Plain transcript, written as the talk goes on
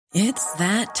It's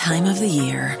that time of the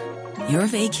year. Your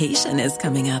vacation is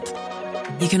coming up.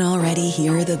 You can already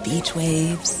hear the beach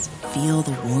waves, feel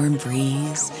the warm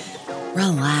breeze,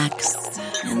 relax,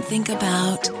 and think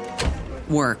about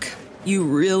work. You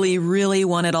really, really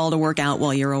want it all to work out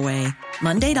while you're away.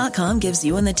 Monday.com gives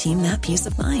you and the team that peace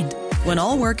of mind. When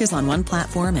all work is on one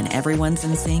platform and everyone's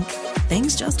in sync,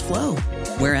 things just flow.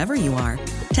 Wherever you are,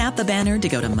 tap the banner to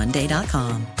go to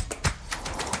Monday.com.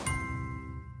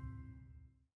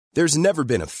 There's never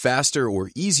been a faster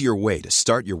or easier way to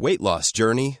start your weight loss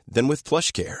journey than with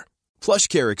PlushCare.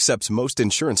 PlushCare accepts most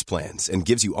insurance plans and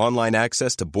gives you online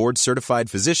access to board-certified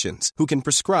physicians who can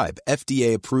prescribe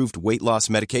FDA-approved weight loss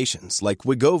medications like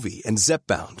Wegovy and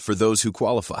Zepbound for those who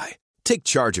qualify. Take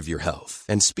charge of your health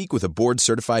and speak with a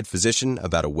board-certified physician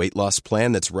about a weight loss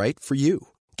plan that's right for you.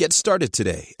 Get started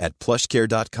today at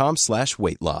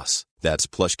plushcare.com/weight loss. That's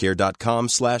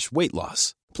plushcare.com/weight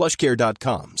loss.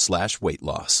 plushcare.com/weight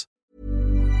loss.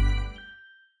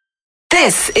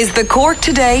 This is the Cork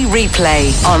Today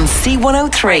replay on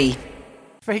C103.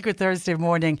 Very good Thursday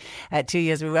morning to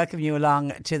you as we welcome you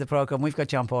along to the programme. We've got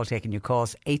John Paul taking your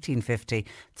calls, 1850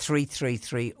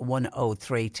 333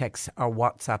 103. Texts or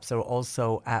WhatsApps are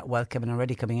also welcome and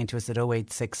already coming into us at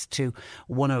 0862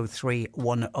 103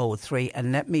 103.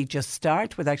 And let me just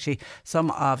start with actually some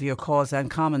of your calls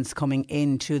and comments coming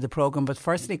into the programme. But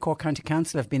firstly, Cork County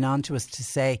Council have been on to us to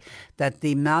say that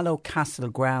the Mallow Castle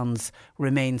grounds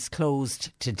remains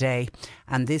closed today.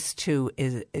 And this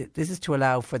is to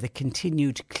allow for the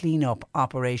continued clean-up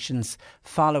operations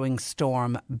following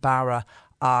Storm Barra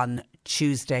on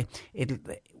Tuesday. It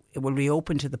will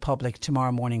reopen to the public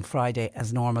tomorrow morning, Friday,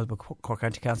 as normal. But Cork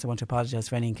County Council want to apologise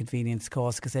for any inconvenience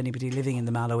caused, because anybody living in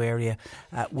the Mallow area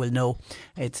will know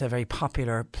it's a very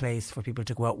popular place for people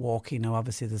to go out walking. Now,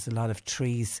 obviously, there's a lot of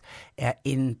trees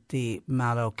in the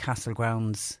Mallow Castle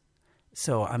grounds.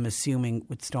 So I'm assuming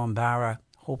with Storm Barra,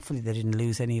 hopefully they didn't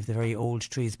lose any of the very old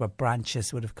trees, but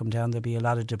branches would have come down. There'll be a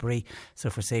lot of debris. So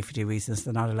for safety reasons,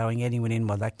 they're not allowing anyone in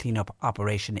while that clean-up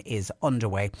operation is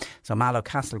underway. So Mallow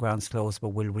Castle grounds closed, but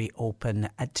will reopen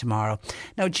tomorrow.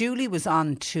 Now, Julie was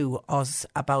on to us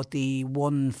about the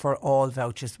One for All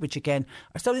vouchers, which again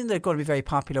are something that are going to be very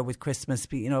popular with Christmas.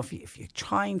 But, you know, if you're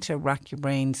trying to rack your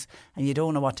brains and you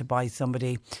don't know what to buy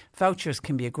somebody, vouchers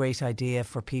can be a great idea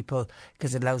for people,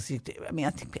 because it allows you to,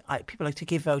 I think people like to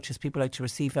give vouchers, people like to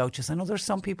receive vouchers. I know there's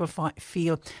some people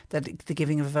feel that the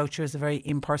giving of a voucher is a very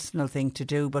impersonal thing to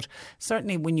do, but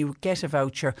certainly when you get a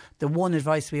voucher, the one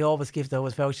advice we always give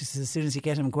those vouchers is as soon as you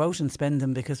get them, go out and spend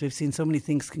them, because we've seen so many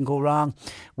things can go wrong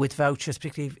with vouchers,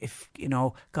 particularly if, you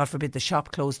know, God forbid, the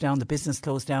shop closed down, the business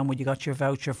closed down where you got your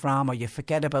voucher from, or you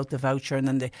forget about the voucher, and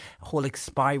then the whole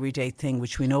expiry date thing,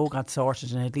 which we know got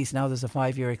sorted, and at least now there's a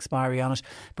 5-year expiry on it.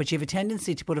 But you have a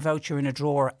tendency to put a voucher in a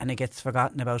drawer and it gets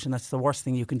forgotten about, and that's the worst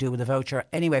thing you can do with a voucher.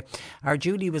 Anyway, our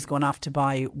Julie was going off to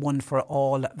buy One for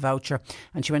All voucher,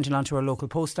 and she went along to her local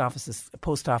post office,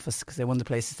 because they're one of the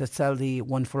places that sell the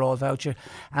One for All voucher.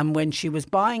 And when she was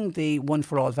buying the One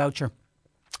for All voucher,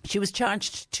 she was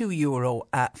charged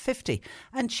 €2.50,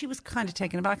 and she was kind of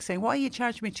taken aback, saying, why are you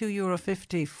charging me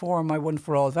 €2.50 for my One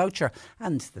for All voucher?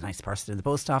 And the nice person in the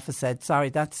post office said, sorry,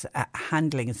 that's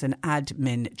handling, it's an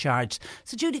admin charge.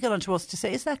 So Judy got on to us to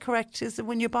say, is that correct? Is it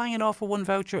when you're buying an offer one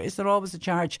voucher, is there always a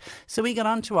charge? So we got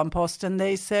on to An Post and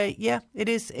they say, yeah, it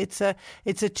is. It's a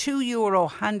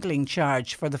 €2 handling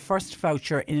charge for the first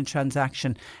voucher in a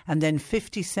transaction, and then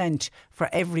 50 cent for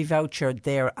every voucher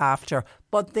thereafter.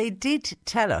 But they did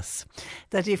tell us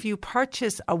that if you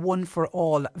purchase a One for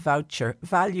All voucher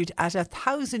valued at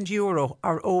 €1,000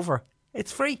 or over,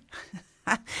 it's free.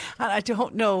 And I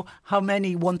don't know how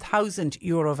many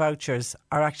 €1,000 vouchers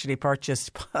are actually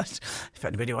purchased, but if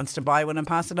anybody wants to buy one and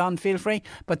pass it on, feel free.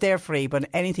 But they're free. But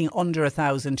anything under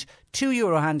 €1,000,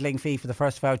 €2 handling fee for the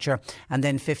first voucher, and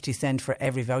then 50 cent for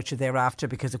every voucher thereafter.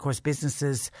 Because of course,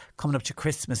 businesses coming up to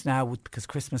Christmas now, because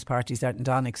Christmas parties aren't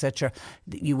done, etc.,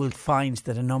 you will find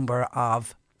that a number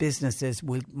of businesses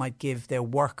might give their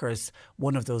workers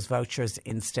one of those vouchers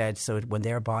instead, so when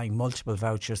they're buying multiple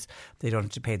vouchers, they don't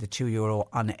have to pay the €2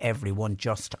 on every one,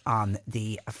 just on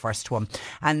the first one.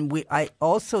 And I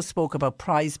also spoke about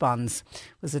prize bonds.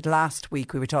 Was it last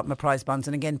week we were talking about prize bonds?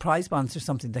 And again, prize bonds are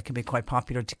something that can be quite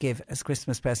popular to give as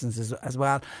Christmas presents as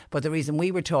well. But the reason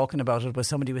we were talking about it was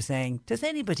somebody was saying, does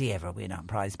anybody ever win on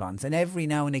prize bonds? And every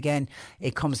now and again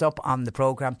it comes up on the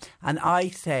programme, and I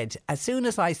said, as soon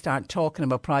as I start talking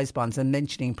about prize bonds and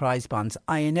mentioning prize bonds,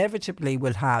 I inevitably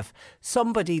will have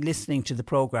somebody listening to the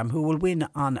programme who will win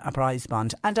on a prize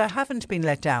bond. And I haven't been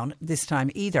let down this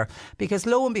time either, because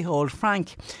lo and behold,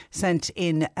 Frank sent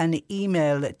in an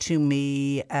email to me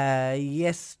me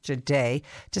yesterday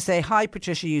to say, hi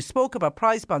Patricia, you spoke about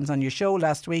prize bonds on your show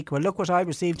last week. Well, look what I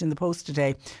received in the post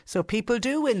today. So people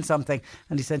do win something.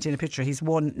 And he sent in a picture. He's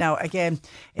won. Now, again,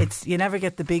 it's you never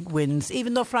get the big wins.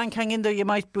 Even though Frank hang in there, you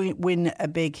might win a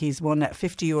big. He's won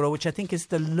 €50, which I think is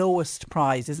the lowest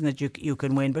prize, isn't it? You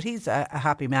can win. But he's a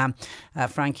happy man.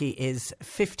 Frankie is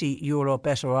 €50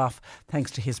 better off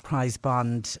thanks to his prize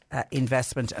bond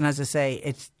investment. And as I say,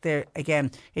 it's there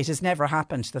again. It has never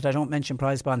happened that I don't mention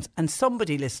prize bonds, and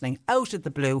somebody listening out of the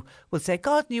blue will say,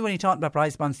 God knew when he talked about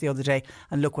prize bonds the other day,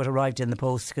 and look what arrived in the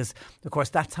post. Because of course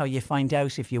that's how you find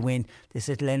out if you win. This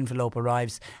little envelope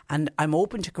arrives, and I'm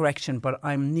open to correction, but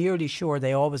I'm nearly sure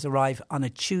they always arrive on a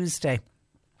Tuesday.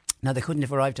 Now, they couldn't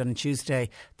have arrived on a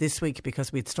Tuesday this week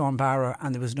because we had Storm Barra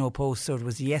and there was no post, so it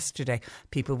was yesterday.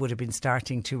 People would have been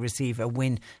starting to receive a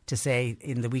win to say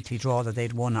in the weekly draw that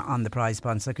they'd won on the prize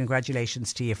bond. So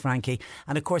congratulations to you, Frankie.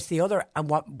 And of course, the other, and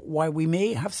why we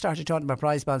may have started talking about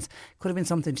prize bonds, could have been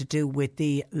something to do with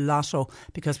the lotto,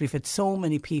 because we've had so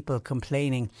many people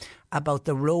complaining about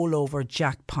the rollover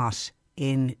jackpot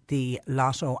in the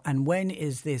lotto, and when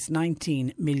is this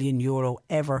 €19 million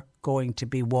ever going to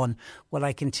be won? Well,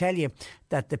 I can tell you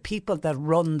that the people that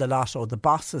run the lotto, the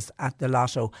bosses at the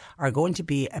lotto, are going to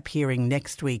be appearing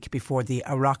next week before the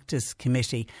Oireachtas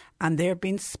committee, and they're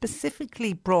being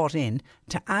specifically brought in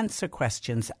to answer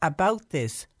questions about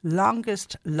this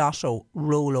longest lotto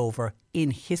rollover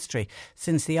in history.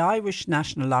 Since the Irish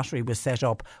National Lottery was set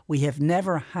up, we have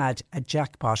never had a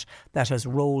jackpot that has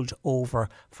rolled over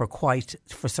for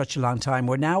such a long time.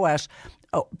 We're now at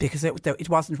because it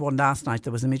wasn't one last night.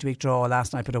 There was a midweek draw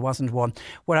last night, but it wasn't one.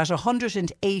 We're at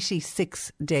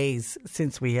 186 days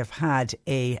since we have had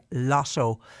a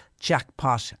lotto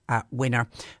jackpot winner.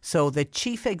 So the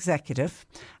chief executive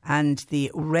and the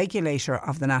regulator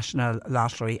of the National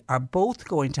Lottery are both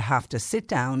going to have to sit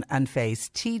down and face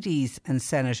TDs and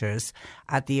senators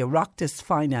at the Oireachtas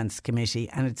Finance Committee,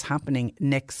 and it's happening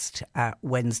next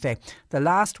Wednesday. The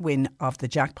last win of the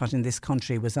jackpot in this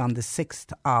country was on the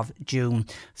 6th of June.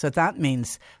 So that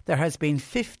means there has been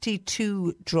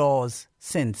 52 draws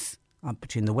since,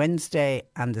 between the Wednesday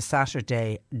and the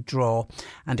Saturday draw.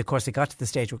 And of course it got to the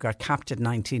stage where it got capped at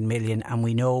 19 million, and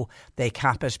we know they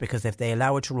cap it because if they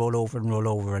allow it to roll over and roll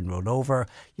over and roll over,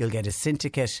 you'll get a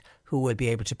syndicate who will be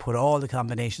able to put all the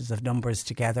combinations of numbers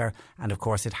together. And of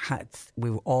course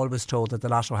we were always told that the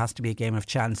lotto has to be a game of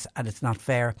chance, and it's not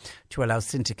fair to allow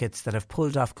syndicates that have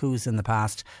pulled off coups in the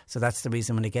past. So that's the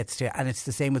reason when it gets to, and it's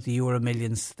the same with the Euro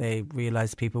Millions. They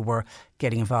realised people were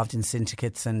getting involved in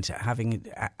syndicates and having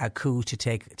a coup to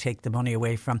take the money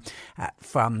away from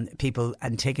people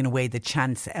and taking away the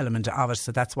chance element of it.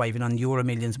 So that's why even on Euro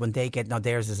Millions, when they get, now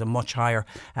theirs is a much higher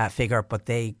figure, but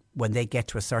when they get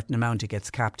to a certain amount, it gets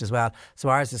capped as well. So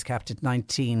ours is capped at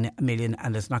 19 million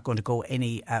and it's not going to go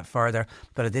any further.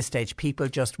 But at this stage, people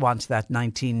just want that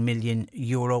 19 million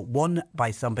euro won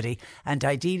by somebody, and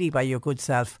ideally by your good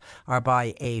self or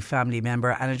by a family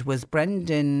member. And it was Bernard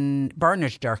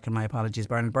Durkin,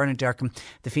 Bernard Durkin,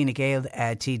 the Fine Gael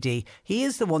TD. He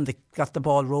is the one that got the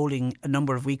ball rolling a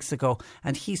number of weeks ago,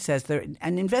 and he says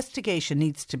an investigation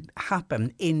needs to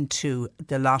happen into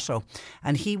the lotto.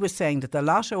 And he was saying that the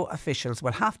lotto officials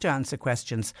will have to answer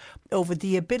questions over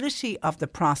the ability of the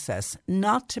process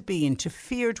not to be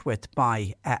interfered with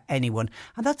by anyone.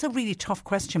 And that's a really tough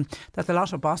question that the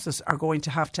lotto bosses are going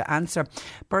to have to answer.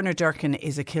 Bernard Durkin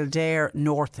is a Kildare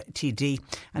North TD,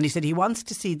 and he said he wants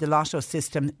to see the lotto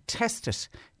system tested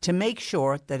to make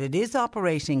sure that it is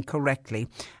operating correctly,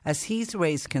 as he's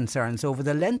raised concerns over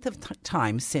the length of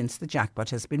time since the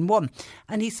jackpot has been won.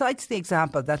 And he cites the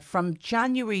example that from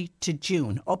January to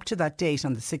June, up to that date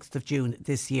on the 6th of June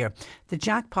this year, the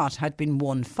jackpot had been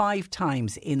won 5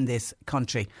 times in this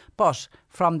country. But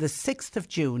from the 6th of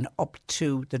June up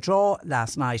to the draw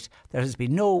last night, there has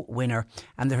been no winner,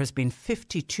 and there has been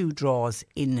 52 draws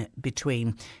in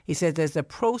between. He said there's a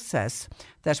process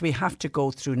that we have to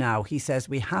go through now. He says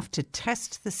we have to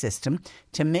test the system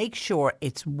to make sure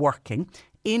it's working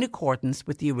in accordance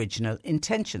with the original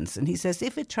intentions. And he says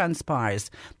if it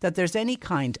transpires that there's any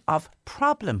kind of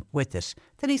problem with it,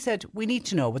 then he said we need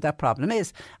to know what that problem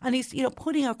is. And he's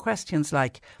putting out questions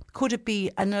like, could it be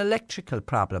an electrical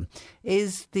problem?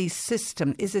 Is the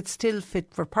system, is it still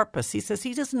fit for purpose? He says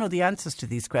he doesn't know the answers to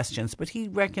these questions, but he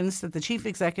reckons that the chief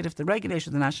executive, the regulator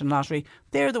of the National Lottery,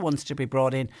 they're the ones to be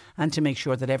brought in and to make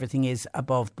sure that everything is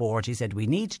above board. He said we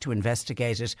need to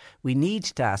investigate it, we need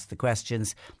to ask the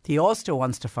questions. He also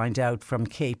wants to find out from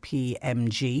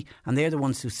KPMG, and they're the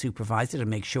ones who supervise it and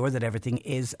make sure that everything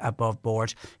is above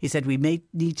board. He said we may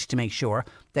need to make sure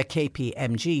that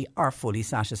KPMG are fully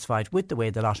satisfied with the way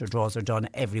the lotto draws are done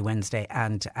every Wednesday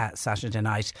and Saturday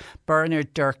night.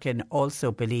 Bernard Durkin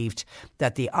also believed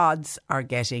that the odds are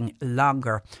getting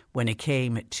longer when it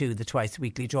came to the twice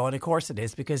weekly draw. And of course it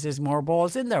is, because there's more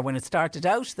balls in there. When it started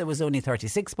out, there was only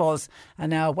 36 balls, and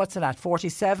now what's it at,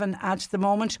 47 at the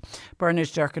moment. Bernard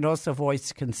Durkin also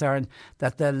voiced concern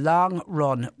that the long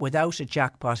run without a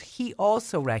jackpot, he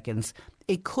also reckons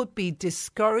it could be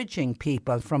discouraging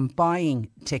people from buying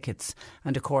tickets.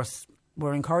 And of course,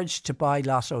 we're encouraged to buy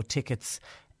lotto tickets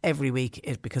every week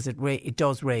because it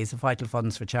does raise vital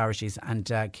funds for charities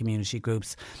and community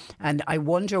groups. And I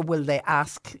wonder, will they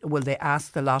ask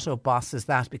the lotto bosses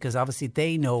that? Because obviously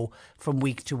they know from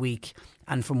week to week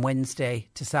and from Wednesday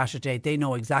to Saturday, they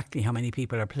know exactly how many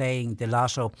people are playing the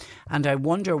lotto. And I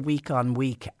wonder, week on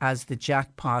week, as the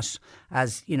jackpot,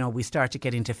 as you know, we start to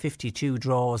get into 52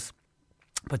 draws.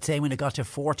 But say when it got to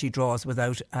 40 draws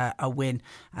without a win,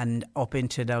 and up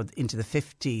into the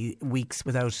 50 weeks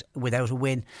without a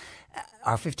win,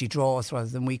 or 50 draws rather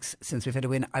than weeks since we've had a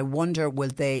win, I wonder, will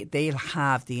they'll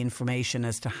have the information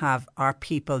as to are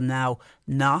people now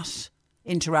not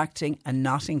interacting and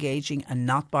not engaging and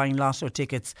not buying lotto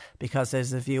tickets because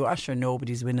there's a view, sure,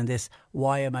 nobody's winning this,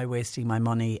 why am I wasting my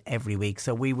money every week?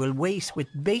 So we will wait with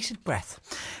bated breath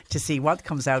to see what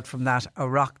comes out from that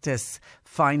Oireachtas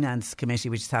Finance Committee,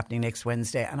 which is happening next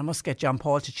Wednesday. And I must get John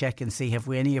Paul to check and see have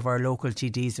we any of our local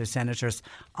TDs or senators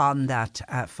on that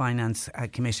Finance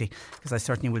Committee, because I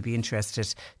certainly will be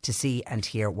interested to see and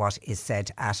hear what is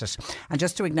said at it. And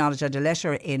just to acknowledge, I had a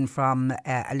letter in from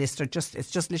a listener,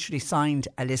 it's just literally signed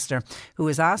a listener, who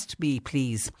has asked me,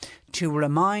 please, to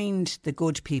remind the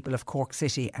good people of Cork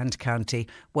City and County,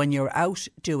 when you're out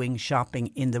doing shopping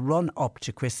in the run up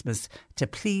to Christmas, to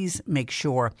please make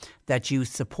sure that you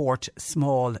support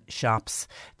small shops.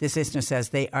 This listener says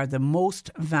they are the most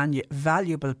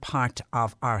valuable part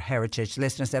of our heritage. The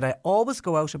listener said, I always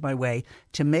go out of my way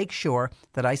to make sure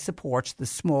that I support the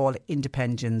small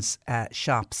independent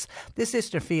shops. This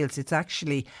listener feels it's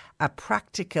actually a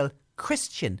practical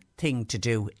Christian thing to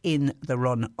do in the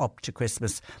run up to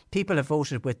Christmas. People have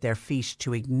voted with their feet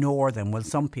to ignore them. Well,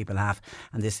 some people have,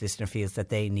 and this listener feels that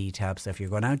they need help. So if you're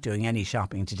going out doing any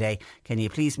shopping today, can you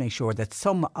please make sure that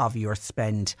some of your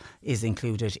spend is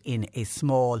included in a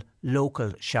small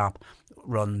local shop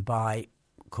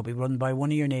could be run by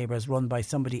one of your neighbours, run by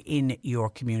somebody in your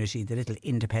community, the little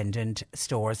independent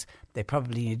stores. They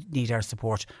probably need our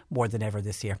support more than ever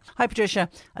this year. Hi Patricia,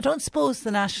 I don't suppose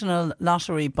the National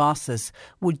Lottery bosses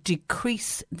would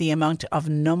decrease the amount of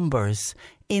numbers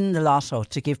in the lotto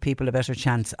to give people a better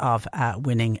chance of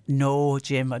winning? No,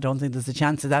 Jim, I don't think there's a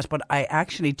chance of that, but I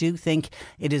actually do think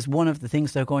it is one of the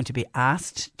things they're going to be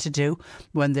asked to do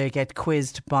when they get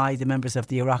quizzed by the members of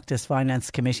the Oireachtas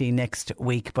Finance Committee next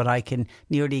week. But I can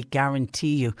nearly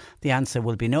guarantee you the answer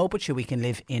will be no, but sure, we can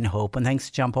live in hope. And thanks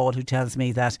to John Paul, who tells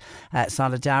me that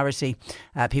Solidarity,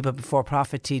 People Before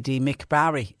Profit TD Mick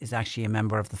Barry is actually a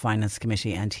member of the Finance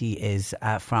Committee, and he is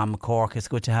from Cork. It's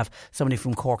good to have somebody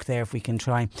from Cork there if we can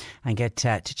try and get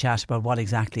to chat about what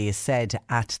exactly is said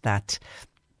at that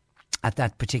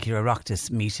particular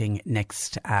Oireachtas meeting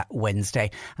next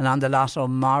Wednesday. And on the lotto,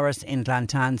 Morris in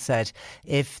Glantan said,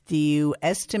 if you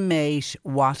estimate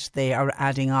what they are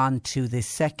adding on to the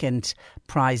second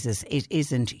prizes, it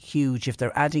isn't huge. If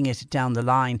they're adding it down the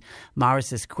line,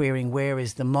 Morris is querying, where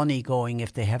is the money going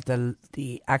if they have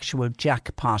the actual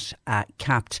jackpot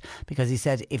capped? Because he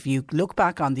said, if you look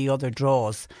back on the other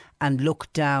draws and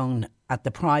look down at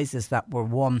the prizes that were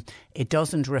won, it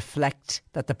doesn't reflect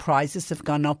that the prizes have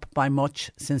gone up by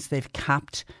much since they've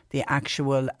capped the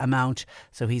actual amount.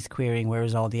 So he's querying, where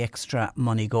is all the extra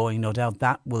money going? No doubt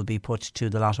that will be put to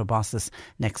the lotto bosses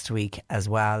next week as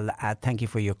well. Thank you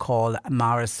for your call,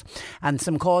 Morris. And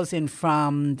some calls in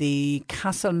from the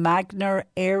Castlemagner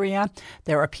area.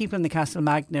 There are people in the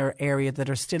Castlemagner area that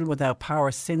are still without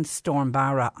power since Storm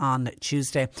Barra on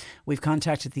Tuesday. We've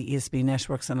contacted the ESB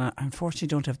networks, and I unfortunately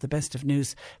don't have the best of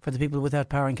news for the people without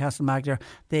power in Castlemagner.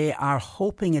 They are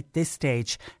hoping at this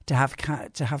stage to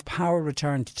have power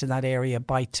returned to that area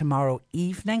by tomorrow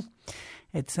evening.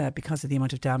 It's because of the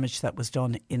amount of damage that was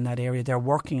done in that area. They're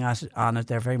working on it.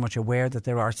 They're very much aware that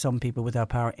there are some people without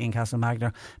power in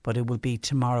Castlemagner, but it will be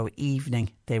tomorrow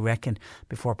evening, they reckon,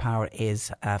 before power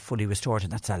is fully restored.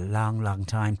 And that's a long, long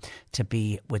time to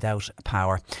be without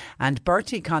power. And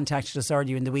Bertie contacted us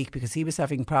earlier in the week because he was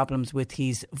having problems with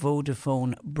his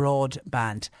Vodafone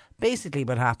broadband. Basically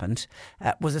what happened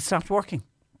was it stopped working.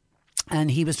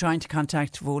 And he was trying to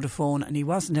contact Vodafone and he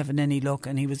wasn't having any luck,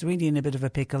 and he was really in a bit of a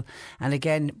pickle. And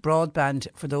again, broadband,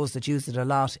 for those that use it a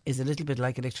lot, is a little bit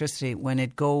like electricity. When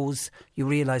it goes, you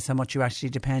realise how much you actually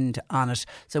depend on it.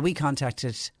 So we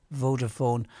contacted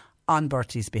Vodafone on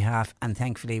Bertie's behalf, and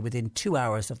thankfully within 2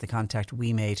 hours of the contact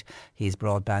we made, his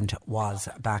broadband was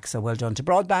back. So well done to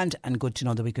broadband, and good to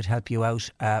know that we could help you out,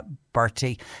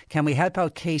 Bertie. Can we help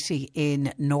out Katie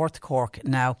in North Cork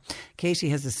now?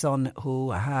 Katie has a son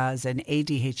who has an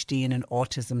ADHD and an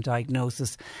autism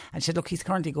diagnosis, and she said, look, he's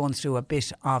currently going through a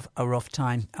bit of a rough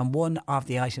time, and one of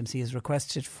the items he has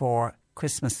requested for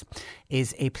Christmas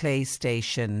is a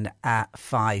PlayStation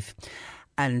 5.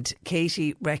 And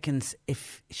Katie reckons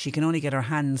if she can only get her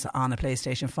hands on a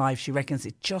PlayStation 5, she reckons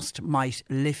it just might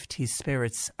lift his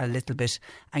spirits a little bit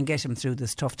and get him through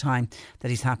this tough time that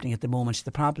he's happening at the moment.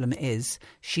 The problem is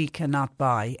she cannot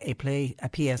buy a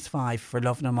PS5 for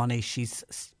love nor money. She's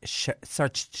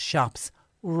searched shops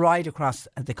right across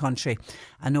the country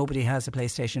and nobody has a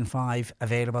PlayStation 5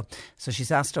 available. So she's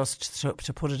asked us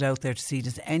to put it out there to see,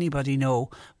 does anybody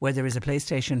know where there is a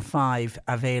PlayStation 5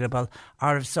 available,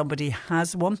 or if somebody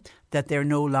has one that they're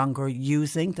no longer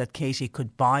using that Katie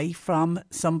could buy from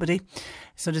somebody.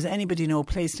 So does anybody know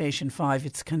PlayStation 5?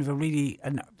 It's kind of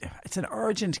it's an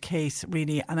urgent case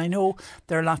really, and I know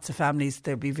there are lots of families,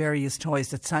 there'll be various toys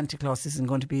that Santa Claus isn't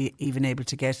going to be even able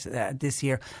to get this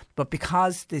year, but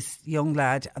because this young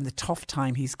lad and the tough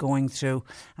time he's going through,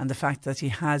 and the fact that he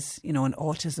has, an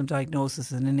autism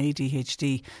diagnosis and an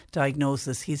ADHD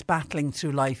diagnosis, he's battling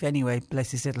through life anyway,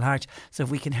 bless his little heart. So if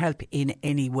we can help in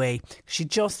any way, she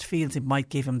just feels it might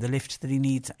give him the lift that he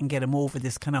needs and get him over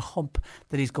this kind of hump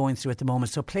that he's going through at the moment.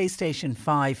 So PlayStation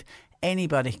 5,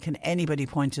 can anybody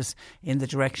point us in the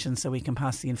direction so we can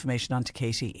pass the information on to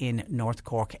Katie in North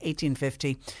Cork?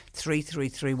 1850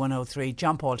 333 103.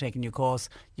 John Paul taking your calls.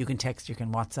 You can text, you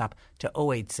can WhatsApp to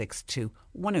 0862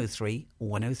 103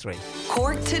 103.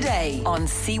 Cork Today on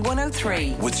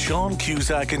C103. With Sean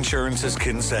Cusack Insurance's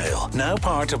Kinsale, now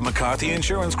part of McCarthy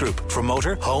Insurance Group. For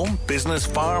motor, home, business,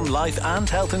 farm, life and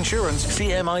health insurance,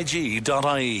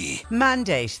 cmig.ie.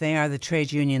 Mandate, they are the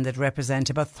trade union that represent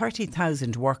about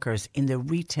 30,000 workers in the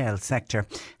retail sector,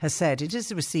 has said it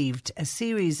has received a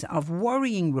series of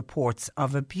worrying reports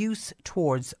of abuse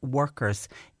towards workers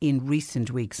in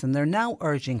recent weeks, and they're now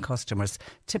urging customers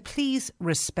to please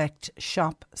respect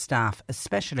shop staff,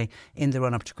 especially in the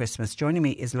run-up to Christmas. Joining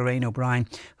me is Lorraine O'Brien,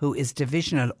 who is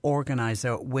Divisional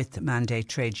Organiser with Mandate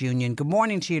Trade Union. Good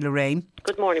morning to you, Lorraine.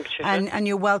 Good morning, Patricia. And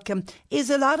you're welcome. Is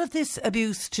a lot of this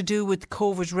abuse to do with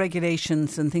COVID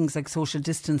regulations and things like social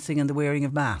distancing and the wearing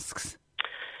of masks?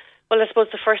 Well, I suppose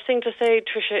the first thing to say,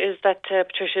 Tricia, is that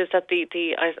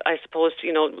I suppose,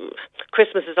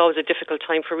 Christmas is always a difficult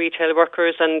time for retail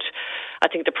workers, and I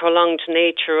think the prolonged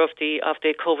nature of the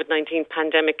COVID-19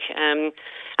 pandemic and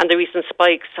the recent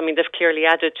spikes, they've clearly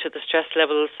added to the stress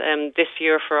levels this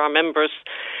year for our members.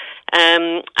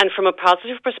 And from a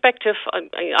positive perspective,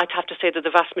 I'd have to say that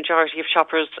the vast majority of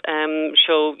shoppers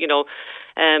show,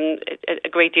 a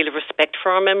great deal of respect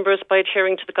for our members by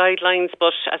adhering to the guidelines.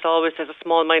 But as always, there's a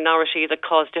small minority that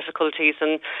cause difficulties,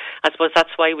 and I suppose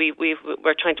that's why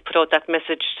we're trying to put out that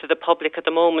message to the public at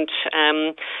the moment.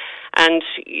 And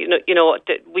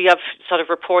we have sort of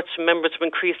reports from members of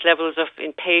increased levels of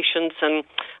impatience and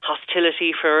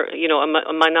hostility for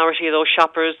a minority of those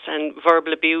shoppers, and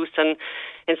verbal abuse, and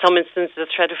in some instances a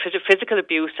threat of physical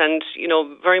abuse, and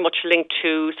very much linked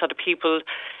to sort of people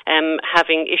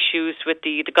having issues with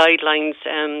the guidelines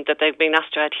that they've been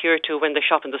asked to adhere to when they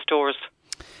shop in the stores.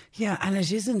 Yeah, and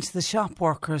it isn't the shop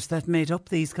workers that made up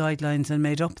these guidelines and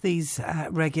made up these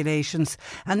regulations.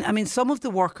 And some of the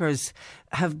workers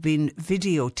have been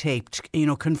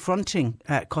videotaped, confronting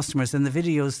customers, and the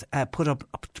videos put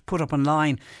up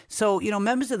online. So,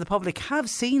 members of the public have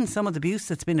seen some of the abuse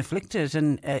that's been inflicted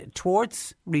and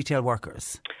towards retail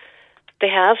workers. They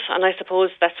have, and I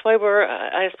suppose that's why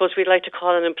we'd like to call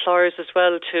on employers as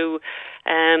well to,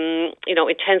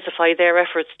 intensify their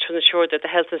efforts to ensure that the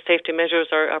health and safety measures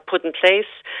are put in place,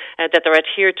 that they're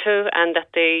adhered to, and that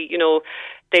they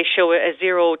show a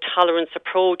zero tolerance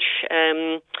approach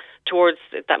towards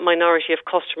that minority of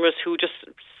customers who just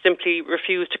simply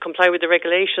refuse to comply with the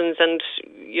regulations. And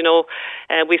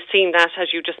we've seen that,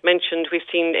 as you just mentioned, we've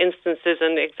seen instances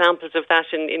and examples of that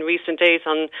in recent days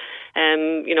on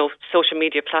social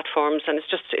media platforms, and it's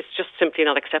just simply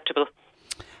not acceptable.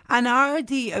 And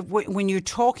when you're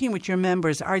talking with your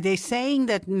members, are they saying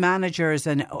that managers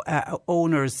and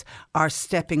owners are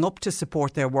stepping up to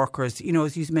support their workers?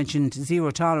 As you mentioned,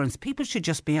 zero tolerance. People should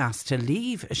just be asked to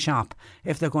leave a shop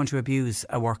if they're going to abuse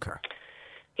a worker.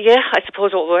 Yeah, I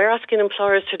suppose what we're asking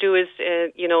employers to do is,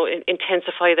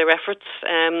 intensify their efforts.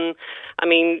 By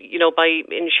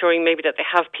ensuring maybe that they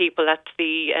have people at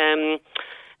the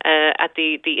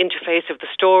interface of the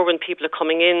store when people are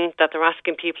coming in, that they're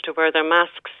asking people to wear their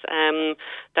masks,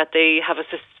 that they have a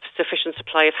sufficient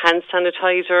supply of hand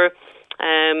sanitizer,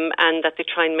 and that they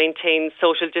try and maintain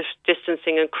social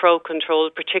distancing and crowd control,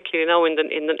 particularly now in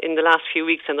the last few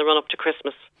weeks in the run up to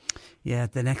Christmas. Yeah,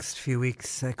 the next few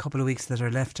weeks, a couple of weeks that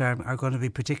are left are going to be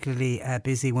particularly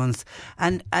busy ones.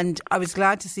 And I was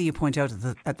glad to see you point out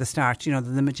at the start, that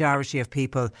the majority of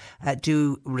people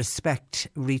do respect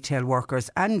retail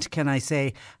workers and, can I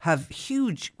say,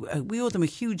 we owe them a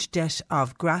huge debt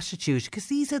of gratitude, because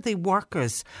these are the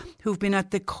workers who've been at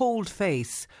the cold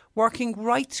face working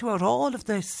right throughout all of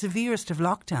the severest of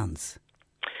lockdowns.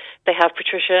 They have,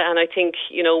 Patricia, and I think,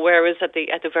 whereas at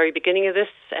the very beginning of this,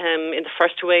 in the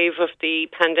first wave of the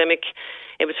pandemic,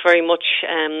 it was very much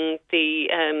the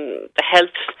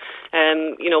health,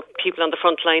 people on the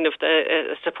front line of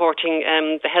the supporting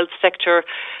the health sector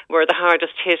were the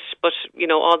hardest hit. But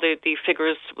all the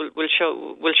figures will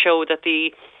show that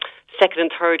the second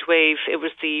and third wave, it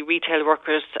was the retail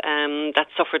workers that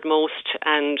suffered most,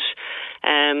 and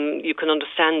you can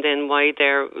understand then why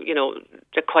they're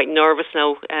quite nervous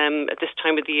now at this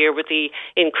time of the year with the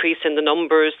increase in the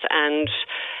numbers and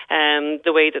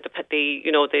the way that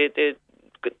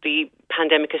the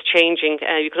pandemic is changing.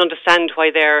 You can understand why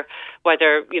they're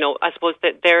I suppose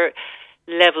that their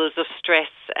levels of stress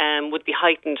would be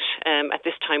heightened at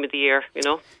this time of the year,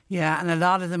 Yeah, and a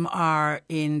lot of them are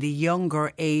in the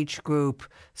younger age group,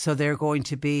 so they're going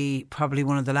to be probably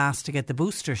one of the last to get the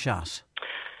booster shot.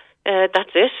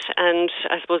 That's it, and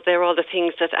I suppose they're all the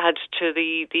things that add to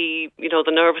the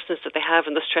nervousness that they have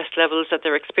and the stress levels that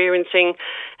they're experiencing,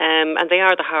 and they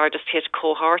are the hardest hit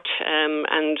cohort.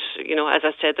 And as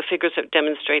I said, the figures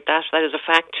demonstrate that is a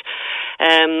fact.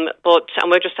 And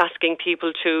we're just asking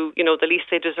people to, the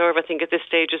least they deserve, I think, at this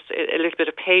stage is a little bit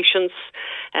of patience,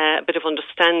 a bit of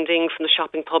understanding from the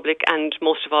shopping public, and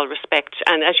most of all, respect.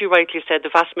 And as you rightly said,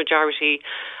 the vast majority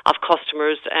of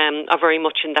customers are very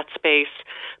much in that space.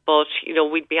 But,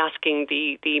 we'd be asking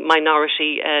the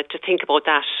minority to think about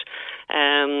that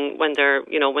when they're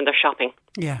shopping.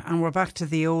 Yeah, and we're back to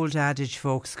the old adage,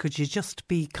 folks, could you just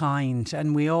be kind?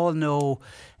 And we all know,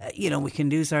 we can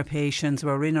lose our patience,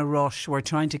 we're in a rush, we're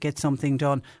trying to get something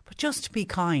done, but just be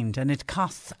kind, and it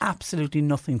costs absolutely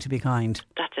nothing to be kind.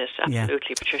 That's it,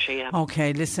 absolutely, Patricia, yeah.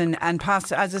 Okay, listen, and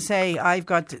Pastor, as I say, I've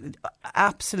got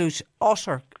absolute,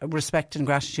 utter respect and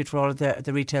gratitude for all of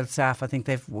the retail staff. I think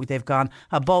they've gone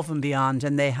above and beyond,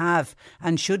 and they have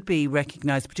and should be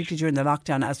recognised, particularly during the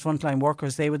lockdown, as frontline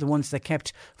workers. They were the ones that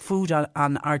kept food on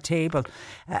our table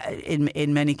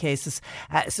in many cases.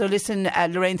 So listen,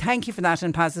 Lorraine, thank you for that,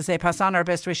 and as I say, pass on our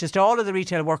best wishes to all of the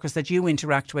retail workers that you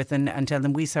interact with, and tell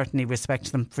them we certainly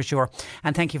respect them for sure.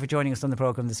 And thank you for joining us on the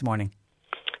programme this morning.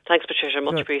 Thanks, Patricia.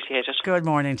 Much appreciated. Good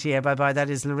morning to you. Bye-bye. That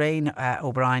is Lorraine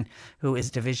O'Brien, who is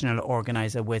divisional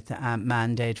organiser with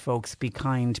Mandate. Folks, be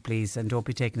kind, please, and don't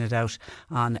be taking it out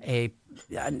on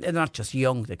not just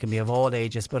young, they can be of all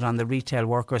ages, but on the retail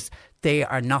workers. They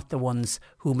are not the ones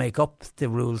who make up the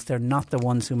rules. They're not the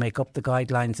ones who make up the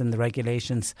guidelines and the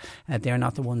regulations. They're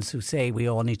not the ones who say we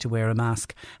all need to wear a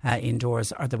mask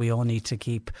indoors, or that we all need to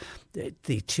keep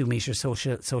the 2 metre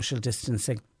social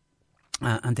distancing.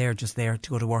 And they're just there to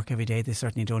go to work every day. They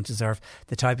certainly don't deserve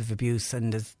the type of abuse.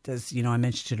 And as I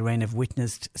mentioned to Lorraine, I've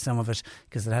witnessed some of it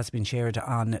because it has been shared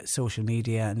on social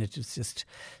media, and it was just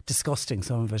disgusting,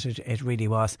 some of it. It really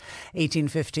was.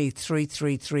 1850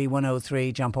 333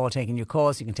 103. John Paul taking your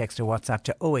calls. You can text or WhatsApp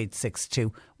to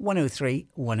 0862 103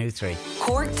 103.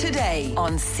 Cork Today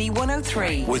on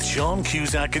C103. With Sean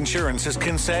Cusack Insurance's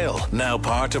Kinsale, now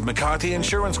part of McCarthy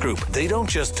Insurance Group. They don't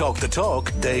just talk the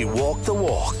talk, they walk the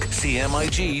walk.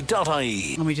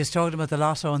 CMIG.ie. And we just talked about the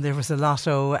lotto, and there was a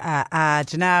lotto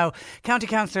ad. Now, county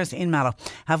councillors in Mallow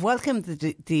have welcomed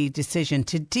the decision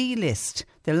to delist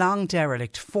the long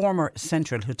derelict former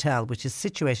Central Hotel, which is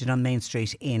situated on Main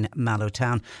Street in Mallow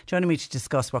Town. Joining me to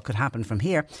discuss what could happen from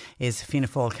here is Fianna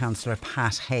Fáil councillor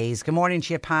Pat Hayes. Good morning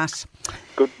to you, Pat.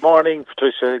 Good morning,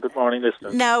 Patricia. Good morning,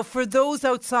 listeners. Now, for those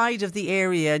outside of the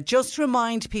area, just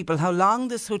remind people how long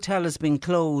this hotel has been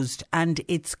closed and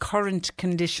its current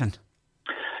condition.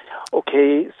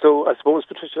 Okay, so I suppose,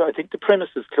 Patricia, I think the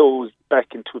premises closed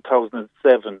back in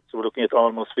 2007, so we're looking at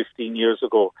almost 15 years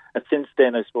ago. And since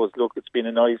then, I suppose, look, it's been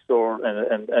an eyesore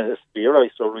and a severe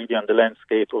eyesore really on the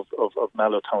landscape of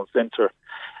Mallow Town Centre.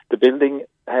 The building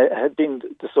had been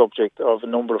the subject of a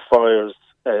number of fires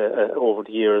over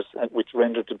the years, which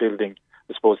rendered the building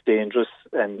I suppose, dangerous.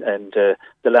 And the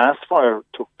last fire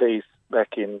took place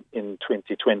back in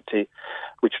 2020,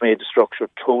 which made the structure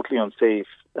totally unsafe.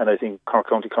 And I think Cork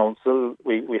County Council,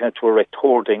 we had to erect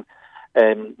hoarding,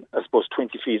 I suppose,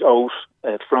 20 feet out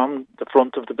from the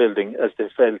front of the building, as they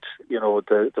felt,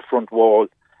 the front wall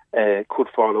could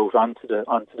fall out onto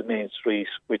the main street,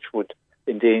 which would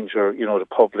endanger, the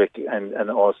public and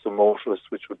also motorists,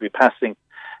 which would be passing.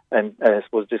 And I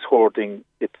suppose this hoarding,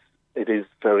 it is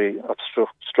very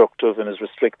obstructive and is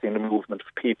restricting the movement of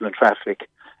people and traffic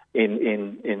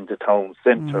in the town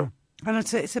centre. And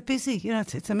it's a busy,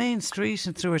 it's a main street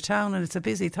and through a town, and it's a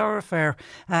busy thoroughfare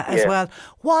as well.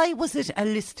 Why was it a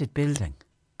listed building?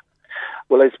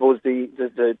 Well, I suppose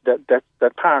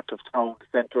that part of town, the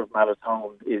centre of Mallow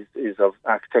Town, is of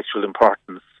architectural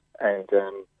importance, and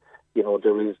it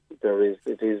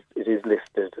is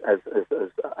listed as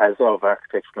of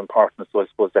architectural importance. So I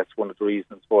suppose that's one of the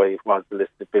reasons why it was a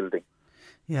listed building.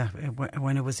 Yeah,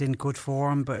 when it was in good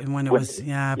form, but when it was,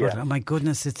 oh my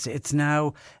goodness, it's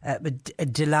now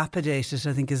dilapidated,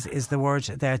 I think is the word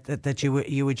that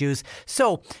you would use.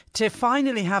 So to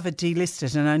finally have it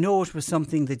delisted, and I know it was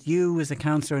something that you as a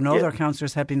councillor and other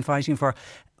councillors have been fighting for.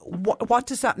 What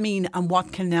does that mean, and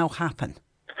what can now happen?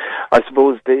 I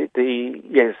suppose the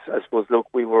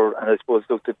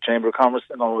Chamber of Commerce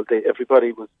and all,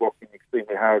 everybody was working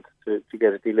extremely hard to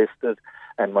get it delisted,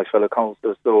 and my fellow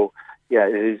councillors. So yeah,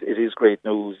 it is great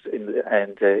news,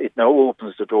 and it now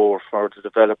opens the door for the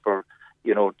developer,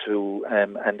 to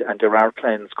and there are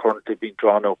plans currently being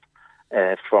drawn up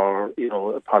for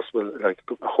a possible like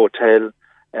a hotel,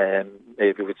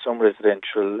 maybe with some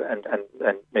residential and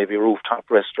maybe a rooftop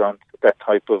restaurant, that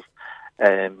type of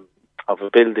a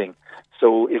building.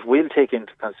 So it will take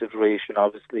into consideration,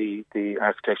 obviously, the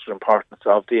architectural importance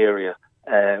of the area,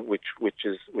 which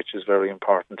is very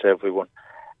important to everyone.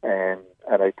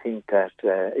 And I think that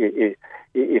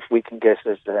if we can get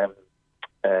the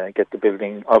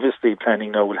building, obviously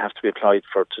planning now will have to be applied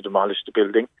for to demolish the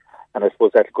building, and I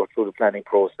suppose that will go through the planning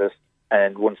process.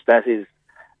 And once that is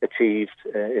achieved,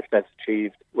 if that's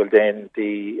achieved, well then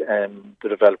the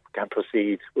developer can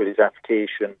proceed with his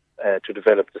application to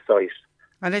develop the site.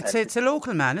 And it's a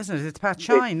local man, isn't it? It's Pat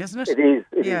Shine, isn't it? It is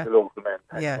a local man,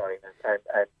 Pat Shine,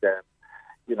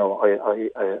 I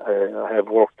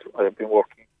have been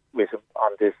working with him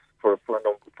on this for a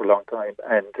long time,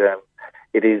 and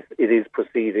it is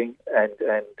proceeding, and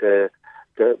the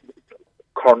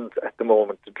current at the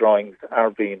moment the drawings are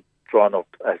being drawn up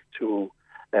as to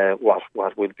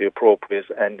what would be appropriate,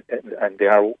 and they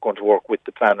are going to work with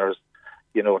the planners,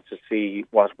 to see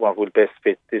what will best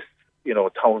fit this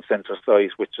town centre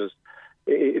site, which is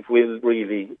it will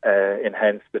really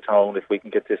enhance the town if we can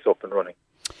get this up and running.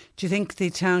 Do you think the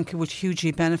town would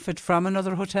hugely benefit from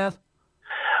another hotel?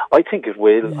 I think it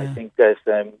will. Yeah. I think that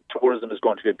tourism is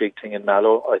going to be a big thing in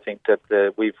Mallow. I think that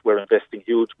we're investing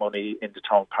huge money in the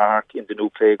town park, in the new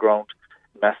playground,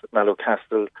 Mallow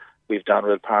Castle. We've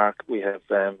Doneraile Park. We have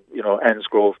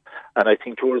Ansgrove, and I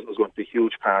think tourism is going to be a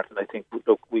huge part. And I think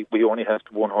we only have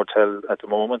one hotel at the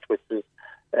moment, which is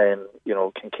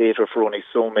can cater for only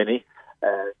so many.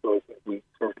 So I think we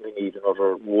certainly need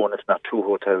another one, if not two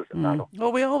hotels in Mallow.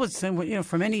 Well, we always,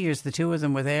 for many years, the two of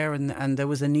them were there, and there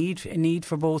was a need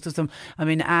for both of them. I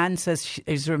mean, Anne says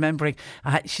she's remembering.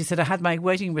 She said, I had my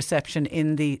wedding reception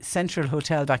in the Central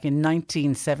Hotel back in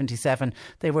 1977.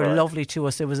 They were lovely to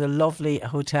us. It was a lovely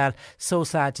hotel. So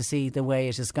sad to see the way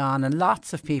it has gone, and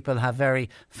lots of people have very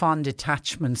fond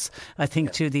attachments, I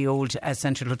think, to the old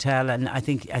Central Hotel. And I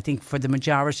think for the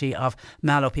majority of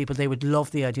Mallow people, they would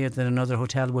love the idea that another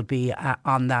hotel would be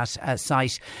on that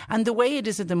site. And the way it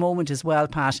is at the moment as well,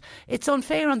 Pat, it's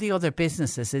unfair on the other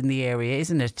businesses in the area,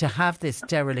 isn't it, to have this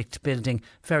derelict building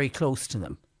very close to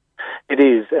them? It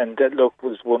is, and that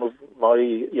was one of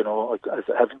my, as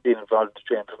having been involved in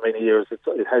the Chamber for many years,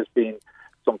 it has been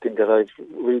something that I've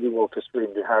really worked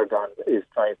extremely hard on, is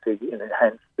trying to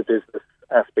enhance the business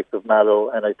aspect of Mallow.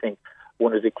 And I think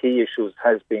one of the key issues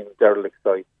has been derelict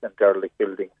sites and derelict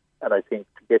buildings. And I think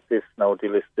to get this now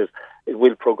delisted, it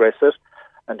will progress it.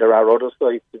 And there are other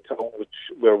sites in town which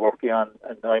we're working on,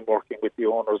 and I'm working with the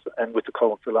owners and with the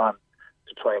council on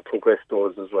to try and progress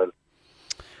those as well.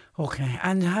 Okay,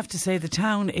 and I have to say the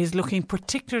town is looking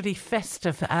particularly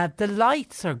festive. The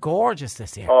lights are gorgeous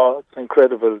this year. Oh, it's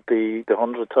incredible. The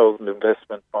 100,000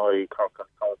 investment by Cork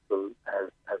Council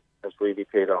has really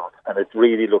paid off, and it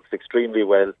really looks extremely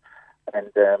well. And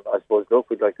I suppose,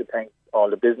 we'd like to thank all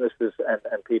the businesses and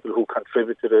people who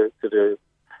contribute to the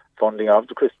funding of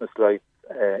the Christmas lights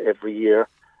every year.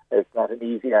 It's not an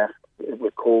easy ask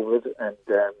with COVID, and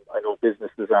I know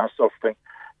businesses are suffering,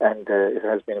 and it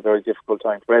has been a very difficult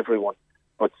time for everyone.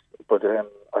 but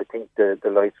I think the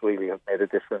lights really have made a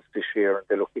difference this year, and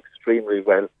they look extremely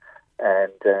well,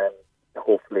 and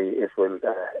hopefully it will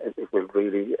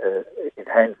really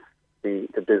enhance the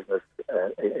business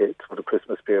for the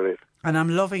Christmas period. And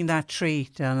I'm loving that tree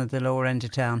down at the lower end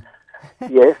of town.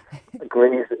 Yes,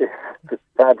 great. It's a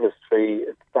fabulous tree.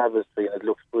 And it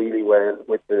looks really well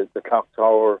with the clock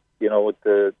tower, with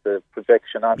the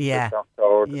projection on the clock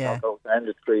tower, the clock tower and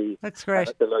the tree. That's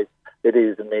great. The lights. It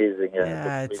is amazing.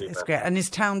 Yeah, it's great. And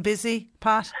is town busy,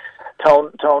 Pat?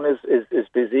 Town is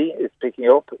busy. It's picking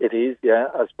up. It is, yeah.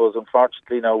 I suppose,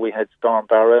 unfortunately, now we had Storm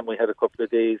Barra and we had a couple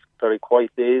of days, very quiet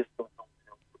days.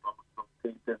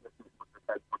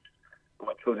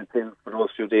 Went through the things for those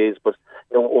few days, but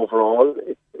overall,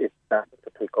 it's starting to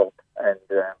pick up, and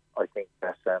I think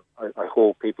that I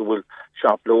hope people will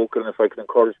shop local, and if I can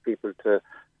encourage people to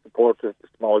support the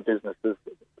small businesses.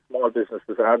 Small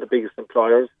businesses are the biggest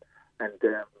employers, and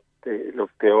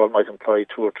they all might employ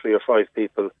 2 or 3 or 5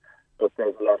 people, but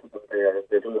there's a lot of them there, and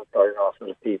they do employ an awful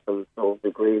lot of people, so it'd be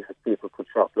great if people could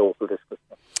shop local this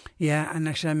Christmas. Yeah, and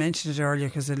actually I mentioned it earlier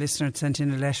because a listener had sent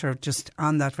in a letter just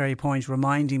on that very point,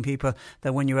 reminding people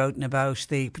that when you're out and about,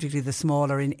 particularly the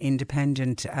smaller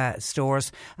independent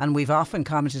stores, and we've often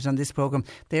commented on this programme,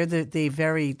 they're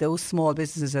those small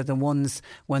businesses are the ones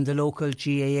when the local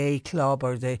GAA club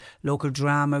or the local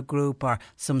drama group or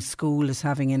some school is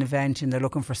having an event and they're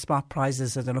looking for spot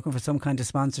prizes or they're looking for some kind of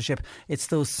sponsorship. It's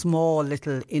those small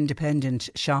little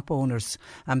independent shop owners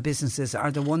and businesses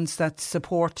are the ones that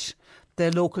support the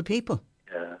local people.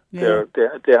 Yeah.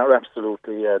 They are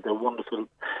absolutely, they're wonderful,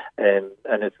 and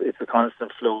it's a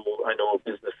constant flow. I know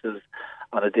businesses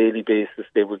on a daily basis,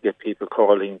 they would get people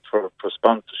calling for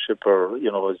sponsorship or,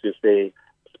 as you say,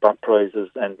 spot prizes,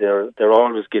 and they're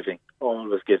always giving,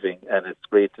 and it's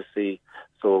great to see.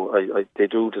 So they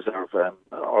do deserve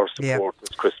our support this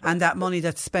Christmas. And that money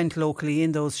that's spent locally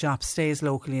in those shops stays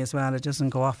locally as well. It doesn't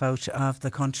go off out of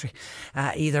the country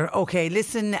either. Okay,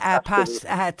 listen,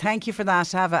 Pat, thank you for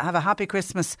that. Have a happy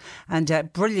Christmas,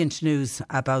 and brilliant news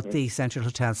about the Central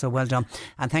Hotel. So well done,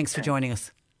 and thanks for joining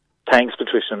us. Thanks,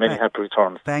 Patricia. Many happy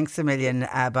returns. Thanks a million.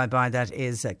 Bye-bye. That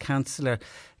is County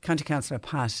Councillor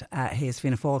Pat Hayes,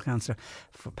 Fianna Fáil Councillor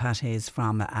Pat Hayes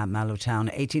from Mallowtown.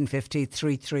 1850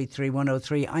 333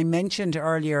 103. I mentioned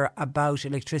earlier about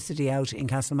electricity out in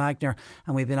Castlemagner,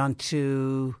 and we've been on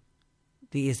to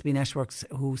the ESB Networks,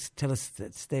 who tell us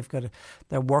that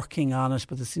they're working on it,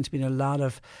 but there seems to be a lot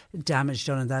of damage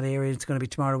done in that area. It's going to be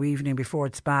tomorrow evening before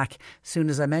it's back. As soon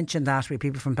as I mentioned that, we have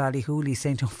people from Ballyhooly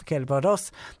saying don't forget about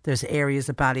us. There's areas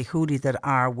of Ballyhooly that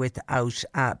are without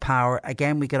power.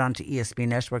 Again, we get on to ESB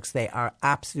Networks. They are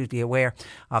absolutely aware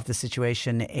of the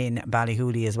situation in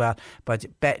Ballyhooly as well. But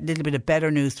a little bit of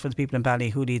better news for the people in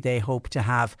Ballyhooly. They hope to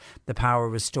have the power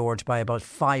restored by about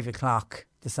 5 o'clock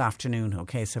this afternoon.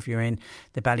 Okay, so if you're in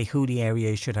the Ballyhooly area,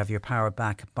 you should have your power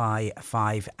back by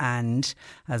 5. And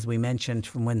as we mentioned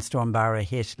from when Storm Barra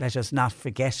hit, let us not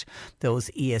forget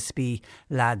those ESB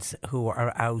lads who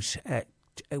are out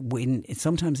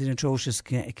sometimes in atrocious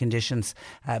conditions,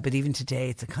 but even today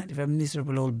it's a kind of a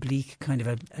miserable old bleak kind of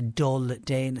a dull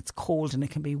day, and it's cold and it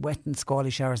can be wet and squally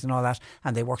showers and all that,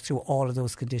 and they work through all of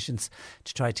those conditions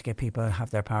to try to get people to have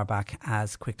their power back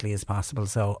as quickly as possible.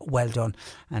 So well done,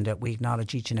 and we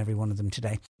acknowledge each and every one of them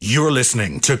today. You're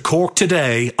listening to Cork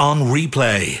Today on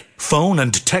replay. Phone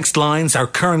and text lines are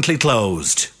currently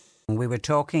closed. We were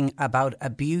talking about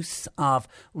abuse of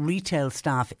retail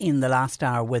staff in the last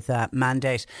hour with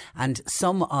Mandate, and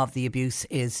some of the abuse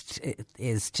is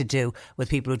to do with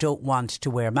people who don't want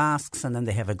to wear masks, and then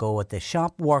they have a go at the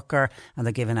shop worker and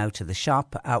they're giving out to the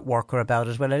shop worker about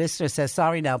it. Well, a listener says,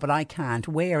 sorry now, but I can't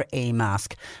wear a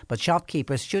mask, but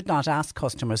shopkeepers should not ask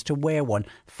customers to wear one.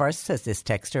 First, says this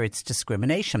texter, it's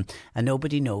discrimination and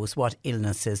nobody knows what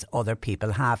illnesses other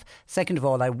people have. Second of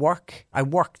all, I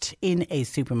worked in a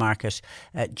supermarket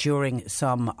during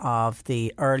some of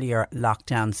the earlier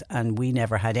lockdowns, and we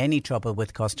never had any trouble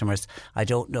with customers. I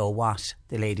don't know what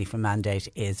the lady from Mandate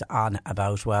is on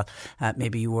about. Well,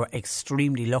 maybe you were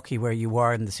extremely lucky where you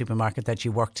were in the supermarket that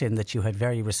you worked in, that you had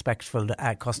very respectful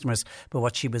customers. But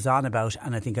what she was on about,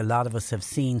 and I think a lot of us have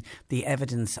seen the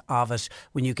evidence of it,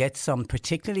 when you get some,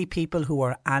 particularly people who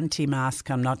are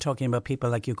anti-mask, I'm not talking about people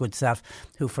like your good self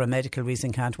who for a medical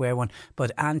reason can't wear one,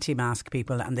 but anti-mask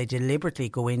people, and they deliberately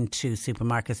go into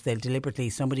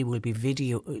supermarkets, somebody will be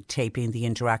videotaping the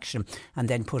interaction and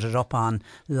then put it up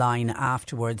online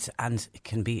afterwards, and it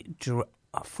can be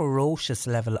ferocious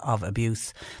level of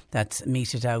abuse that's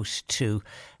meted out to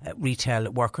retail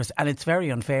workers. And it's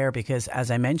very unfair because, as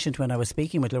I mentioned when I was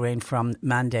speaking with Lorraine from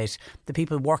Mandate, the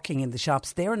people working in the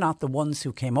shops, they're not the ones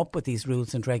who came up with these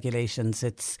rules and regulations.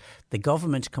 It's the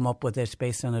government come up with it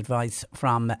based on advice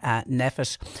from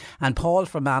NEFIT. And Paul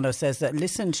from Mallow says that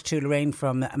listened to Lorraine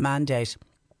from Mandate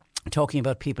talking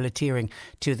about people adhering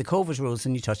to the COVID rules,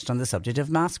 and you touched on the subject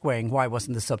of mask wearing. Why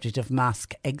wasn't the subject of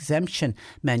mask exemption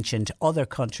mentioned? Other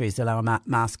countries allow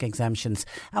mask exemptions,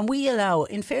 and we allow,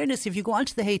 in fairness, if you go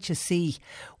onto the HSE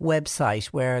website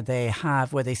where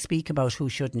they speak about who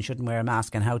should and shouldn't wear a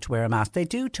mask and how to wear a mask, they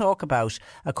do talk about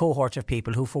a cohort of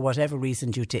people who, for whatever reason,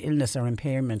 due to illness or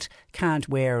impairment, can't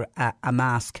wear a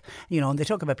mask. And they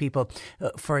talk about people,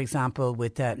 for example,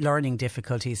 with learning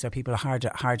difficulties, or people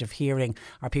hard of hearing,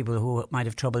 or people who might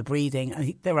have trouble breathing.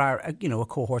 And there are, a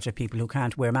cohort of people who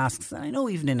can't wear masks. And I know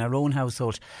even in our own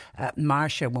household,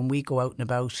 Marcia, when we go out and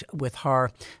about with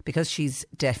her, because she's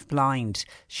deaf-blind,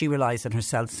 she relies on her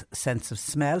sense of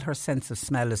smell. Her sense of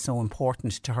smell is so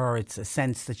important to her. It's a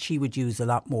sense that she would use a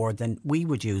lot more than we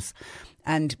would use.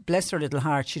 And bless her little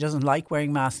heart, she doesn't like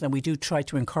wearing masks, and we do try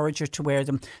to encourage her to wear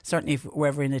them. Certainly if we're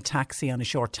ever in a taxi, on a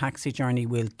short taxi journey,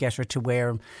 we'll get her to wear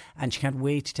them, and she can't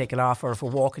wait to take it off. Or if we're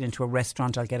walking into a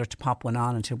restaurant, I'll get her to pop one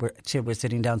on until we're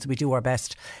sitting down. So we do our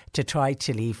best to try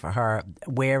to leave her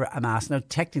wear a mask. Now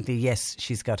technically, yes,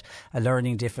 she's got a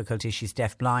learning difficulty, she's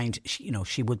deaf-blind,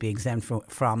 she would be exempt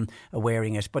from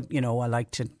wearing it. But I like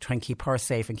to try and keep her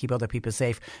safe and keep other people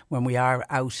safe when we are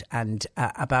out and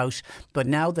about. But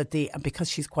now that because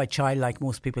she's quite childlike,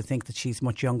 most people think that she's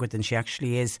much younger than she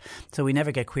actually is. So we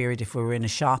never get queried if we were in a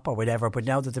shop or whatever. But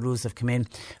now that the rules have come in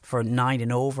for 9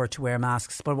 and over to wear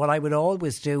masks. But what I would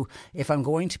always do, if I'm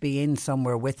going to be in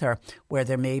somewhere with her where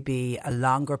there may be a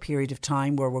longer period of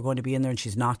time where we're going to be in there and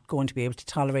she's not going to be able to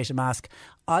tolerate a mask,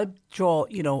 I'll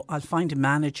find a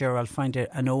manager, I'll find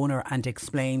an owner and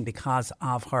explain because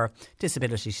of her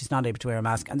disability she's not able to wear a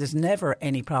mask, and there's never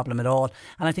any problem at all.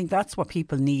 And I think that's what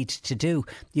people need to do.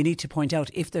 You need to point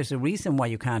out if there's a reason why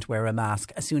you can't wear a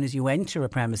mask. As soon as you enter a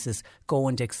premises, go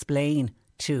and explain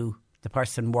to the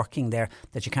person working there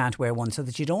that you can't wear one, so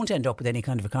that you don't end up with any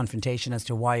kind of a confrontation as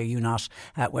to why are you not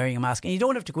wearing a mask. And you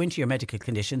don't have to go into your medical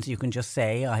conditions. You can just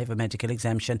say, I have a medical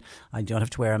exemption, I don't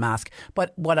have to wear a mask.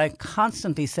 But what I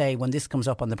constantly say when this comes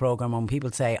up on the programme, when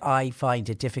people say I find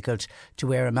it difficult to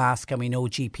wear a mask, and we know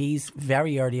GPs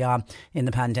very early on in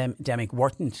the pandemic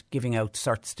weren't giving out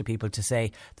certs to people to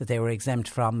say that they were exempt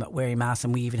from wearing masks,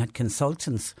 and we even had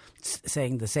consultants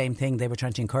saying the same thing. They were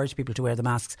trying to encourage people to wear the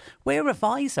masks. Wear a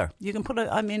visor. You can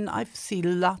I've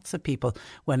seen lots of people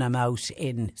when I'm out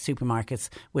in supermarkets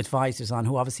with visors on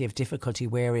who obviously have difficulty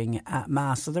wearing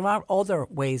masks. So there are other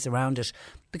ways around it.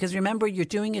 Because remember, you're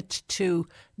doing it to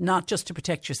not just to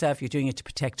protect yourself, you're doing it to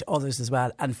protect others as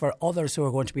well, and for others who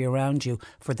are going to be around you,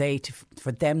 for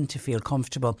them to feel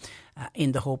comfortable,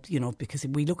 in the hope, because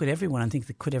we look at everyone and think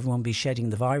that could everyone be shedding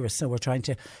the virus. So we're trying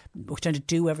to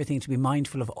do everything to be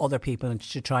mindful of other people and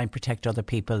to try and protect other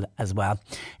people as well.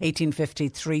 1850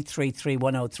 333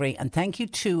 103, and thank you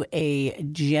to a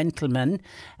gentleman,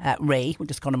 Ray, we'll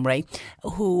just call him Ray,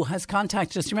 who has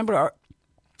contacted us. Remember our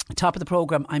top of the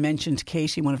programme, I mentioned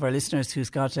Katie, one of our listeners, who's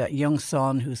got a young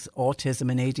son who's autism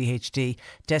and ADHD,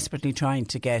 desperately trying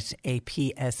to get a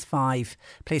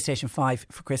PlayStation 5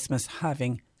 for Christmas,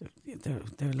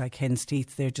 they're like hen's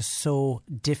teeth. They're just so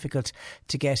difficult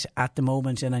to get at the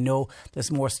moment, and I know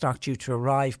there's more stock due to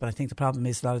arrive, but I think the problem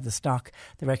is a lot of the stock,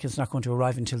 they reckon it's not going to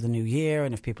arrive until the new year.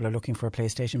 And if people are looking for a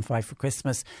PlayStation 5 for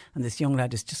Christmas, and this young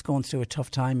lad is just going through a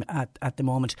tough time at the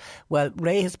moment, well,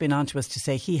 Ray has been on to us to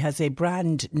say he has a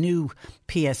brand new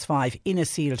PS5 in a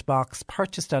sealed box,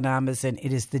 purchased on Amazon.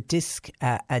 It is the disc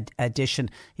edition.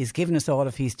 He's given us all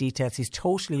of his details. He's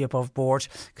totally above board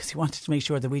because he wanted to make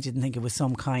sure that we didn't think it was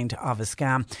some kind of a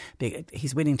scam.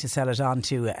 He's willing to sell it on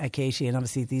to Katie, and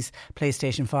obviously these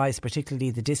PlayStation 5s,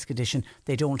 particularly the disc edition,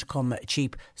 they don't come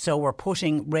cheap. So we're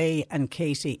putting Ray and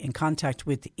Katie in contact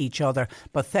with each other.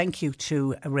 But thank you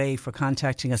to Ray for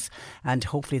contacting us, and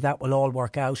hopefully that will all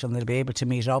work out and they'll be able to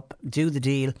meet up, do the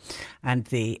deal, and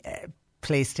the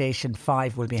PlayStation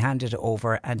 5 will be handed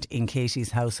over, and in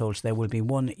Katie's household there will be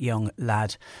one young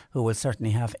lad who will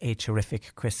certainly have a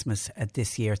terrific Christmas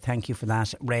this year. Thank you for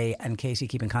that, Ray and Katie.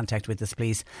 Keep in contact with us,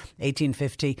 please.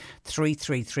 1850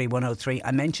 333 103.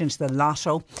 I mentioned the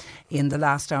lotto in the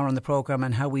last hour on the programme,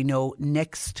 and how we know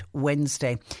next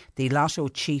Wednesday the lotto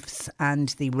chiefs and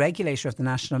the regulator of the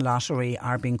National Lottery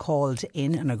are being called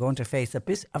in and are going to face a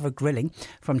bit of a grilling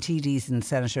from TDs and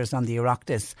senators on the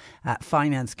Oireachtas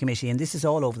Finance Committee. And this this is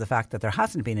all over the fact that there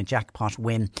hasn't been a jackpot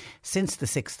win since the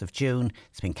 6th of June.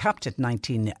 It's been capped at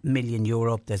 €19 million.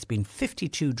 There's been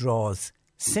 52 draws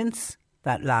since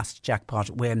that last jackpot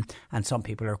win, and some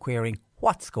people are querying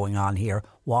what's going on here.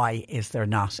 Why is there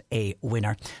not a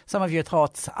winner? Some of your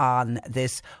thoughts on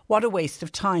this. What a waste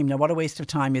of time. Now, what a waste of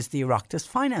time is the Oireachtas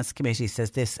Finance Committee,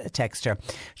 says this texter.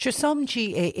 Sure, some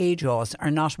GAA draws are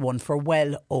not won for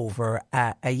well over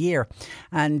a year,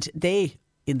 and they,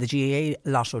 in the GAA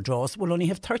lotto draws, will only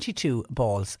have 32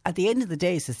 balls. At the end of the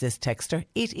day, says this texter,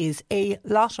 it is a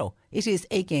lotto. It is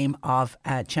a game of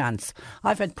chance.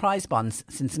 I've had prize bonds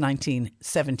since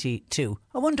 1972.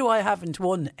 I wonder why I haven't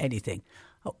won anything.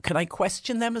 Oh, can I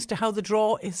question them as to how the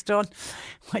draw is done?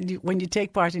 When you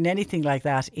take part in anything like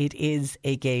that, it is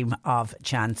a game of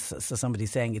chance. So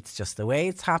somebody's saying it's just the way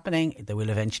it's happening. There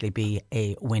will eventually be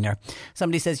a winner.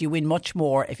 Somebody says you win much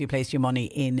more if you place your money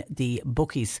in the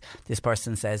bookies. This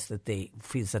person says that they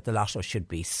feels that the lotto should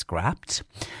be scrapped.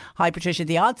 Hi Patricia,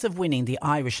 the odds of winning the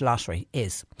Irish lottery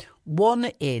is 1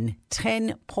 in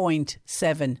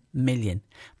 10.7 million.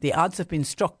 The odds of being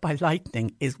struck by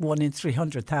lightning is 1 in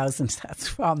 300,000. That's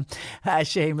from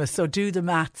Seamus. So do the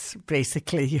maths,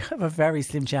 basically. You have a very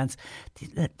slim chance.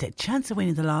 The chance of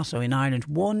winning the lotto in Ireland,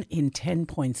 1 in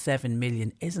 10.7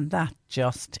 million. Isn't that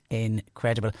just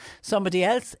incredible? Somebody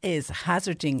else is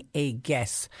hazarding a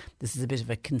guess. This is a bit of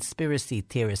a conspiracy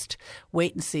theorist.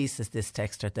 Wait and see, says this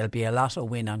texter. There'll be a lotto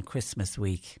win on Christmas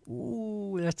week.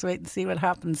 Ooh, let's wait and see what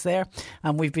happens there.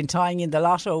 And we've been tying in the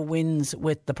lotto wins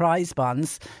with the prize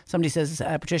bonds. Somebody says,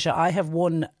 Patricia, I have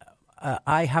won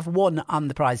on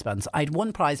the prize bonds. I had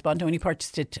one prize bond. I only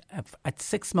purchased it at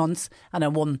 6 months, and I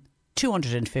won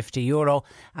 €250,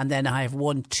 and then I have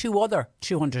won 2 other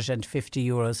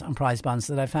 €250 on prize bonds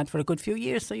that I've had for a good few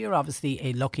years. So you're obviously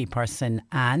a lucky person,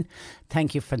 Anne.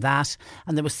 Thank you for that.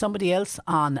 And there was somebody else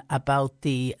on about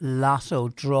the lotto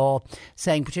draw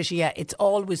saying, Patricia, yeah, it's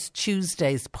always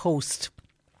Tuesday's post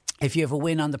if you have a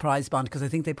win on the prize bond, because I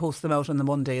think they post them out on the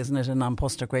Monday, isn't it? And on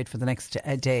Post are great for the next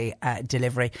day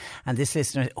delivery. And this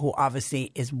listener, who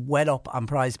obviously is well up on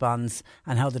prize bonds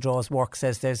and how the draws work,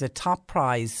 says there's a top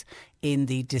prize in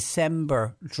the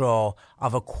December draw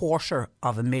of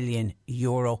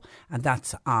 €250,000, and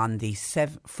that's on the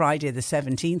Friday the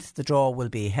 17th. The draw will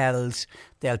be held.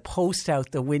 They'll post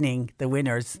out the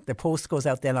winners. The post goes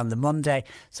out then on the Monday.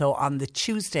 So on the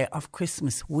Tuesday of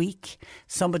Christmas week,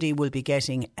 somebody will be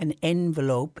getting an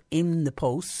envelope in the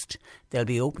post. They'll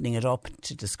be opening it up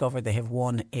to discover they have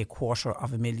won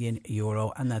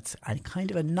 €250,000, and that's a kind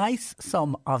of a nice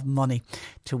sum of money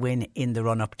to win in the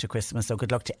run-up to Christmas. So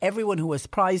good luck to everyone who has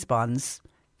prize bonds.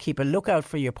 Keep a lookout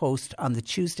for your post on the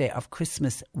Tuesday of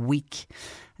Christmas week,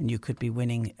 and you could be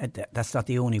winning. That's not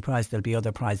the only prize. There'll be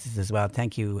other prizes as well.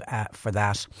 Thank you for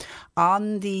that.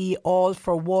 On the All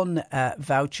for One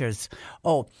vouchers.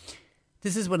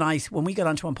 This is when we got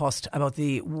onto An Post about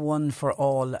the One for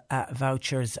All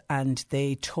vouchers, and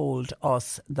they told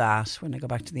us that, when I go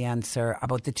back to the answer,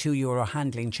 about the €2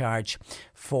 handling charge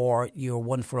for your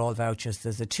One for All vouchers.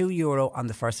 There's a €2 on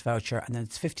the first voucher, and then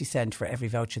it's 50 cents for every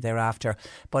voucher thereafter.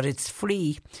 But it's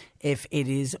free if it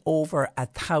is over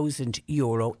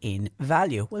 €1,000 in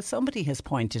value. Well, somebody has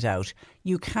pointed out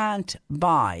you can't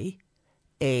buy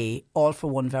a All for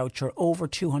One voucher over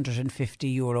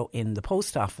 €250 in the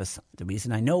post office. The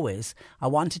reason I know is I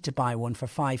wanted to buy one for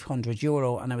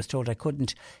 €500 and I was told I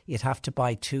couldn't. You'd have to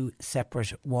buy 2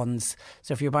 separate ones.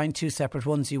 So if you're buying 2 separate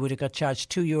ones, you would have got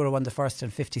charged €2 on the first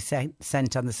and 50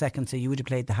 cent on the second. So you would have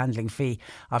paid the handling fee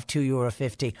of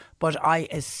 €2.50. But I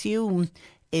assume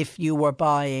if you were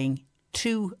buying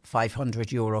to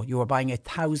 €500, you were buying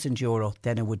 €1,000,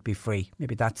 then it would be free.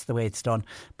 Maybe that's the way it's done,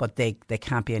 but they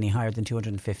can't be any higher than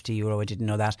 €250. I didn't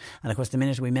know that. And of course, the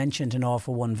minute we mentioned an All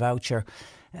for One voucher,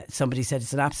 somebody said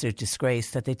it's an absolute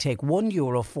disgrace that they take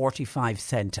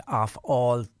 €1.45 off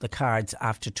all the cards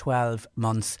after 12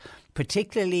 months.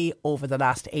 Particularly over the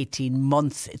last 18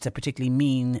 months, it's a particularly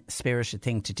mean-spirited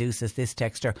thing to do, says this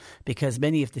texter, because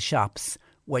many of the shops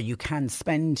where you can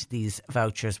spend these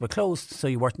vouchers were closed, so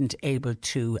you weren't able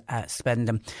to spend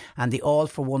them. And the All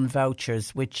for One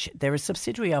vouchers, which they're a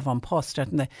subsidiary of An Post,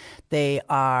 aren't they? They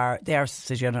are a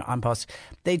subsidiary of An Post.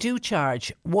 They do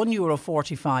charge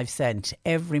 €1.45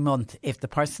 every month if the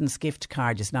person's gift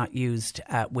card is not used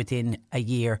within a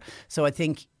year. So I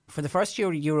think for the first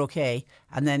year you're okay,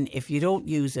 and then if you don't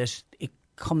use it, it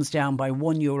comes down by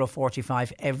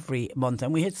 €1.45 every month.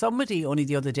 And we had somebody only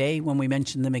the other day when we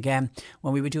mentioned them again,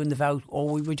 when we were doing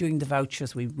the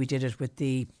vouchers, we did it with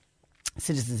the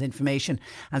citizens' information,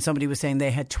 and somebody was saying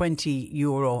they had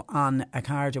 €20 on a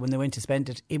card, and when they went to spend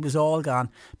it, it was all gone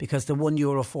because the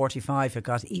 €1.45 had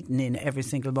got eaten in every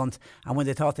single month, and when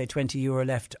they thought they had €20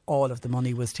 left, all of the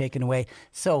money was taken away.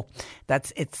 So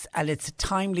it's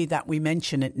timely that we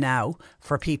mention it now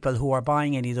for people who are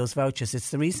buying any of those vouchers.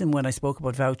 It's the reason when I spoke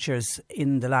about vouchers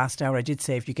in the last hour, I did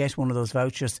say if you get one of those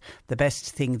vouchers, the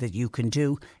best thing that you can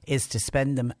do is to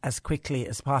spend them as quickly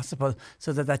as possible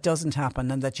so that doesn't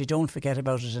happen and that you don't forget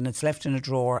about it and it's left in a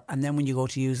drawer, and then when you go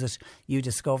to use it you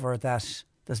discover that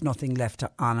there's nothing left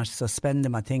on it. So spend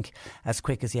them, I think, as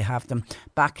quick as you have them.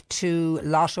 Back to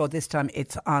Lotto, this time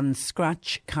it's on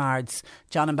scratch cards.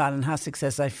 John and Ballinhassig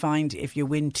says, I find if you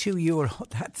win €2,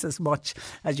 that's as much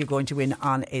as you're going to win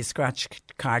on a scratch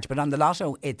card. But on the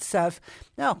Lotto itself,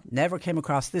 no, never came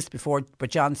across this before.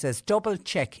 But John says, double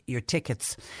check your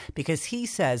tickets, because he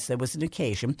says there was an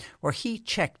occasion where he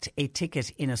checked a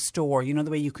ticket in a store. You know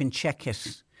the way you can check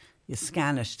it? You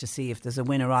scan it to see if there's a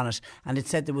winner on it, and it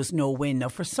said there was no win. Now,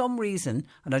 for some reason,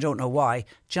 and I don't know why,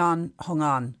 John hung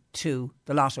on to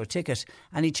the Lotto ticket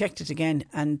and he checked it again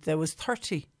and there was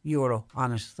 €30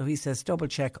 on it. So he says double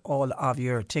check all of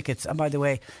your tickets. And by the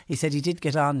way, he said he did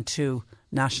get on to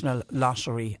National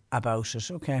Lottery about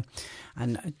it. Okay,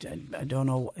 and I don't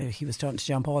know, he was talking to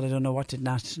John Paul, I don't know what did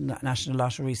National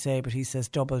Lottery say, but he says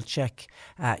double check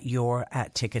your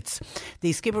tickets.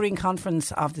 The Skibbereen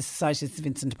Conference of the Society of St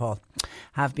Vincent de Paul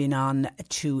have been on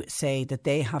to say that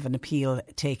they have an appeal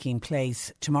taking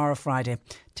place tomorrow, Friday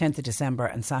 10th of December,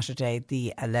 and Saturday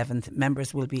the 11th.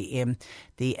 Members will be in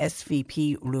the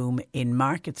SVP room in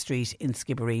Market Street in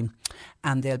Skibbereen,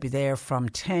 and they'll be there from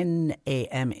 10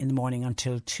 a.m. in the morning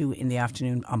until 2 in the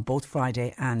afternoon on both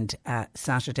Friday and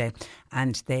Saturday,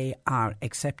 and they are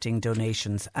accepting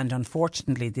donations. And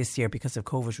unfortunately this year, because of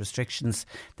COVID restrictions,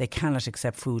 they cannot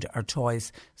accept food or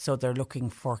toys, so they're looking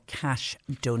for cash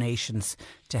donations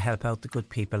to help out the good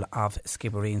people of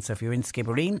Skibbereen. So if you're in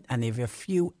Skibbereen and if you have a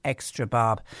few extra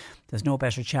bob, there's no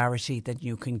better charity that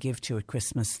you can give to at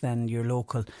Christmas than your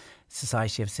local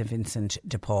Society of St Vincent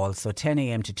de Paul. So 10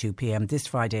 a.m. to 2 p.m. this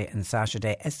Friday and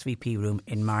Saturday, SVP room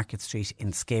in Market Street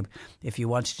in Skib, if you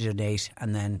want to donate.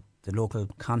 And then the local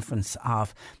conference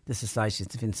of the Society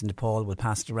of St Vincent de Paul will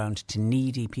pass it around to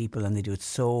needy people, and they do it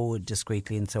so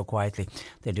discreetly and so quietly.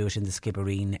 They do it in the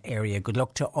Skibbereen area. Good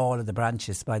luck to all of the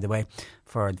branches, by the way,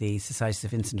 for the Society of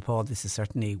St Vincent de Paul. This is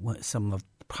certainly some of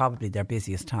probably their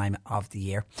busiest time of the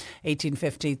year.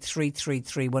 1850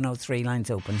 333 103,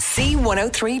 lines open.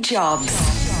 C103 Jobs.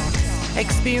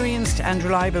 Experienced and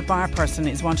reliable bar person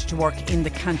is wanted to work in the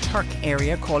Kanturk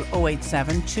area. Call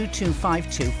 087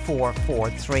 2252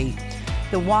 443.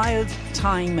 The Wild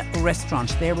Time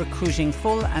Restaurant, they're recruiting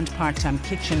full and part-time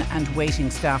kitchen and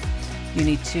waiting staff. You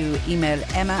need to email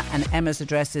Emma, and Emma's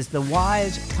address is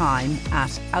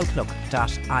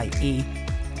thewildtime@outlook.ie.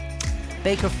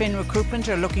 Baker Finn Recruitment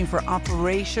are looking for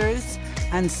operators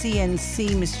and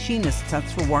CNC machinists.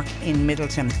 That's for work in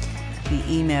Middleton. The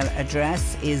email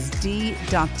address is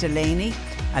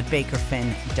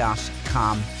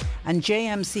d.delaney@bakerfinn.com. And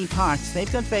JMC Parts,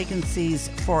 they've got vacancies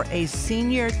for a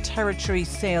senior territory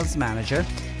sales manager,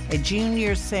 a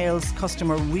junior sales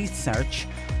customer research,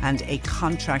 and a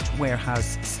contract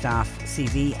warehouse staff.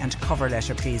 CV and cover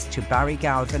letter please to Barry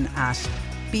Galvin at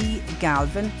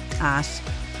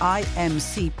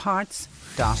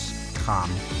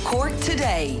bgalvin@imcparts.com. Cork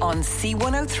Today on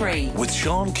C103. With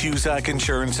Sean Cusack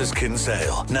Insurance's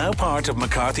Kinsale, now part of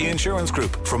McCarthy Insurance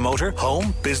Group. For motor,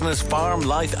 home, business, farm,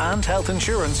 life and health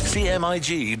insurance,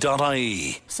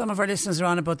 cmig.ie. Some of our listeners are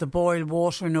on about the boil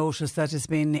water notice that has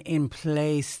been in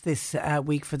place this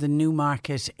week for the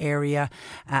Newmarket area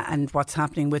and what's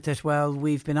happening with it. Well,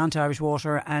 we've been on to Irish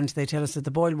Water and they tell us that the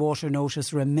boil water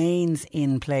notice remains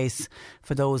in place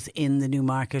for those in the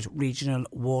Newmarket regional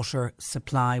water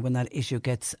supply. When that issue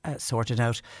gets sorted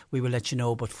out, we will let you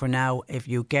know. But for now, if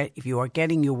you are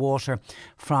getting your water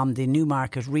from the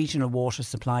Newmarket regional water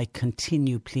supply,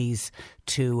 continue please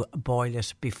to boil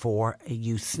it before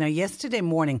use. Now, yesterday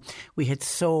morning we had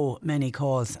so many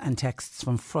calls and texts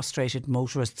from frustrated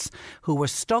motorists who were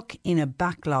stuck in a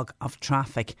backlog of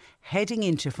traffic heading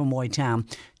into Fermoy town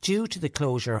due to the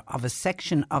closure of a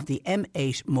section of the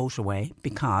M8 motorway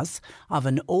because of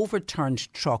an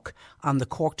overturned truck on the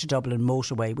Cork to Dublin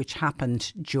motorway, which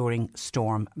happened during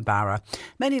Storm Barra.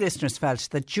 Many listeners felt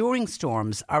that during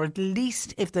storms, or at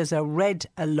least if there's a red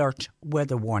alert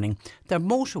weather warning, their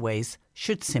motorways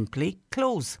should simply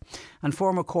close. And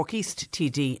former Cork East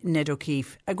TD Ned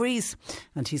O'Keefe agrees,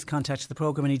 and he's contacted the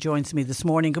programme and he joins me this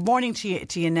morning. Good morning to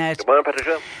you, Ned. Good morning,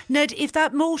 Patricia. Ned, if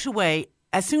that motorway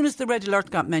as soon as the red alert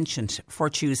got mentioned for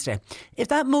Tuesday, if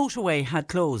that motorway had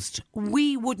closed,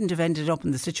 we wouldn't have ended up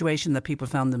in the situation that people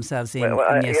found themselves in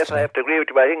yesterday. Yes, I have to agree with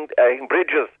you. But I think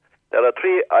bridges, there are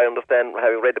three, I understand,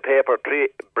 having read the paper, 3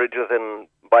 bridges in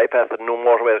bypass and new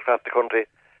motorways across the country,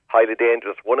 highly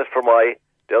dangerous. One is Fermoy,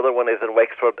 the other one is in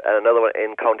Wexford, and another one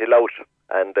in County Louth.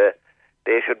 And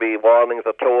they should be warnings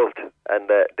are closed, and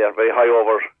they're very high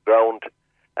over ground,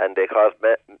 and they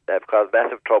have caused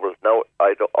massive trouble. Now,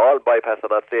 all bypasses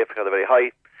are not safe because they're very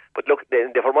high. But look,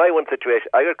 the Fermoy one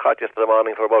situation, I got caught yesterday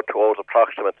morning for about 2 hours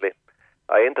approximately.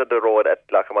 I entered the road at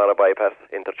Loughamara bypass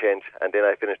interchange, and then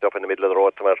I finished up in the middle of the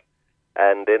road somewhere,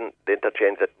 and then the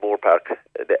interchange at Moore Park.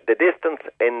 The distance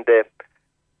in the...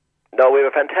 Now, we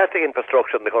have a fantastic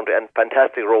infrastructure in the country and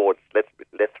fantastic roads. Let's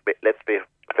be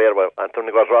fair about it. And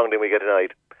something goes wrong, then we get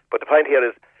denied. But the point here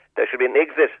is there should be an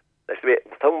exit. There should be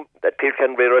some that people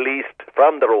can be released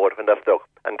from the road when they're stuck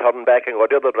and turn back and go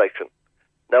the other direction.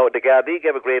 Now, the Gardaí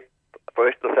gave a great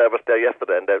professional service there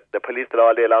yesterday, and the police did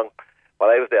all day long while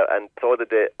I was there, and so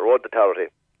did the road authority.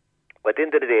 But at the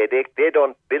end of the day, they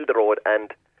don't build the road,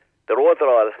 and the roads are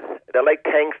all, they're like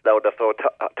tanks now, they're so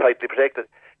tightly protected.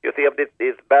 You see,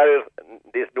 these barriers,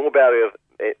 these new barriers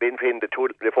between the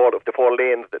four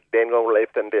lanes, the lane going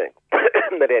left and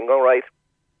the lane going right,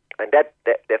 and that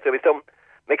there should be some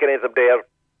mechanism there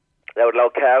that would allow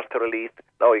cars to release.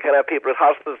 Now, you can have people with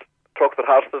horses, trucks with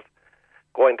horses,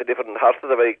 going to different horses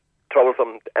are very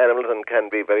troublesome animals and can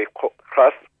be very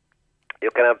cross. You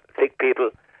can have sick people,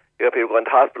 you have people going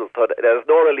to hospital, so there's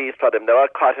no release for them. They're all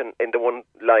caught in the one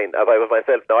line, as I was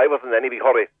myself. Now, I wasn't in any big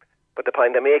hurry, but the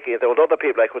point I'm making is there was other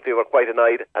people I could see were quite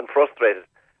annoyed and frustrated,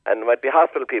 and might be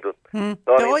hospital people. So,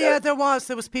 there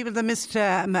was people that missed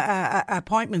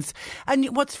appointments.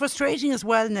 And what's frustrating as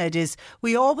well, Ned, is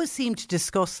we always seem to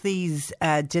discuss these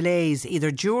delays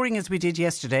either during, as we did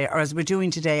yesterday, or as we're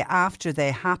doing today, after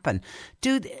they happen.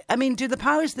 Do the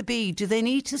powers that be, do they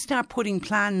need to start putting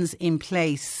plans in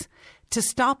place to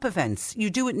stop events?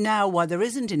 You do it now while there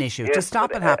isn't an issue, to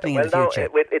stop it happening in the future.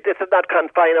 This is not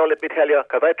confined, let me tell you,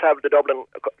 because I travel to Dublin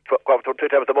 2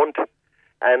 times a month,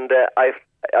 and I've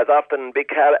as often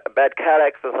bad car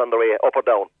accidents on the way, up or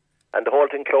down, and the whole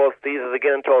thing closed, seizes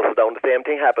again and closes down. The same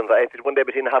thing happens. I did one day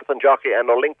between Hassan Jockey and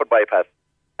our Linkford bypass,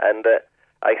 and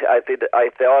I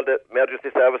say all the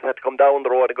emergency services had to come down the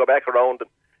road and go back around and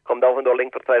come down from the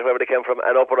Linkford side, wherever they came from,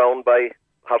 and up around by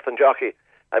Hassan Jockey.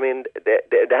 I mean, there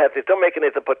has to be some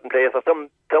mechanism put in place, or some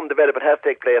development has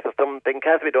to take place, or something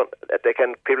has to be done that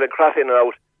people can cross in and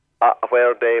out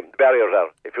where the barriers are.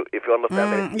 If you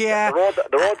understand me. Yeah.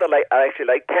 The roads are actually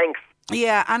like tanks.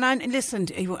 Yeah, and listen,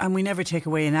 and we never take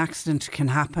away an accident can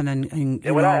happen, and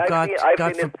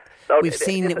we've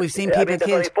seen people killed. There's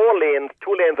only 4 lanes,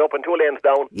 2 lanes up and 2 lanes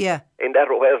down. Yeah. In that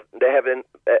road, where they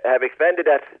have expanded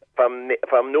that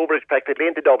from Newbridge practically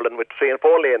into Dublin with 3 and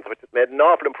 4 lanes, which made an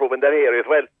awful improvement in that area as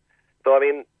well. So I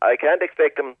mean, I can't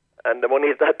expect them, and the money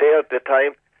is not there at the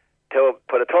time, to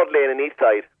put a 3rd lane in each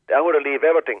side. That would leave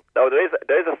everything. Now there's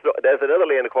another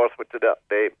lane, of course, which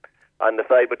on the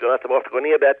side, but you're not supposed to go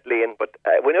near that lane. But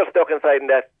when you're stuck inside in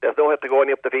that, there's nowhere to go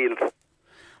any up the fields.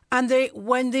 And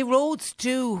when the roads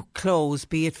do close,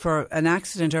 be it for an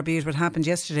accident or be it what happened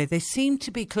yesterday, they seem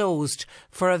to be closed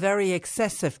for a very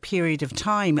excessive period of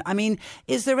time. I mean,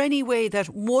 is there any way that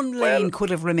one lane could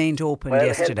have remained open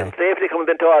yesterday? Health and safety comes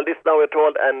into all this now, we're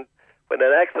told, and when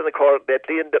an accident occurred, they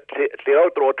clear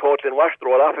out the road totally and wash the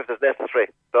road off if it's necessary.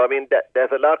 So I mean,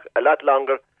 there's a lot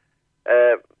longer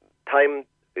time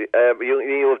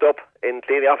used up in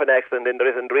cleaning off an accident than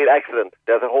there is in the real accident.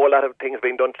 There's a whole lot of things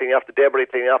being done, cleaning off the debris,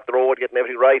 cleaning off the road, getting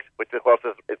everything right, which of course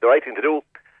is the right thing to do.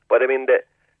 But I mean,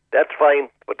 that's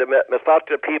fine. But the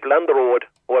misfortunate people on the road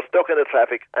who are stuck in the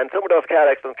traffic, and some of those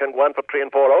car accidents can go on for 3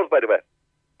 and 4 hours, by the way.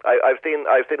 I've seen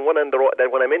one on the road,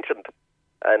 that one I mentioned,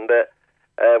 and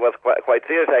was quite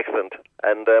serious accident,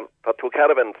 and for 2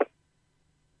 caravans,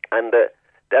 and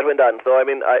that went on. So I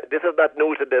mean, this is not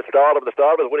news to the Storm. The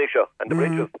Storm is one issue, and the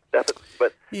bridges. That's it.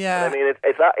 But yeah, I mean,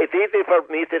 it's easy for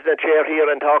me sitting in a chair here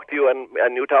and talk to you, and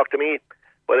you talk to me.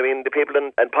 But I mean, the people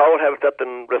in power have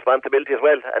certain responsibility as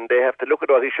well, and they have to look at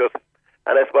those issues.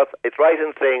 And I suppose it's right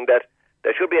in saying that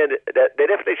there should be there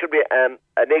definitely should be an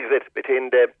exit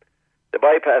between the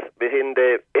bypass, between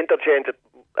the interchange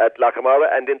at Loughamara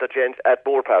and interchange at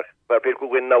Moore Park, where people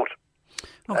go in and out.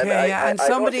 Okay,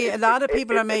 a lot of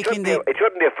people are making it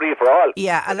shouldn't be a free for all.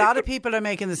 Yeah, a lot of people are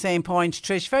making the same point.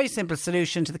 Trish, very simple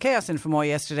solution to the chaos in Fermoy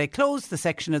yesterday: close the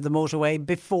section of the motorway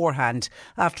beforehand.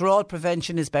 After all,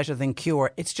 prevention is better than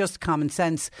cure. It's just common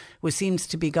sense, which seems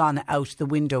to be gone out the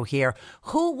window here.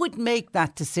 Who would make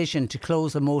that decision to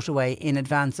close a motorway in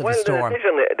advance of a storm? The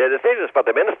decision is for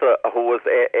the minister, who was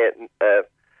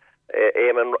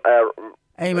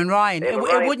Eamon Ryan. It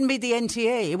Ryan. wouldn't be the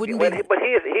NTA. It wouldn't Well, be. but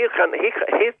he's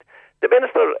the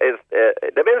minister is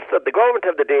the minister. The government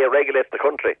of the day regulates the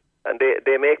country, and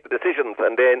they make the decisions,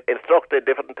 and they instruct the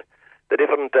different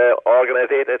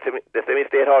organisations, the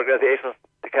semi-state organisations,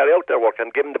 to carry out their work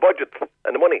and give them the budgets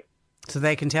and the money. So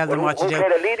they can tell them what to do. Who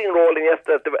played a leading role in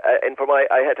yesterday,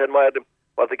 I had to admire them,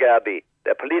 was the Gardaí.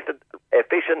 They policed it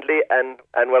efficiently and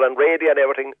were on radio and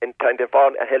everything in trying to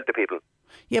inform and help the people.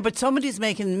 Yeah, but Mick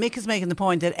is making the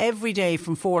point that every day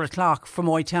from 4 o'clock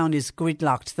Fermoy town is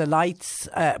gridlocked. The lights,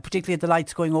 particularly the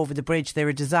lights going over the bridge, they're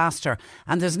a disaster.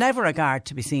 And there's never a guard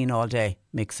to be seen all day,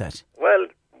 Mick said. Well,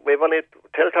 we've only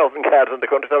 10,000 guards in the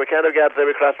country, so we can't have guards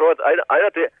every crossroads. I'm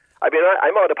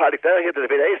out of politics now here to the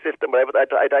VNA system, but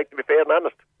I'd like to be fair and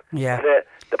honest. Yeah. But,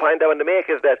 the point I want to make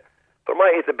is that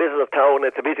Fermoy is a business town,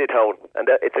 it's a busy town, and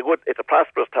it's a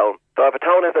prosperous town. So if a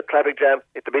town has a traffic jam,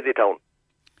 it's a busy town.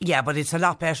 Yeah, but it's a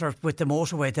lot better with the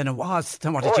motorway than it was,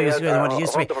 than what it used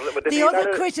to be. The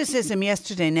other criticism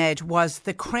yesterday, Ned, was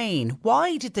the crane.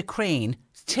 Why did the crane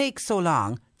take so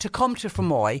long to come to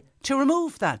Fermoy to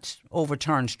remove that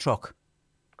overturned truck?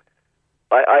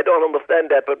 I don't understand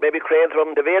that, but maybe cranes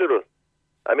weren't available.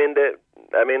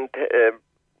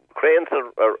 Cranes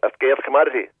are a scarce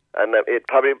commodity. And it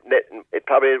probably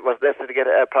was necessary to get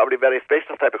a probably very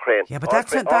special type of crane. Yeah, but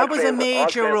that was a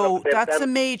major route. That's a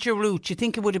major route. You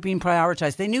think it would have been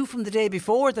prioritised? They knew from the day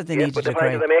before that they needed a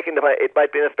crane. But it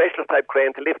might be a special type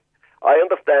crane to lift. I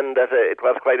understand that it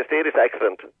was quite a serious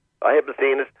accident. I haven't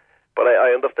seen it, but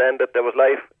I understand that there was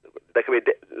life. There could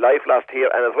be life lost here,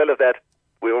 and as well as that,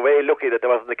 we were very lucky that there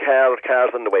wasn't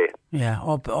cars on the way. Yeah.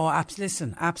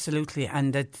 Listen, absolutely,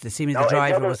 and that seemingly the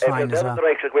driver was fine as well.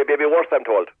 Direction it may be worse, I'm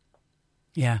told.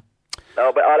 Yeah.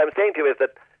 No, but all I'm saying to you is that,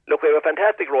 look, we have a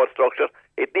fantastic road structure.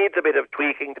 It needs a bit of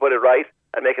tweaking to put it right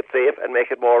and make it safe and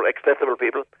make it more accessible to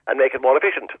people and make it more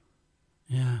efficient.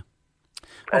 Yeah.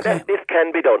 Okay. And this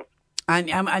can be done.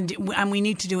 And we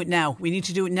need to do it now. We need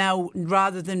to do it now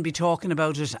rather than be talking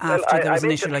about it after there was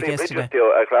an issue like yesterday.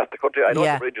 Across the country. I know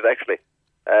the bridges actually.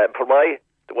 Fermoy,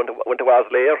 the one to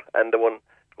Waslair and the one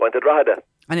going to Drogheda.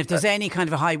 And if there's any kind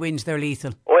of a high wind, they're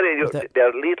lethal. Oh,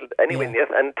 they're lethal anyway, yes.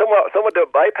 And some of the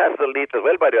bypasses are lethal as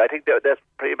well, by the way. I think there's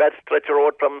pretty bad stretch of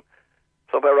road from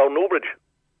somewhere around Newbridge.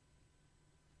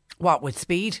 What, with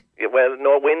speed? Yeah, well,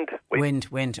 no, wind.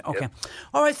 Wind, okay. Yes.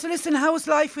 All right, so listen, how's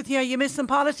life with you? Are you missing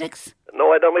politics?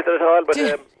 No, I don't miss it at all, but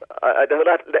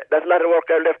there's a lot of work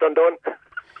there left undone.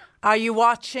 Are you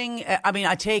watching?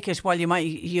 I take it while you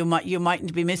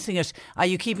mightn't be missing it. Are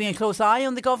you keeping a close eye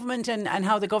on the government and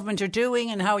how the government are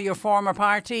doing and how your former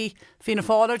party, Fianna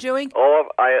Fáil, are doing? Oh,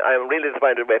 I'm really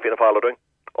disappointed with Fianna Fáil are doing.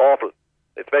 Awful.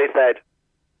 It's very sad.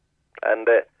 And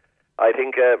I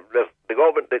think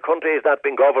the country is not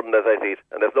being governed as I see it,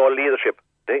 and there's no leadership.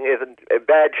 The thing is in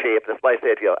bad shape. That's my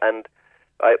say to you. And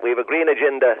we have a green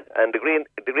agenda, and the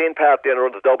Green Party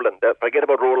runs Dublin. Forget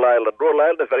about rural Ireland. Rural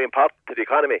Ireland is very important to the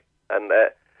economy, and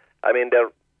they're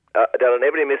on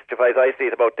every mischief as I see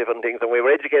it about different things. And we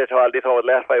were educated to all this over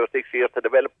the last 5 or 6 years to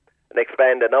develop and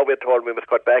expand, and now we're told we must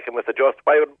cut back and must adjust.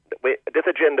 This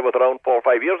agenda was around 4 or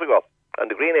 5 years ago on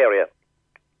the green area.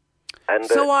 And,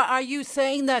 so are you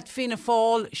saying that Fianna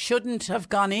Fáil shouldn't have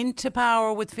gone into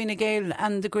power with Fine Gael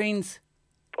and the Greens?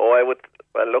 Oh, I would.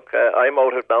 Well, look, I'm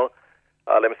out of it now.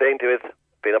 All I'm saying to you is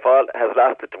Fianna Fáil has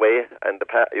lost its way, and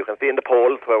you can see in the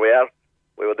polls where we are.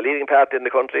 We were the leading party in the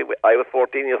country. I was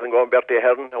 14 years ago in Bertie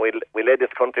Ahern, and we led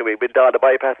this country. We built all the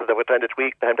bypasses that we're trying to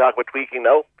tweak. I'm talking about tweaking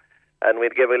now. And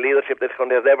we'd give a leadership this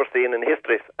country has never seen in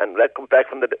history. And that comes back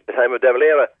from the time of De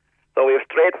Valera. So we have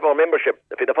straight from our membership.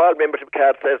 The Fianna Fáil membership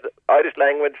card says Irish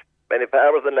language, many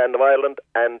powers in land of Ireland,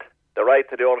 and the right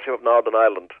to the ownership of Northern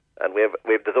Ireland. And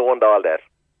we've disowned all that.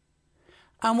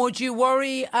 And would you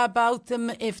worry about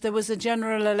them if there was a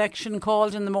general election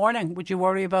called in the morning? Would you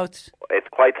worry about? It's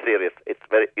quite serious. It's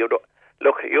very.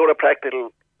 Look, you're a practical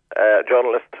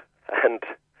journalist, and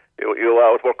you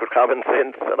always work with common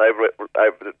sense. And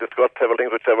I've discussed several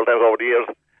things with several times over the years.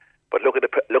 But look at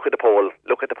the poll.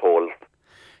 Look at the polls.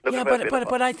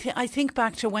 But I think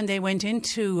back to when they went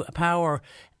into power.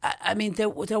 I mean, there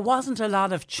wasn't a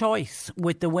lot of choice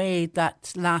with the way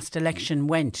that last election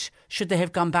went. Should they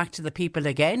have gone back to the people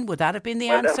again? Would that have been the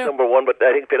answer? That's number one, but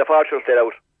I think Fianna Fáil should stay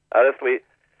out. Honestly,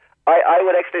 I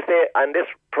would actually say on this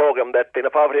programme that Fianna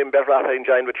Fáil would have been better off having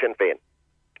joined with Sinn Féin.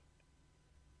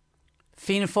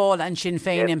 Fianna Fáil and Sinn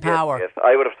Féin in power? Yes,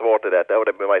 I would have supported that. That would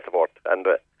have been my support. And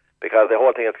because the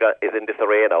whole thing is in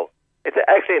disarray now. It's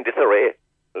actually in disarray.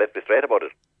 Let's be straight about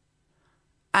it.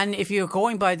 And if you're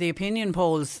going by the opinion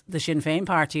polls, the Sinn Féin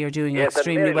party are doing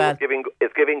extremely well.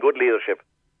 It's giving good leadership.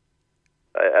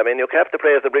 I mean, you have to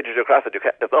praise the bridges you cross it.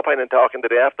 There's no point in talking the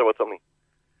day after with something.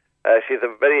 She's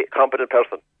a very competent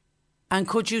person. And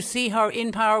could you see her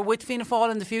in power with Fianna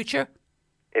Fáil in the future?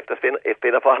 If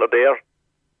Fianna Fáil are there.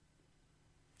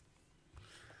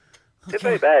 Okay. It's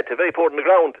very bad. It's very poor on the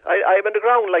ground. I'm in the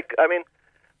ground.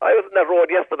 I was on that road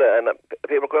yesterday and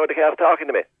people going to the cars talking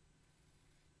to me.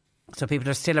 So people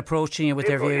are still approaching you with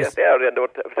their views? Yes, they are. And they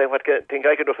were saying, what can I think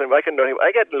I can do?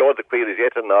 I get loads of queries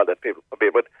yet and all that, people.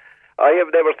 But I have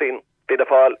never seen Fianna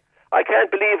Fáil. I can't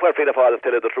believe where Fianna Fáil is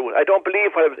telling the truth. I don't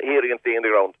believe what I was hearing and seeing on the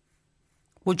ground.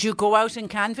 Would you go out and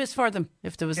canvass for them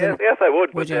if there was yes, I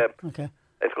would. Would you? Okay.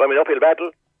 It's going to be an uphill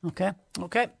battle.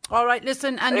 Okay. All right.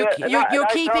 Listen, and anyway, you're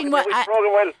keeping well,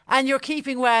 and you're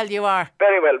keeping well. You are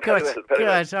very well. Good. Very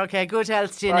well. Okay. Good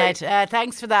health, Jeanette.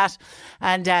 Thanks for that,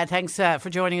 and thanks for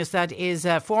joining us. That is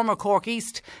former Cork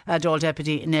East Dáil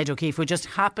Deputy Ned O'Keefe, who just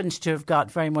happened to have got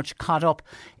very much caught up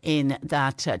in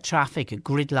that traffic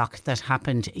gridlock that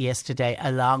happened yesterday,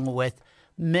 along with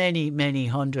many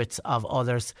hundreds of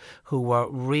others who were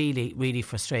really, really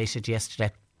frustrated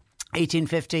yesterday.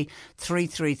 1850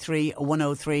 333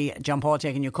 103. John Paul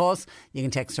taking your calls. You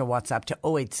can text or WhatsApp to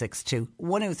 0862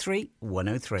 103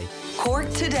 103.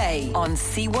 Cork Today on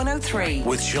C103.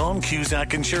 With Sean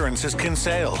Cusack Insurance's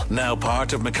Kinsale, now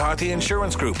part of McCarthy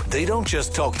Insurance Group. They don't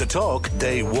just talk the talk,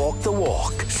 they walk the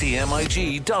walk.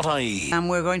 CMIG.ie. And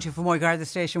we're going to Fermoy Garda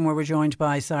Station, where we're joined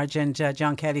by Sergeant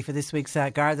John Kelly for this week's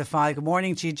Garda File. Good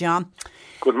morning to you, John.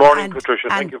 Good morning, Patricia.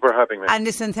 Thank you for having me. And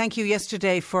listen, thank you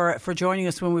yesterday for joining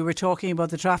us when we were talking about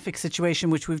the traffic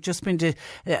situation, which we've just been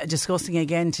discussing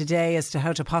again today as to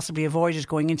how to possibly avoid it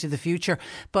going into the future.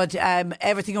 But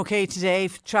everything okay today?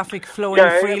 Traffic flowing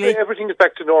freely? Yeah, everything is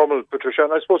back to normal, Patricia.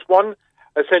 And I suppose one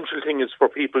essential thing is for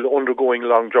people undergoing a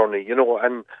long journey,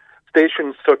 and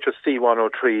stations such as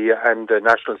C103 and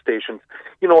national stations,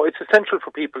 it's essential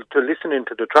for people to listen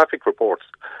into the traffic reports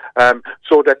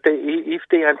so that if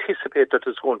they anticipate that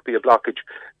there's going to be a blockage,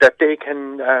 that they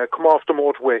can come off the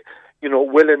motorway,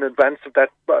 well in advance of that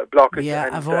blockage. Yeah,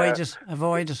 and avoid it. And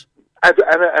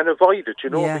avoid it,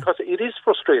 because it is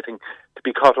frustrating to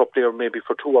be caught up there maybe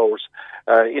for 2 hours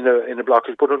in a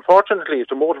blockage. But unfortunately, if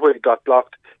the motorway got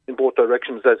blocked in both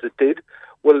directions as it did,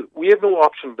 well, we have no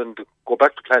option than to go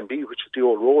back to Plan B, which is the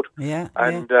old road. Yeah.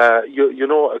 And,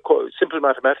 simple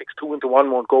mathematics, 2 into 1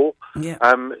 won't go. Yeah.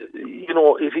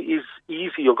 It is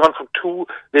easy. You've gone from 2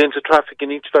 lanes of traffic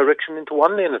in each direction into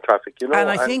 1 lane of traffic, And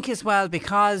I think as well,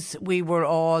 because we were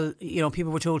all,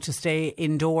 people were told to stay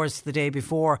indoors the day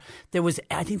before, there was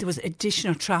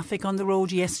additional traffic on the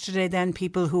road yesterday then.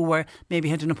 People who were maybe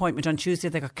had an appointment on Tuesday,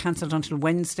 they got cancelled until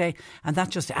Wednesday, and that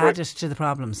just added to the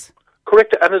problems.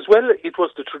 Correct, and as well, it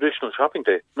was the traditional shopping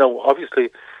day. Now, obviously,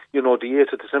 the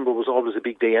 8th of December was always a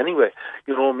big day anyway.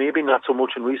 Maybe not so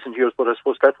much in recent years, but I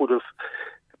suppose that would have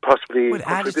possibly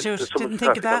added to it. Didn't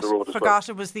think of that. Forgot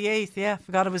it was the 8th. Yeah,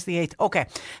 forgot it was the 8th. Okay,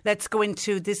 let's go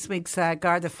into this week's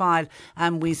Garda File,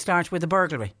 and we start with a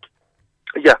burglary.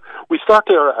 Yeah, we start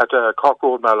there at Cork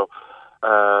Road, Mallow.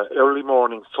 Early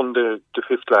morning, Sunday the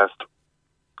 5th last.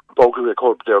 Burglary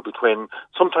occurred there between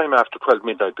sometime after 12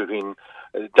 midnight between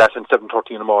that and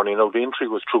 7:30 in the morning. Now, the entry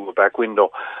was through a back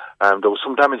window. There was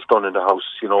some damage done in the house,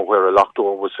 where a locked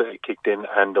door was kicked in,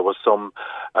 and there was some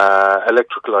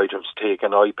electrical items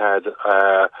taken, iPad,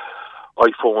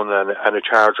 iPhone and a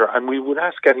charger. And we would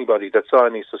ask anybody that saw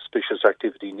any suspicious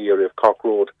activity in the area of Cork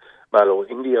Road, Mallow,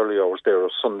 in the early hours there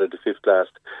of Sunday the 5th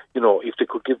last, if they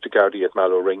could give the Gardaí at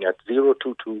Mallow a ring at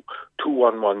 022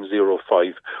 211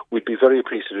 05. We'd be very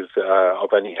appreciative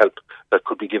of any help that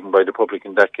could be given by the public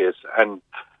in that case, and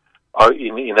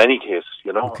in any case,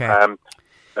 Okay.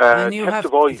 And you theft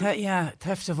of oil.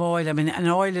 Theft of oil. I mean,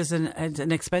 and oil is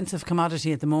an expensive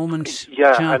commodity at the moment.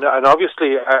 Yeah, and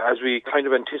obviously, as we kind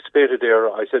of anticipated there,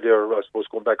 I said there, I suppose,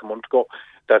 going back a month ago,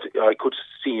 that I could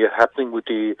see it happening with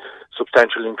the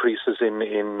substantial increases in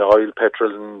oil,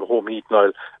 petrol and home heating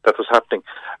oil that was happening.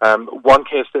 One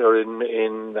case there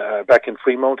in back in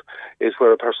Fremont is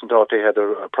where a person thought they had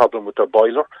a problem with their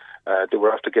boiler. They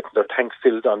were after getting their tank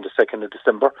filled on the 2nd of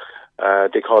December.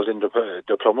 They called in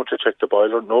the plumber to check the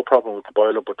boiler. No problem with the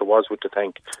boiler, but there was with the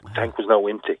tank. The tank was now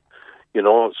empty.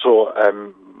 So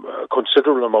a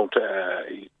considerable amount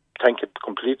tank had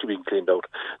completely been cleaned out.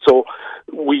 So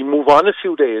we move on a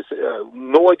few days.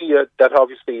 No idea that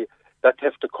obviously that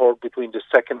theft occurred between the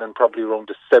 2nd and probably around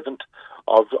the 7th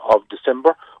of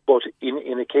December. But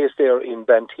in a case there in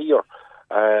Bantier,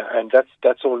 and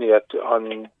that's only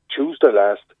on Tuesday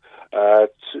last,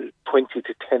 at 20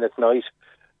 to 10 at night,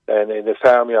 and in the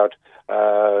farmyard,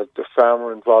 the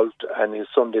farmer involved and his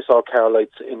son, they saw car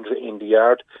lights in the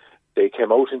yard. They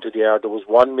came out into the yard. There was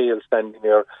one male standing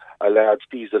there, a large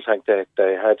diesel tank. They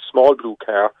had a small blue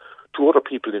car, 2 other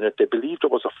people in it. They believed there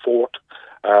was a fourth.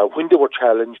 When they were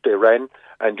challenged, they ran,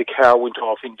 and the car went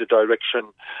off in the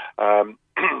direction.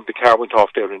 The car went off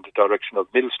there in the direction of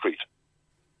Mill Street.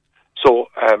 So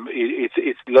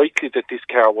it's likely that this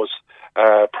car was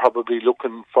probably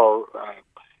looking for,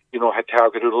 had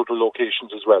targeted other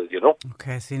locations as well.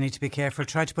 Okay, so you need to be careful.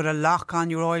 Try to put a lock on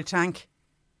your oil tank.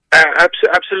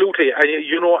 Absolutely,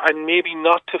 and maybe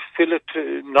not to fill it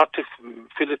to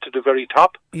the very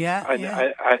top. Yeah,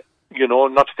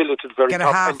 not to fill it to the very top. Get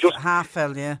a and just half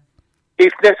fill, yeah.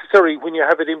 If necessary, when you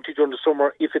have it empty during the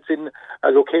summer, if it's in a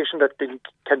location that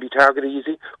can be targeted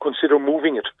easy, consider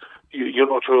moving it,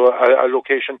 to a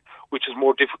location which is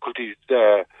more difficult.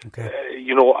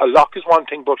 A lock is one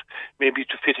thing, but maybe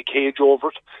to fit a cage over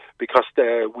it, because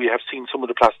we have seen some of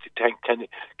the plastic tank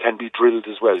can be drilled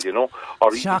as well,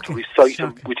 or even to recite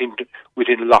them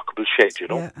within a lockable shed,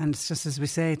 Yeah, and it's just as we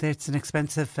say, it's an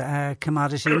expensive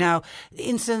commodity. Now,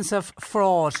 instances of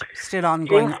fraud still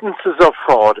ongoing. Instances of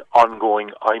fraud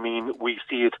ongoing. I mean, we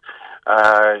see it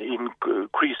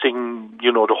increasing,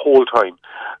 the whole time.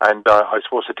 And I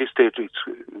suppose at this stage, it's,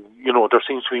 there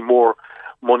seems to be more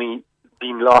money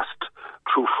being lost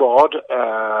through fraud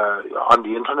on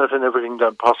the internet and everything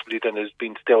than has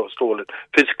been stolen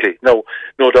physically. Now,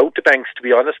 no doubt the banks, to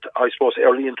be honest, I suppose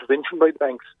early intervention by the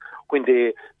banks when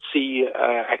they see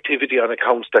activity on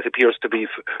accounts that appears to be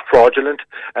fraudulent,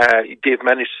 they've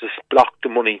managed to block the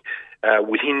money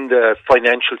within the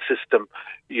financial system,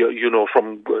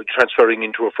 from transferring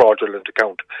into a fraudulent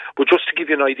account. But just to give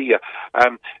you an idea,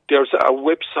 there's a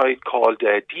website called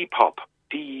Depop,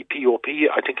 D-E-P-O-P,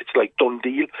 I think it's like Done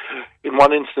Deal. In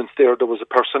one instance there was a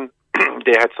person,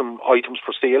 they had some items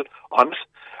for sale on it.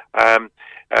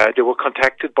 They were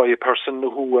contacted by a person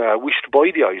who wished to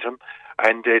buy the item,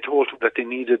 and they told them that they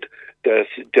needed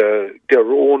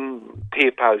their own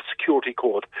PayPal security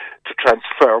code to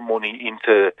transfer money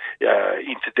into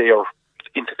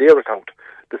their account.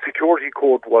 The security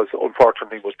code was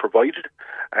provided,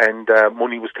 and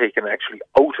money was taken actually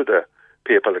out of the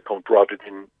PayPal account rather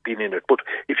than being in it. But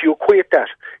if you equate that,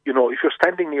 if you're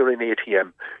standing near an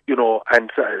ATM,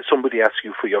 and somebody asks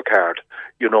you for your card,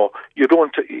 you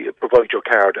don't provide your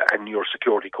card and your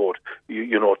security code,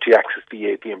 to access the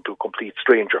ATM to a complete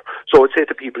stranger. So I'd say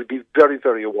to people, be very,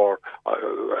 very aware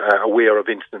of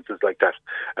instances like that.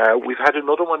 We've had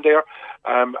another one there.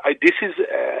 This is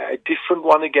a different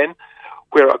one again,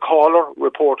 where a caller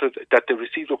reported that they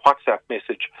received a WhatsApp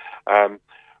message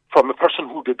from a person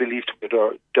who they believed to be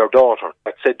their daughter,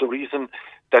 that said the reason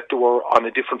that they were on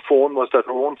a different phone was that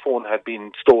their own phone had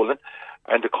been stolen,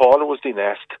 and the caller was then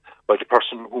asked by the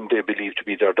person whom they believed to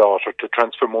be their daughter to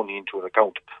transfer money into an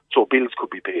account so bills could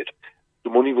be paid. The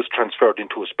money was transferred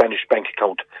into a Spanish bank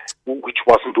account, which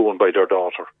wasn't owned by their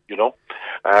daughter,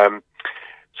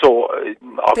 So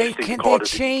obviously they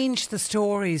change the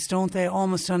stories, don't they?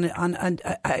 Almost on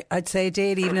I'd say a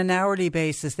daily, even an hourly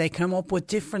basis. They come up with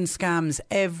different scams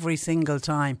every single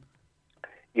time.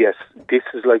 Yes, this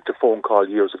is like the phone call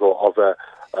years ago of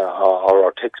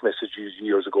or text messages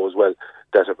years ago as well,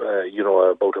 that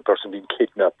about a person being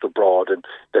kidnapped abroad and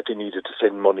that they needed to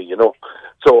send money.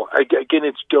 So again,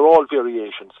 they're all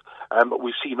variations.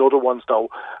 We've seen other ones now.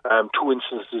 2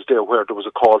 instances there where there was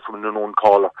a call from an unknown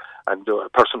caller, and a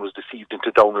person was deceived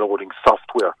into downloading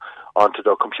software onto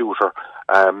their computer.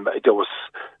 There was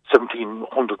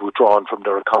 1,700 withdrawn from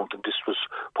their account, and this was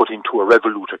put into a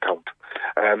Revolut account.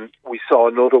 We saw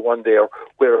another one there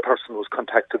where a person was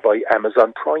contacted by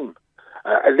Amazon Prime,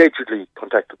 allegedly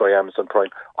contacted by Amazon Prime.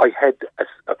 I had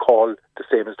a call the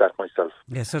same as that myself.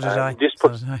 Yeah, so did I.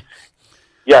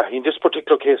 Yeah, in this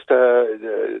particular case,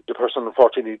 the person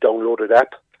unfortunately downloaded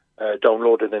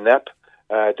an app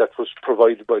that was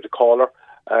provided by the caller.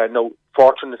 Now,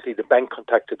 fortunately, the bank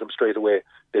contacted them straight away.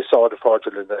 They saw the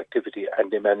fraudulent activity and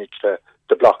they managed to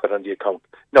block it on the account.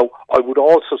 Now, I would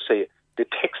also say the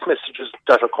text messages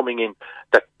that are coming in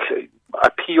that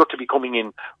appear to be coming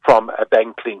in from a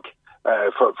bank link,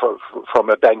 from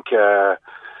a bank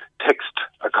text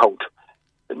account,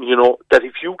 that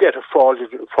if you get a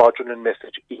fraudulent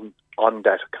message on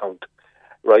that account,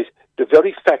 right, the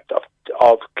very fact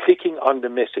of clicking on the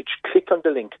message, click on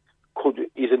the link,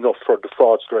 is enough for the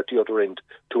fraudster at the other end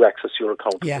to access your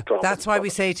account. Yeah, that's why we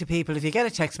say to people, if you get a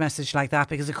text message like that,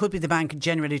 because it could be the bank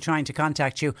generally trying to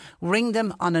contact you, ring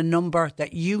them on a number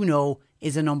that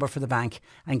is a number for the bank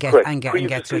and get Correct. and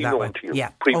get through that one.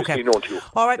 Yeah. Previously known to you.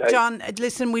 All right, John.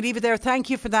 Listen, we leave it there. Thank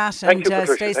you for that. Thank you,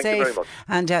 Patricia. Stay Thank safe. you very much.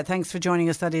 And thanks for joining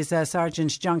us. That is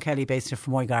Sergeant John Kelly, based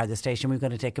from Moygarda Station. We're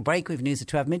going to take a break. We've news at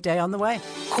 12 midday on the way.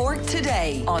 Cork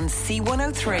Today on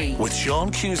C103. With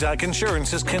Sean Cusack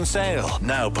Insurance's Kinsale,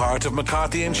 now part of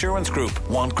McCarthy Insurance Group.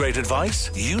 Want great advice?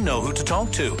 You know who to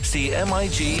talk to.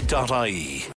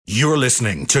 CMIG.ie. You're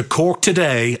listening to Cork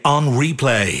Today on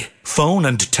replay. Phone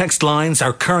and text lines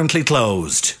are currently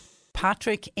closed.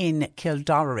 Patrick in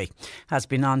Kildorrery has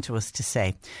been on to us to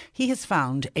say he has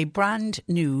found a brand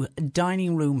new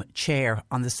dining room chair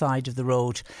on the side of the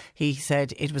road. He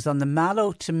said it was on the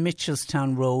Mallow to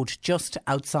Mitchelstown Road, just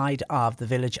outside of the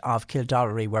village of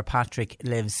Kildorrery where Patrick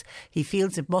lives. He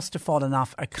feels it must have fallen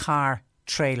off a car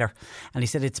trailer, and he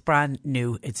said it's brand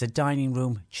new. It's a dining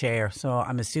room chair, so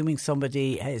I'm assuming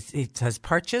somebody has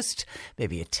purchased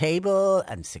maybe a table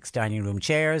and 6 dining room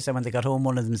chairs, and when they got home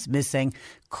one of them's missing.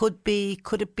 Could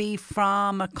it be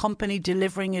from a company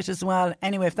delivering it as well?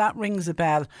 Anyway, if that rings a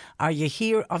bell, are you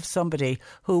hear of somebody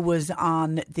who was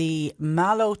on the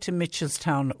Mallow to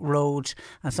Mitchelstown Road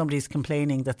and somebody's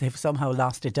complaining that they've somehow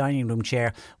lost a dining room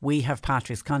chair? We have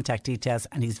Patrick's contact details,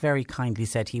 and he's very kindly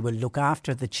said he will look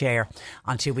after the chair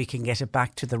until we can get it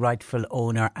back to the rightful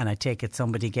owner. And I take it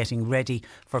somebody getting ready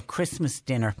for Christmas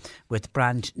dinner with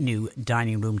brand new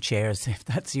dining room chairs. If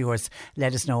that's yours,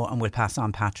 let us know and we'll pass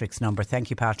on Patrick's number. Thank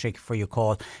you, Patrick, for your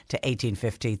call to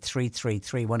 1850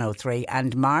 333 103.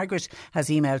 And Margaret has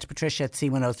emailed Patricia at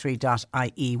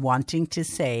c103.ie wanting to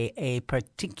say a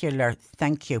particular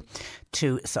thank you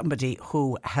to somebody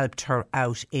who helped her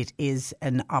out. It is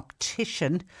an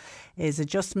optician. Is it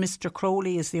just Mr.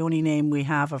 Crowley is the only name we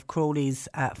have of Crowley's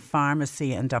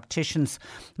Pharmacy and Opticians?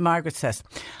 Margaret says,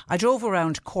 I drove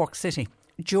around Cork City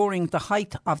during the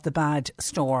height of the bad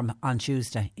storm on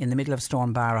Tuesday. In the middle of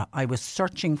Storm Barra, I was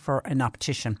searching for an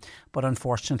optician, but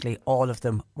unfortunately all of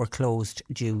them were closed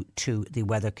due to the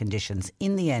weather conditions.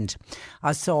 In the end,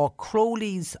 I saw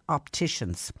Crowley's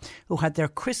Opticians, who had their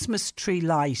Christmas tree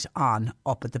light on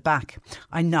up at the back.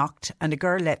 I knocked and a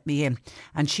girl let me in,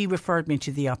 and she referred me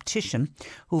to the optician,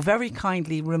 who very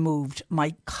kindly removed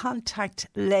my contact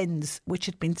lens, which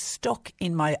had been stuck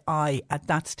in my eye at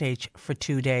that stage for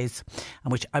 2 days,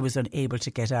 and which I was unable to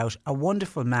get out. A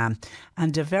wonderful man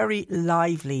and a very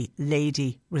lively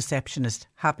lady receptionist.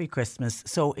 Happy Christmas.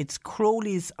 So it's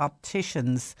Crowley's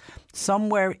Opticians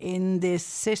somewhere in this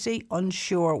city,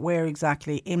 unsure where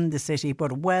exactly in the city,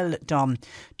 but well done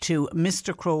to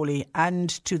Mr. Crowley and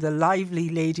to the lively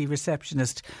lady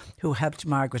receptionist who helped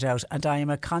Margaret out. And I am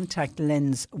a contact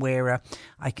lens wearer.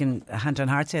 I can hand on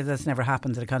heart say that's never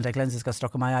happened, that a contact lens has got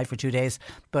stuck in my eye for 2 days,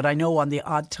 but I know on the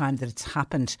odd time that it's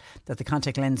happened that the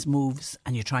contact lens moves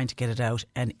and you're trying to get it out,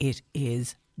 and it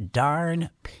is darn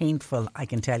painful, I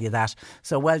can tell you that.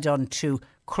 So well done to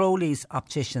Crowley's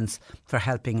Opticians for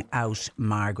helping out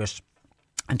Margaret.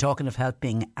 And talking of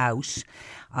helping out,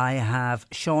 I have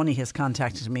Shawnee has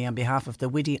contacted me on behalf of the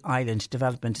Whiddy Island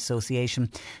Development Association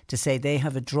to say they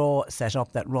have a draw set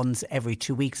up that runs every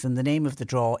 2 weeks, and the name of the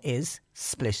draw is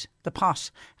Split the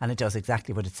Pot, and it does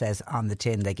exactly what it says on the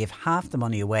tin. They give half the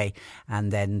money away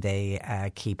and then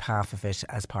they keep half of it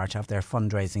as part of their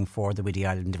fundraising for the Whiddy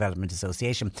Island Development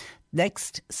Association.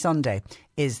 Next Sunday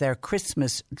is their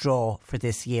Christmas draw for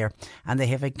this year, and they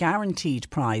have a guaranteed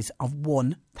prize of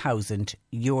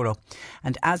 €1,000.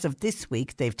 And as of this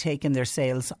week, they've taken their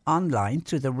sales online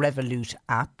through the Revolut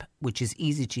app, which is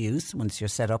easy to use once you're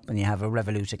set up and you have a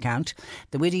Revolut account.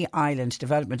 The Whiddy Island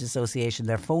Development Association,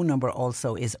 their phone number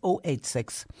also is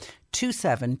 086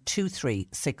 2723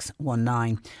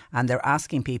 619, and they're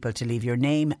asking people to leave your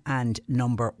name and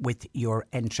number with your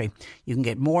entry. You can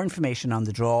get more information on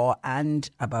the draw and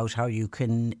about how you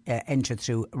can enter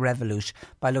through Revolut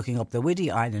by looking up the Whiddy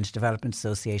Island Development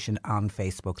Association on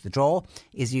Facebook. The draw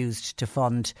is used to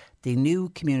fund the new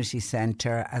community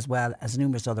centre as well as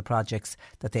numerous other projects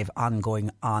that they've ongoing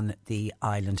on the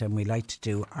island, and we like to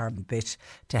do our bit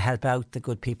to help out the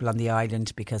good people on the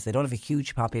island because they don't have a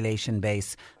huge population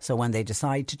base. So when they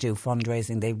decide to do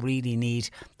fundraising, they really need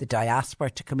the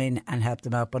diaspora to come in and help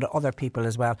them out, but other people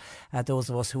as well. Those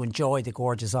of us who enjoy the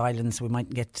gorgeous islands, we might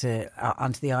get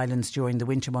onto the islands during the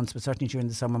winter months, but certainly during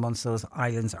the summer months, those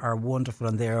islands are wonderful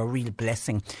and they're a real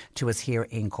blessing to us here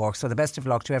in Cork. So the best of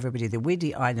luck to everybody. The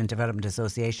Whiddy Island Development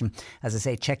Association, as I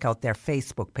say, check out their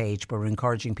Facebook page, but we're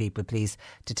encouraging people please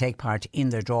to take part in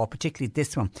their draw, particularly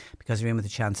this one, because you're in with a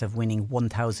chance of winning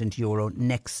 €1,000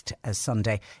 next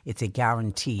Sunday. It's a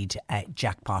guaranteed speed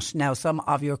jackpot. Now, some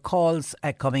of your calls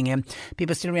coming in.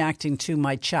 People still reacting to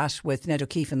my chat with Ned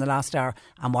O'Keefe in the last hour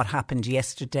and what happened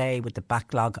yesterday with the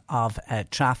backlog of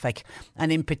traffic.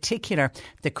 And in particular,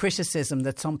 the criticism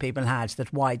that some people had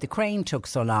that why the crane took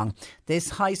so long. This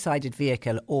high-sided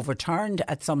vehicle overturned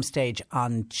at some stage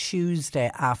on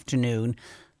Tuesday afternoon,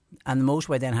 and the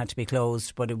motorway then had to be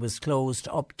closed, but it was closed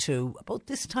up to about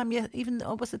this time,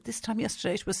 was it this time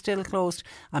yesterday? It was still closed,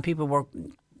 and people were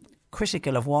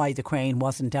critical of why the crane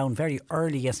wasn't down very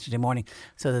early yesterday morning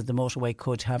so that the motorway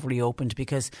could have reopened,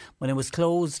 because when it was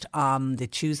closed on the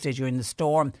Tuesday during the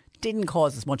storm, didn't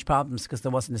cause as much problems because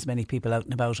there wasn't as many people out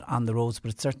and about on the roads,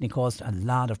 but it certainly caused a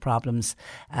lot of problems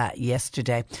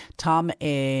yesterday. Tom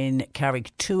in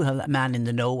Carrick-Toohill, a man in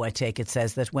the know, I take it,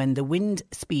 says that when the wind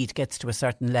speed gets to a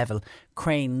certain level,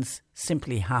 cranes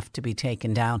simply have to be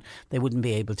taken down. They wouldn't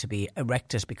be able to be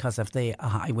erected because of the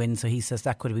high wind. So he says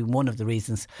that could have been one of the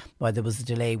reasons why there was a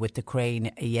delay with the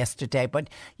crane yesterday. But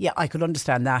yeah, I could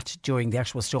understand that during the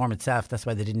actual storm itself. That's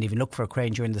why they didn't even look for a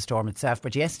crane during the storm itself.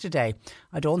 But yesterday,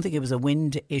 I don't think it was a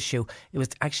wind issue. It was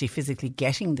actually physically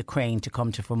getting the crane to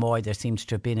come to Fermoy. There seems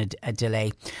to have been a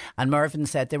delay. And Mervyn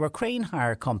said there were crane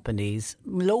hire companies,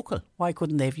 local. Why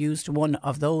couldn't they have used one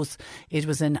of those? It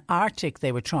was an Arctic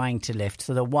they were trying to lift,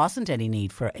 so there wasn't any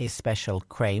need for a special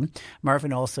crane.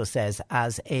 Mervyn also says,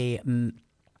 as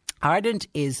Ireland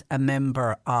is a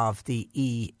member of the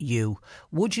EU.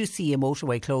 Would you see a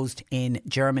motorway closed in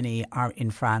Germany or in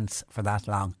France for that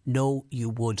long? No, you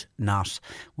would not.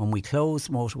 When we close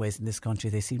motorways in this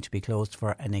country, they seem to be closed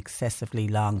for an excessively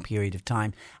long period of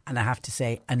time. And I have to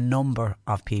say, a number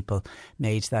of people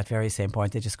made that very same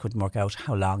point. They just couldn't work out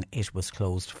how long it was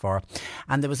closed for.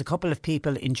 And there was a couple of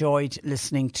people enjoyed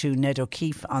listening to Ned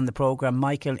O'Keefe on the programme.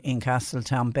 Michael in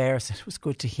Castletownbere said it was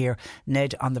good to hear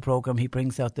Ned on the programme. He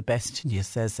brings out the best in you,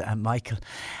 says Michael.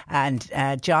 And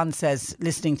John says,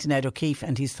 listening to Ned O'Keefe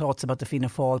and his thoughts about the Fianna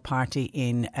Fáil party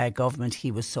in government,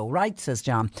 he was so right, says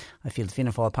John. I feel the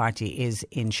Fianna Fáil party is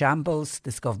in shambles.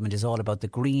 This government is all about the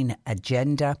green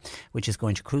agenda, which is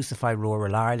going to crucify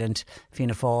rural Ireland.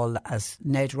 Fianna Fáil, as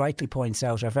Ned rightly points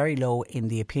out, are very low in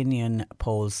the opinion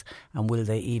polls, and will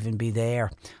they even be there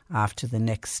after the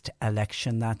next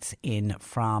election? That's in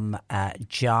from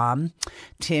John.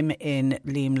 Tim in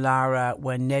Liam Lara,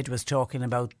 when Ned was talking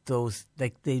about those,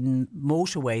 like the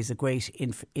motorway is a great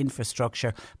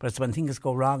infrastructure, but it's when things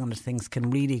go wrong on it, things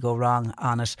can really go wrong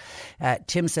on it.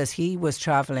 Tim says he was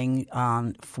travelling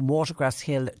from Watergrass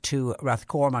Hill to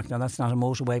Rathcormac. Now that's not a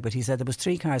motorway, but he said there was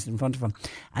 3 cars in front of him,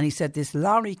 and he said this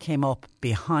lorry came up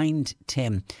behind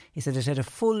Tim. He said it had a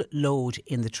full load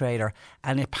in the trailer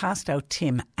and it passed out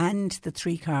Tim and the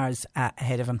 3 cars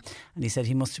ahead of him, and he said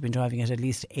he must have been driving at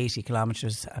least 80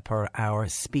 kilometres per hour.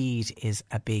 Speed is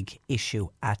a big issue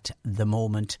at the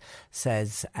moment,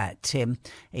 says Tim.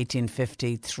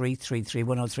 1850 333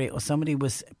 103. Or somebody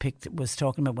was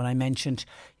talking about when I mentioned,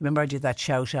 remember I did that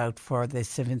shout out for the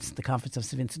Conference of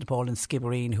St Vincent de Paul and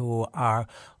Skibbereen, who are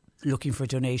looking for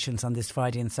donations on this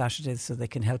Friday and Saturday so they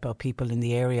can help out people in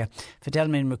the area.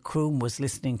 Fidelma in Macroom was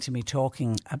listening to me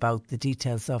talking about the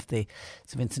details of the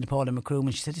St Vincent de Paul in Macroom,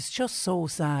 and she said it's just so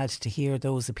sad to hear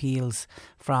those appeals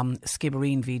from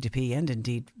Skibbereen VDP and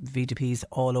indeed VDPs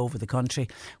all over the country.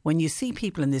 When you see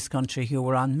people in this country who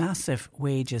are on massive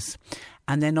wages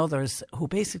and then others who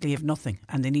basically have nothing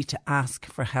and they need to ask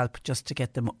for help just to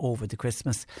get them over the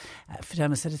Christmas.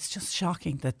 Fidelma said it's just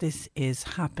shocking that this is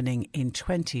happening in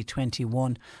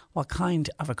 2021. What kind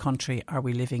of a country are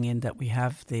we living in that we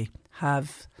have the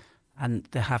have and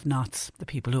the have-nots, the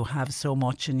people who have so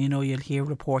much? And, you know, you'll hear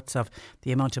reports of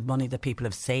the amount of money that people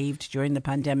have saved during the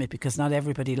pandemic, because not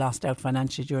everybody lost out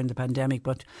financially during the pandemic,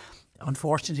 but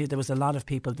unfortunately there was a lot of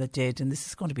people that did. And this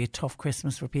is going to be a tough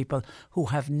Christmas for people who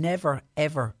have never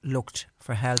ever looked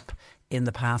for help in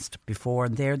the past before,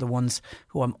 and they're the ones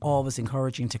who I'm always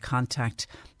encouraging to contact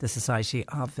the Society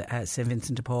of St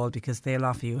Vincent de Paul, because they'll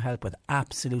offer you help with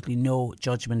absolutely no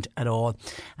judgment at all.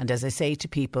 And as I say to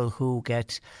people who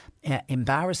get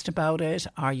embarrassed about it,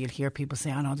 or you'll hear people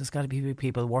say, oh no, there's got to be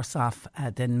people worse off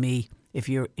than me. If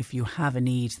you have a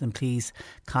need, then please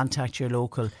contact your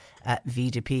local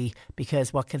VDP,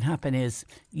 because what can happen is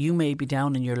you may be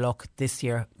down in your luck this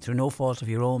year through no fault of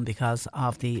your own because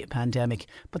of the pandemic,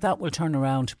 but that will turn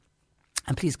around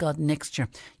And please God, next year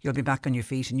you'll be back on your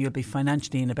feet and you'll be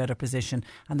financially in a better position.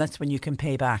 And that's when you can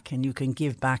pay back and you can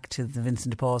give back to the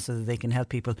Vincent de Paul so that they can help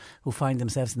people who find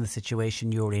themselves in the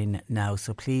situation you're in now.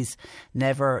 So please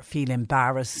never feel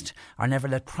embarrassed or never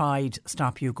let pride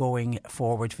stop you going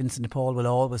forward. Vincent de Paul will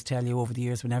always tell you over the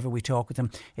years, whenever we talk with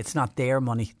them, it's not their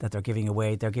money that they're giving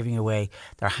away.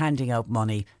 They're handing out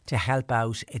money to help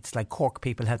out. It's like Cork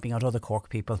people helping out other Cork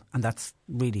people. And that's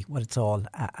really what it's all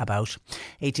about.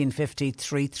 1850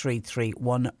 333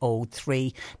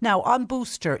 103. Now, on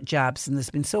booster jabs, and there's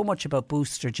been so much about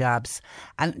booster jabs,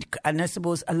 and I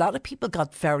suppose a lot of people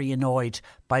got very annoyed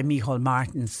by Micheál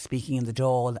Martin speaking in the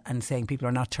Dáil and saying people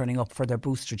are not turning up for their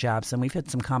booster jabs, and we've had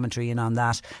some commentary in on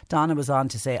that. Donna was on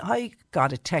to say, I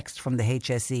got a text from the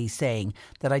HSE saying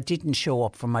that I didn't show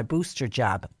up for my booster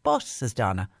jab, but, says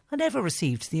Donna, I never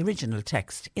received the original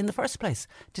text in the first place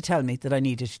to tell me that I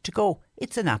needed to go.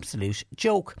 It's an absolute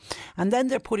joke. And then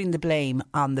they're putting the blame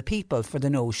on the people for the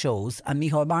no-shows, and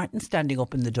Micheál Martin standing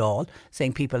up in the Dáil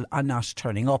saying people are not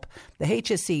turning up. The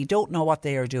HSE don't know what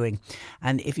they are doing.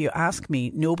 And if you ask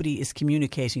me, nobody is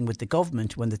communicating with the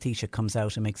government when the Taoiseach comes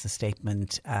out and makes a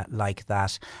statement like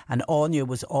that. And Anya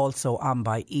was also on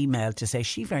by email to say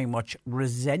she very much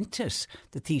resented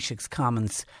the Taoiseach's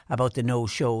comments about the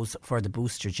no-shows for the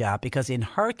booster jab, because in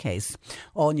her case,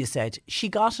 Anya said she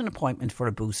got an appointment for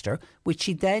a booster, which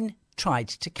she then tried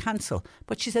to cancel.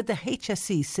 But she said the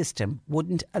HSE system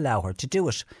wouldn't allow her to do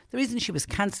it. The reason she was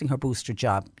cancelling her booster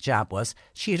jab was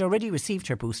she had already received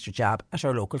her booster jab at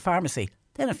her local pharmacy.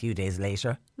 Then a few days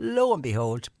later, lo and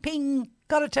behold, ping,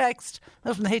 got a text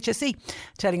from the HSE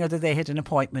telling her that they had an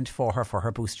appointment for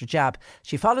her booster jab.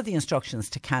 She followed the instructions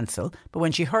to cancel, but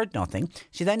when she heard nothing,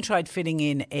 she then tried filling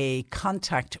in a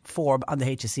contact form on the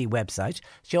HSE website.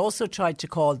 She also tried to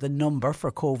call the number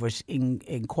for COVID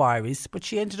inquiries, but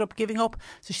she ended up giving up.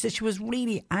 So she said she was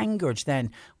really angered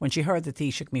then when she heard the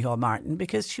Taoiseach Micheál Martin,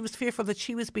 because she was fearful that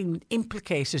she was being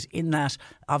implicated in that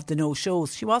of the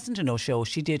no-shows. She wasn't a no-show.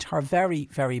 She did her very,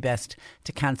 very best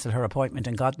to cancel her appointment,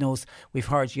 and God knows we've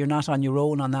heard you're not on your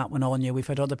own on that one, Anya. We've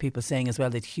had other people saying as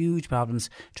well that huge problems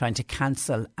trying to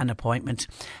cancel an appointment.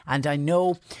 And I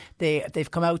know they've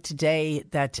come out today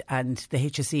and the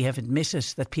HSE have admitted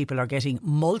that people are getting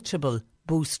multiple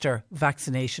booster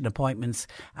vaccination appointments,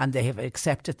 and they have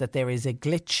accepted that there is a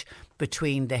glitch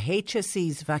between the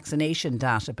HSE's vaccination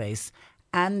database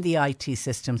and the IT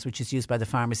systems which is used by the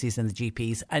pharmacies and the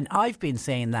GPs. And I've been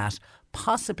saying that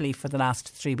possibly for the last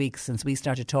 3 weeks since we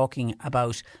started talking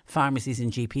about pharmacies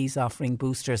and GPs offering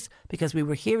boosters, because we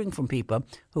were hearing from people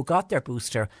who got their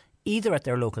booster either at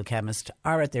their local chemist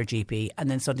or at their GP, and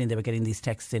then suddenly they were getting these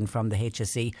texts in from the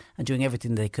HSE and doing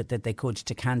everything they could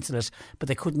to cancel it, but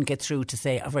they couldn't get through to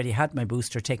say, I've already had my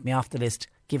booster, take me off the list,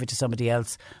 give it to somebody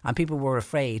else. And people were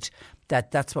afraid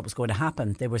that that's what was going to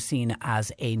happen. They were seen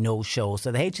as a no-show.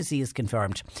 So the HSE has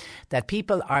confirmed that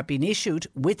people are being issued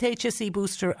with HSE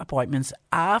booster appointments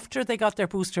after they got their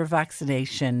booster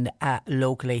vaccination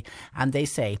locally, and they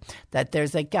say that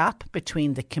there's a gap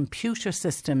between the computer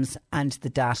systems and the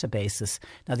databases.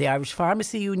 Now, the Irish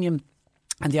Pharmacy Union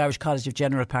and the Irish College of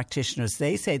General Practitioners,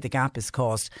 they say the gap is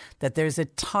caused that there's a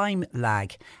time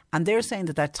lag. And they're saying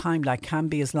that time lag can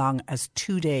be as long as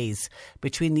 2 days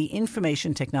between the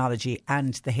information technology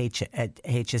and the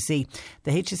HSE.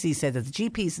 The HSE said that the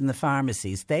GPs and the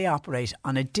pharmacies, they operate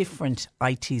on a different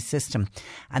IT system.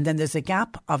 And then there's a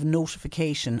gap of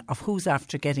notification of who's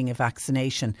after getting a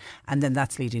vaccination. And then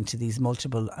that's leading to these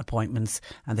multiple appointments.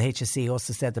 And the HSE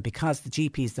also said that because the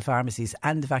GPs, the pharmacies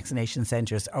and the vaccination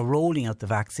centres are rolling out the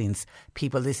vaccines,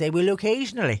 people, they say, will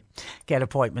occasionally get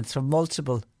appointments from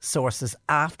multiple sources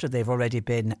after they've already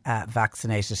been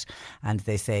vaccinated. And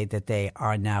they say that they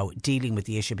are now dealing with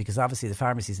the issue, because obviously the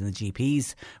pharmacies and the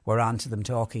GPs were on to them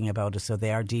talking about it, so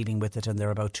they are dealing with it, and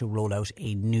they're about to roll out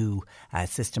a new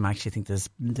system. I actually think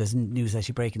there's news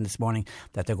actually breaking this morning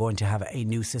that they're going to have a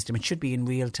new system. It should be in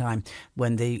real time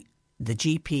when the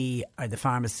GP or the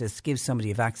pharmacist gives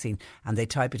somebody a vaccine and they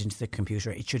type it into the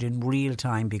computer. It should in real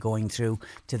time be going through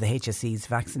to the HSE's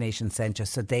vaccination centre,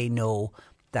 so they know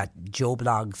that Joe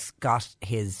Bloggs got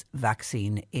his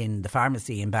vaccine in the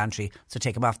pharmacy in Bantry, so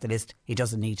take him off the list. He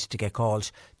doesn't need to get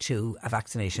called to a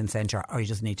vaccination centre, or he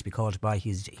doesn't need to be called by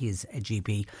his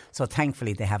GP. So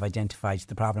thankfully they have identified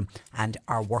the problem and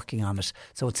are working on it.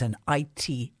 So it's an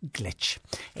IT glitch.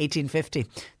 1850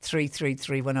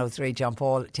 333 103. John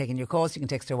Paul taking your calls. You can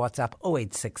text or WhatsApp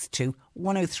 0862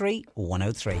 103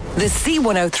 103. The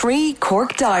C103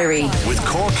 Cork Diary. With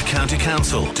Cork County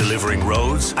Council delivering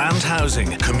roads and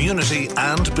housing, community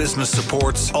and business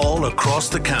supports all across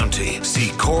the county. See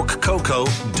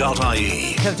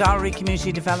corkcoco.ie. Kildare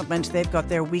Community Development, they've got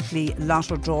their weekly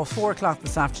lotto draw 4 o'clock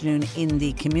this afternoon in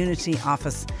the community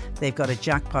office. They've got a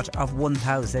jackpot of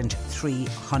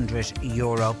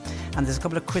 €1,300. And there's a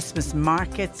couple of Christmas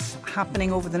markets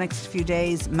happening over the next few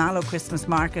days. Mallow Christmas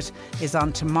Market is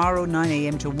on tomorrow, 9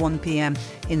 a.m. to 1 p.m.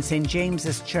 in St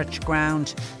James's Church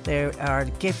Ground. There are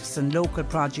gifts and local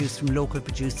produce from local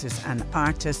producers and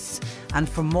artists. And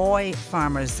Fermoy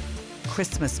Farmers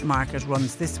Christmas market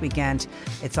runs this weekend.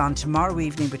 It's on tomorrow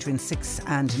evening between 6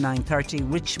 and 9:30,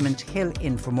 Richmond Hill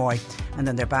in Fermoy, and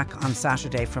then they're back on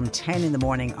Saturday from 10 in the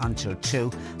morning until 2.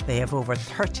 They have over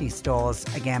 30 stalls.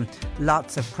 Again,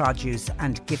 lots of produce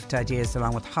and gift ideas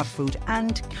along with hot food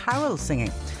and carol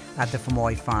singing at the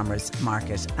Fermoy Farmers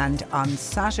Market. And on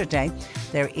Saturday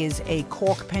there is a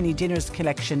Cork Penny Dinners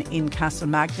collection in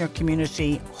Castlemagner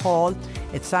Community Hall.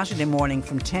 It's Saturday morning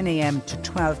from 10 a.m. to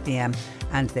 12 p.m.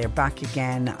 and they're back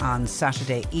again on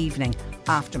Saturday evening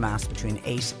after Mass between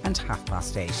 8 and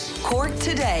 8:30. Cork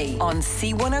Today on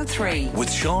C103.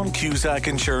 With Sean Cusack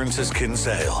Insurance's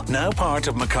Kinsale, now part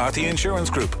of McCarthy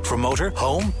Insurance Group. For motor,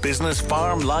 home, business,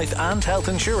 farm, life and health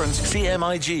insurance,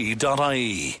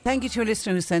 cmig.ie. Thank you to a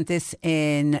listener who sent this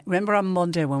in. Remember on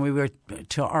Monday when we were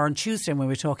or on Tuesday when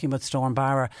we were talking about Storm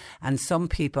Barra, and some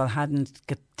people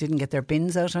didn't get their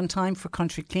bins out on time for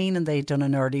Country Clean, and they'd done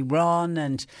an early run,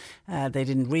 and they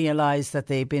didn't realise that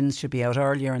the bins should be out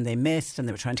earlier, and they missed, and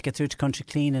they were trying to get through to Country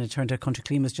Clean, and it turned out Country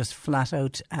Clean was just flat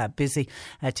out busy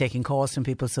taking calls from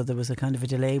people, so there was a kind of a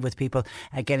delay with people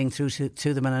getting through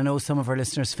to them. And I know some of our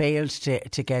listeners failed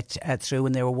to get through,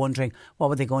 and they were wondering what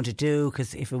were they going to do,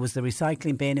 because if it was the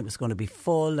recycling bin it was going to be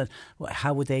full, and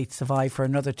how would they survive for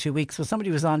another 2 weeks. So somebody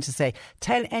was on to say,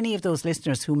 tell any of those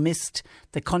listeners who missed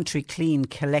the Country Clean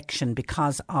collection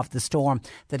because of the storm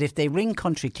that if they ring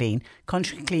Country Clean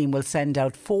will send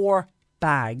out 4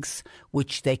 bags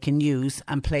which they can use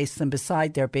and place them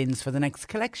beside their bins for the next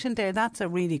collection day. That's a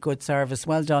really good service.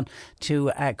 Well done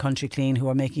to Country Clean, who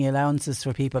are making allowances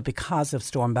for people because of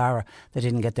Storm Barra that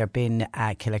didn't get their bin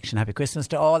collection. Happy Christmas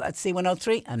to all at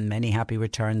C103 and many happy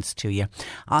returns to you.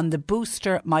 On the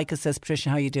booster, Micah says, Patricia,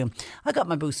 how you doing? I got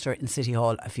my booster in City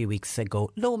Hall a few weeks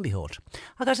ago. Lo and behold,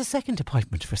 I got a second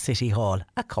appointment for City Hall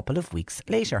a couple of weeks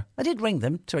later. I did ring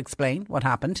them to explain what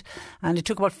happened, and it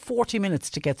took about 40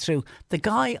 minutes to get through. The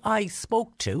guy I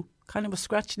spoke to kind of was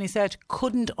scratching his head,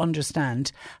 couldn't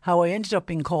understand how I ended up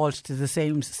being called to the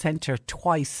same centre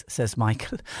twice, says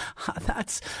Michael.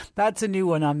 That's a new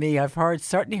one on me. I've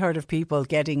certainly heard of people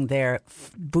getting their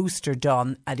booster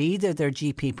done at either their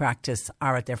GP practice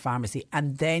or at their pharmacy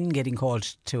and then getting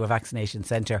called to a vaccination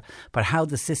centre. But how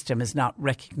the system is not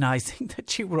recognising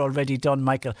that you were already done,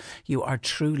 Michael, you are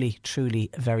truly, truly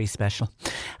very special.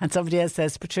 And somebody else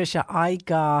says, Patricia, I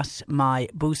got my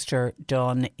booster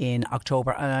done in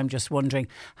October and I'm just wondering,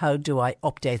 how do I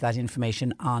update that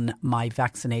information on my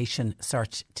vaccination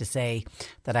cert to say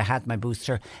that I had my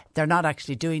booster? They're not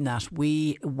actually doing that.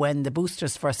 When the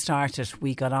boosters first started,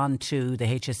 we got on to the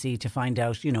HSE to find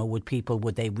out, would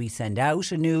they resend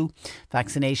out a new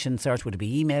vaccination cert? Would it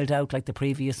be emailed out like the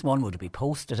previous one? Would it be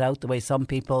posted out the way some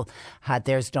people had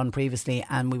theirs done previously?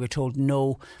 And we were told,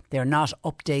 no, they're not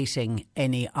updating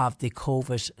any of the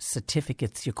COVID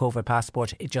certificates, your COVID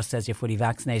passport. It just says you're fully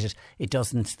vaccinated. It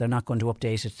doesn't. They're not going to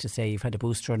update it to say you've had a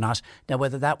booster or not. Now,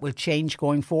 whether that will change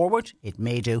going forward, it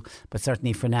may do, but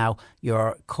certainly for now,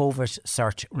 your COVID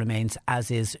cert remains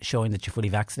as is, showing that you're fully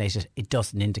vaccinated. It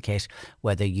doesn't indicate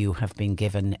whether you have been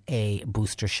given a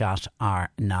booster shot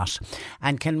or not.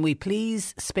 And can we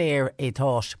please spare a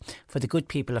thought for the good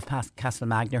people of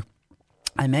Castlemagner?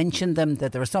 I mentioned them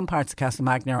that there are some parts of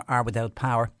Castlemagner are without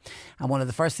power, and one of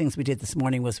the first things we did this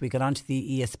morning was we got onto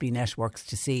the ESB networks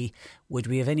to see would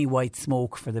we have any white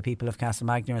smoke for the people of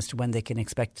Castlemagner as to when they can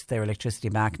expect their electricity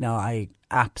back. Now, I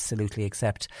absolutely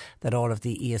accept that all of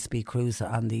the ESB crews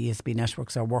on the ESB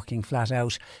networks are working flat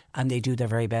out and they do their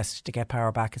very best to get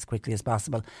power back as quickly as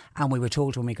possible. And we were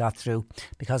told when we got through,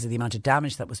 because of the amount of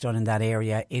damage that was done in that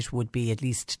area, it would be at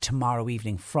least tomorrow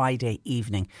evening, Friday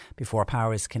evening, before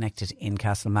power is connected in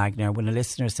Castlemagner. When a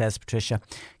listener says, Patricia,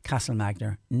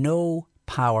 Castlemagner, no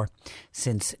power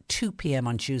since 2 p.m.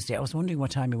 on Tuesday. I was wondering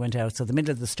what time he went out. So the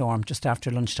middle of the storm, just after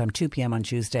lunchtime, 2 p.m. on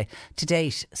Tuesday. To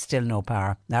date, still no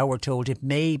power. Now we're told it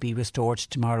may be restored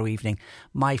tomorrow evening.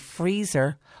 My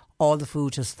freezer, all the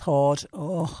food is thawed.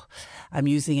 I'm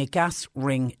using a gas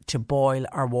ring to boil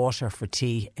our water for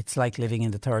tea. It's like living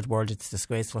in the third world. It's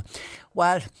disgraceful.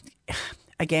 Well,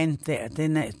 again,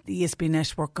 the ESB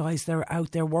network guys, they're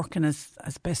out there working as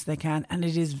best they can, and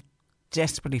it is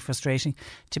desperately frustrating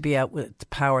to be out with the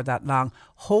power that long.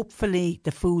 Hopefully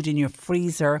the food in your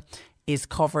freezer is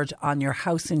covered on your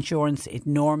house insurance. It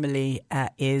normally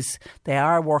is. They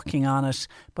are working on it,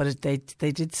 but they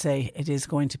did say it is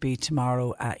going to be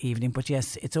tomorrow evening. But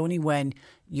yes, it's only when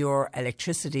your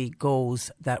electricity goes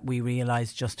that we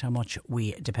realise just how much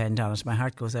we depend on it. My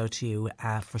heart goes out to you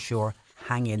for sure.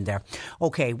 Hang in there.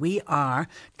 OK, we are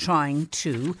trying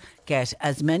to get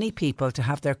as many people to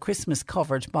have their Christmas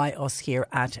covered by us here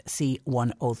at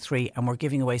C103, and we're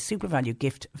giving away SuperValu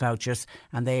gift vouchers,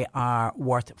 and they are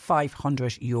worth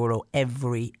 €500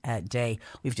 every day.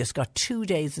 We've just got 2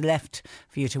 days left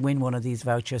for you to win one of these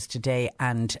vouchers, today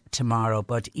and tomorrow.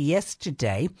 But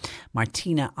yesterday,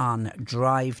 Martina on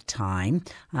Drive Time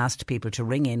asked people to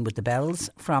ring in with the bells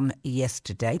from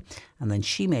yesterday, and then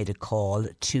she made a call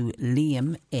to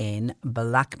Liam in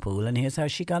Blackpool, and here's how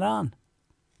she got on.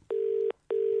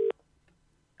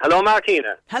 Hello,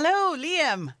 Martina. Hello,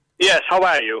 Liam. Yes, how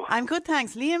are you? I'm good,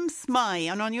 thanks. Liam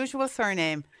Smye, an unusual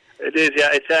surname. It is,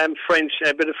 yeah. It's French,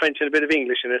 a bit of French and a bit of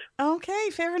English in it. Okay,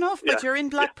 fair enough. But you're in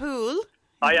Blackpool. Yeah.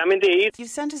 I am indeed. You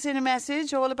sent us in a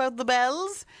message all about the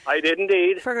bells. I did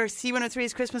indeed. For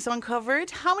C103's Christmas Uncovered.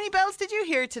 How many bells did you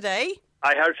hear today?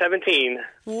 I heard 17.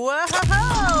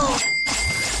 Whoa!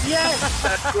 Yes,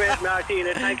 that's great,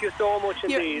 Martina. Thank you so much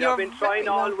indeed. I've been trying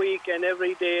all week and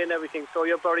every day and everything, so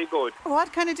you're very good.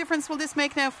 What kind of difference will this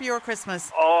make now for your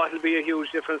Christmas? Oh, it'll be a huge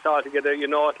difference altogether. You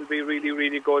know, it'll be really,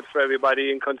 really good for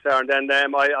everybody concerned. And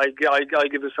I'll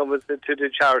give it some of it to the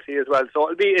charity as well.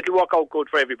 So it'll work out good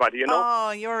for everybody, you know.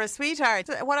 Oh, you're a sweetheart.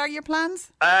 What are your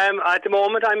plans? At the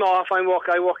moment, I'm off. I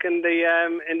work in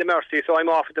the Mercy, so I'm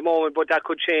off at the moment. But that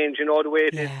could change, you know, the way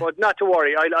it is. But not to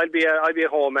worry. I'll be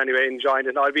at home anyway, enjoying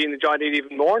it. I'll be enjoying it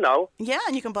even more now. Yeah,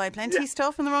 and you can buy plenty of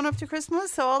stuff in the run up to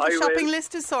Christmas, so all the shopping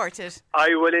list is sorted.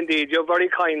 I will indeed. You're very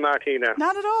kind, Martina.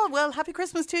 Not at all. Well, happy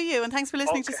Christmas to you, and thanks for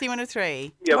listening to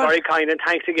C103. You're very kind, and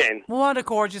thanks again. What a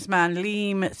gorgeous man,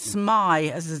 Liam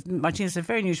Smye, as Martina's a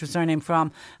very unusual surname,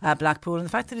 from Blackpool, and the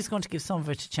fact that he's going to give some of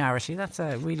it to charity, that's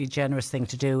a really generous thing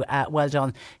to do. Well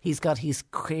done. He's got his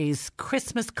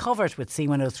Christmas covered with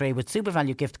C103 with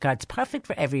SuperValu gift cards, perfect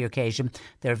for every occasion.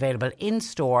 They're available in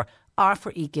store or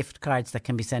for e-gift cards that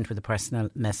can be sent with a personal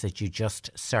message. You just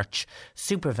search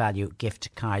SuperValu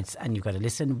gift cards, and you've got to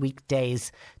listen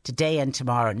weekdays today and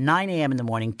tomorrow, 9 a.m. in the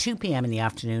morning, 2 p.m. in the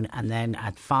afternoon, and then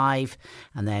at 5,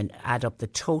 and then add up the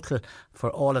total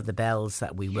for all of the bells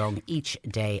that we rung each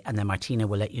day, and then Martina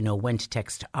will let you know when to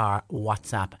text our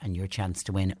WhatsApp, and your chance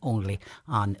to win only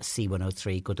on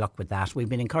C103. Good luck with that. We've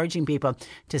been encouraging people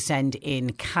to send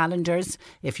in calendars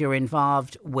if you're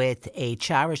involved with a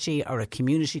charity or a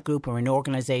community group or an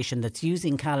organisation that's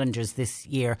using calendars this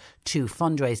year to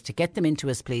fundraise, to get them into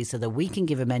us, please, so that we can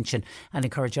give a mention and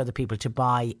encourage other people to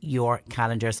buy your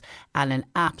calendars. And an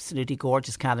absolutely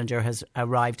gorgeous calendar has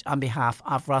arrived on behalf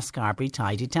of Rosscarbery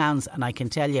Tidy Towns, and I can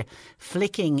tell you,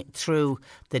 flicking through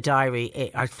the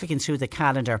diary or flicking through the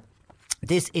calendar,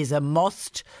 this is a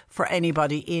must for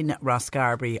anybody in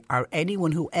Rosscarbery, or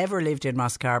anyone who ever lived in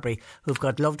Rosscarbery who've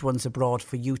got loved ones abroad,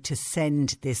 for you to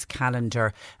send this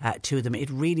calendar to them. It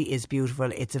really is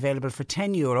beautiful. It's available for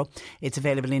 €10. It's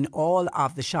available in all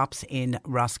of the shops in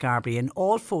Rosscarbery, and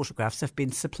all photographs have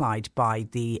been supplied by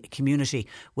the community,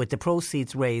 with the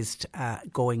proceeds raised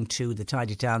going to the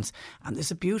Tidy Towns. And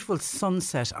there's a beautiful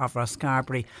sunset of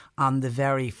Rosscarbery on the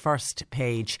very first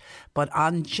page. But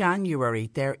on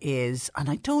January there is, and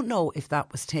I don't know if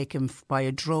that was taken by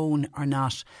a drone or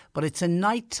not, but it's a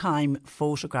nighttime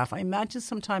photograph. I imagine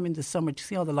sometime in the summer. Do you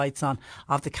see all the lights on,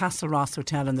 of the Castle Ross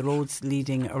Hotel and the roads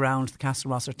leading around the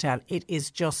Castle Ross Hotel? It is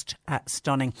just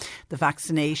stunning. The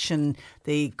vaccination,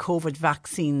 the COVID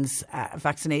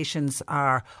vaccinations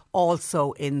are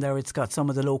also in there. It's got some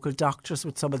of the local doctors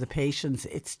with some of the patients.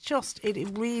 It's just, it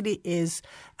really is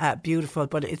beautiful.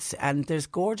 But and there's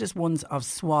gorgeous ones of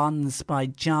swans by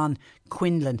John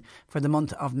Quinlan for the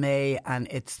month of May, and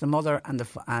it's the mother and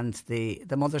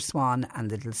the mother swan and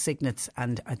the little cygnets,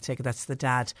 and I take it that's the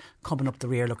dad coming up the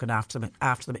rear looking after them.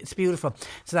 It's beautiful.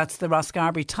 So that's the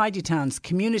Rosscarbery Tidy Towns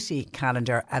community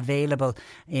calendar, available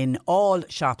in all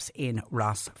shops in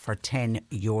Ross for €10.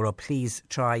 Please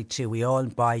we all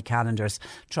buy calendars,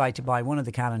 try to buy one of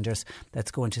the calendars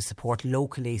that's going to support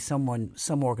locally some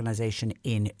organisation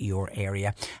in your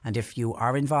area. And if you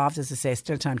are involved, as I say,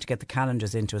 still time to get the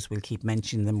calendars into us. We'll keep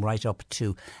mentioning them right up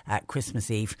to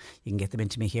Christmas Eve. You can get them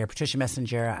into me here, Patricia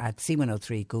Messenger at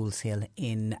C103 Goulds Hill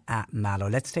in Mallow.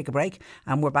 Let's take a break,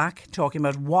 and we're back talking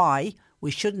about why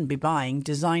we shouldn't be buying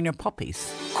designer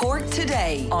puppies. Cork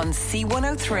Today on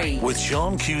C103. With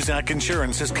Sean Cusack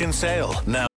Insurance's Kinsale.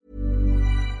 Now,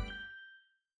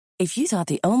 if you thought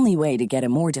the only way to get a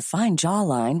more defined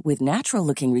jawline with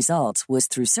natural-looking results was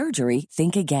through surgery,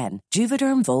 think again.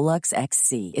 Juvederm Volux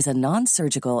XC is a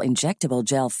non-surgical injectable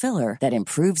gel filler that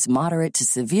improves moderate to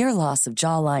severe loss of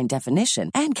jawline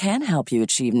definition and can help you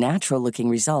achieve natural-looking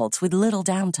results with little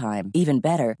downtime. Even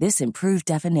better, this improved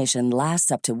definition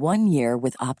lasts up to 1 year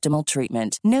with optimal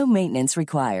treatment. No maintenance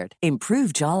required.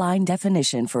 Improve jawline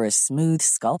definition for a smooth,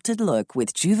 sculpted look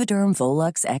with Juvederm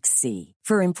Volux XC.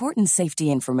 For important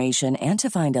safety information and to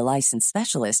find a licensed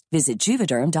specialist, visit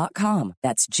Juvederm.com.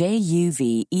 That's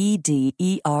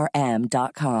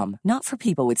JUVEDERM.com. Not for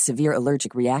people with severe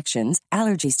allergic reactions,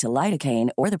 allergies to lidocaine,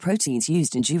 or the proteins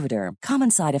used in Juvederm. Common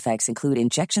side effects include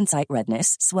injection site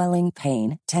redness, swelling,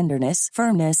 pain, tenderness,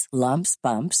 firmness, lumps,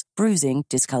 bumps, bruising,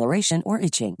 discoloration, or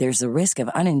itching. There's a risk of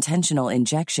unintentional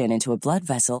injection into a blood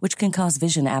vessel, which can cause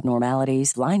vision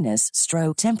abnormalities, blindness,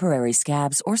 stroke, temporary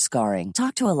scabs, or scarring.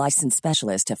 Talk to a licensed specialist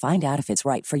to find out if it's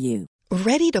right for you.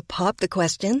 Ready to pop the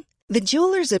question? The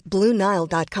jewelers at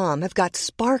BlueNile.com have got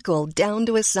sparkle down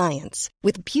to a science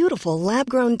with beautiful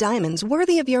lab-grown diamonds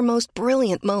worthy of your most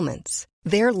brilliant moments.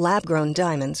 Their lab-grown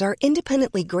diamonds are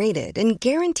independently graded and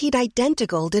guaranteed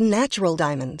identical to natural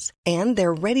diamonds, and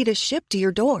they're ready to ship to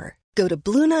your door. Go to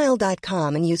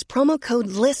BlueNile.com and use promo code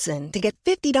LISTEN to get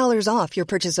 $50 off your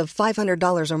purchase of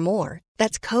 $500 or more.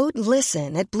 That's code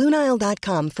LISTEN at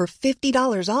BlueNile.com for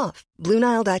 $50 off.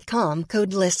 BlueNile.com,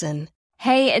 code LISTEN.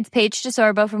 Hey, it's Paige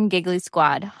DeSorbo from Giggly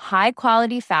Squad. High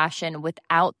quality fashion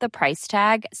without the price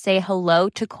tag. Say hello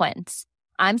to Quince.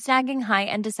 I'm snagging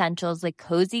high-end essentials like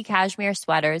cozy cashmere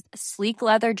sweaters, sleek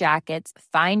leather jackets,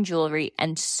 fine jewelry,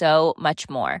 and so much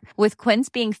more. With Quince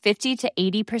being 50 to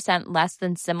 80% less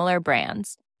than similar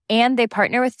brands. And they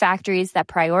partner with factories that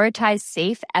prioritize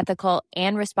safe, ethical,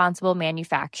 and responsible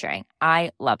manufacturing. I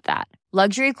love that.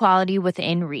 Luxury quality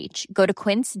within reach. Go to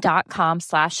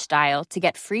quince.com/style to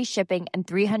get free shipping and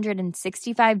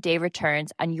 365-day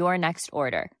returns on your next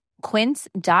order.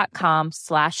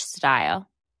 Quince.com/style.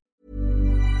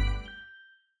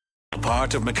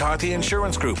 part of McCarthy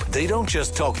Insurance Group. They don't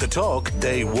just talk the talk,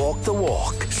 they walk the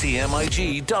walk.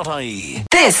 CMIG.ie.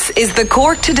 This is the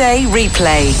Cork Today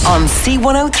replay on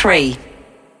C103.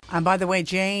 And by the way,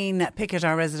 Jane Pickett,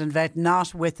 our resident vet,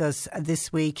 not with us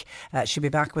this week. She'll be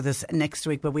back with us next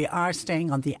week. But we are staying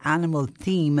on the animal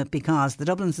theme because the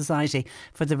Dublin Society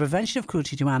for the Prevention of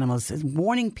Cruelty to Animals is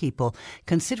warning people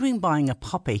considering buying a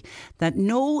puppy that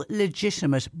no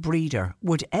legitimate breeder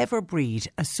would ever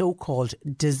breed a so-called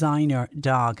designer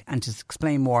dog. And to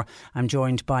explain more, I'm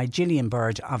joined by Gillian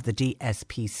Bird of the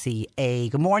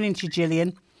DSPCA. Good morning to you,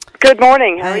 Gillian. Good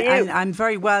morning. How are you? I'm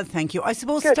very well, thank you. I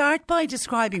suppose start by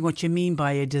describing what you mean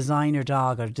by a designer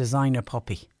dog or designer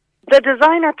puppy. The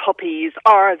designer puppies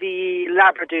are the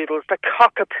Labradoodles, the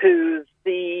Cockapoos,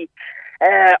 the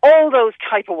all those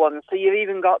type of ones. So you've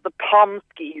even got the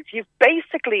Pomskis. You've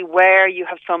basically where you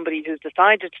have somebody who's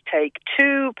decided to take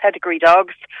 2 pedigree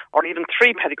dogs or even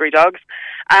 3 pedigree dogs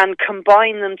and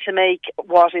combine them to make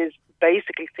what is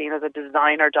basically seen as a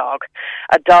designer dog,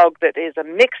 a dog that is a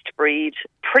mixed breed,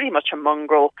 pretty much a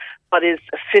mongrel, but is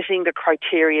fitting the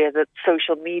criteria that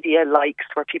social media likes,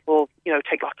 where people,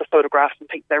 take lots of photographs and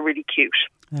think they're really cute.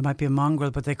 They might be a mongrel,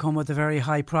 but they come with a very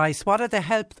high price. What are the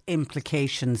health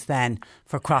implications then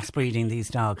for crossbreeding these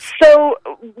dogs? So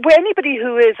anybody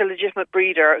who is a legitimate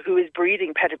breeder who is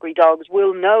breeding pedigree dogs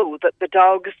will know that the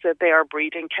dogs that they are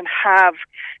breeding can have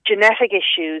genetic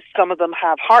issues. Some of them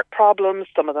have heart problems,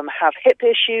 some of them have hip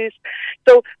issues.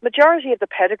 So majority of the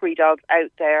pedigree dogs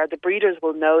out there, the breeders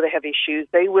will know they have issues.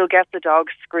 They will get the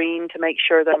dogs screened to make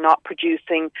sure they're not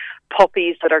producing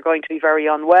puppies that are going to be very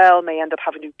unwell, may end up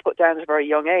having to be put down at a very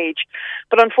young age.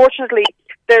 But unfortunately,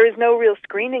 there is no real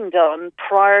screening done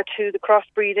prior to the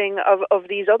crossbreeding of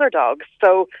these other dogs.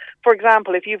 So, for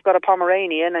example, if you've got a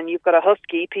Pomeranian and you've got a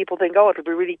Husky, people think, oh, it'll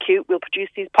be really cute, we'll produce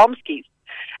these Pomskis.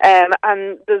 And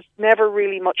there's never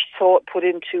really much thought put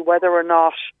into whether or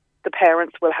not the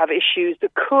parents will have issues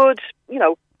that could,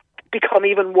 become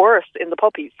even worse in the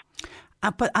puppies.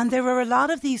 And there are a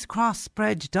lot of these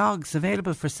crossbred dogs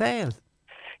available for sale.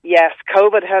 Yes,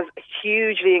 COVID has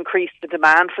hugely increased the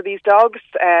demand for these dogs.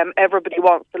 Everybody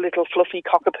wants the little fluffy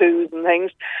Cockapoos and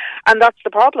things, and that's the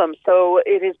problem. So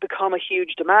it has become a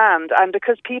huge demand, and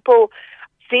because people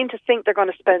seem to think they're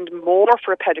going to spend more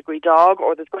for a pedigree dog,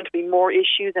 or there's going to be more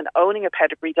issues in owning a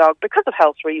pedigree dog because of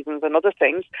health reasons and other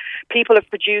things, people have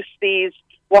produced these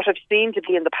what I've seen to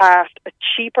be in the past a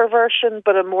cheaper version,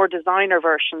 but a more designer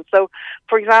version. So,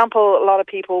 for example, a lot of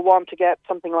people want to get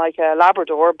something like a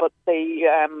Labrador, but they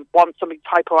want something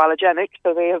hypoallergenic,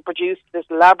 so they have produced this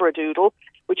Labradoodle,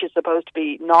 which is supposed to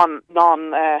be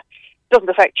doesn't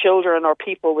affect children or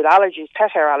people with allergies,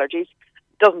 pet hair allergies.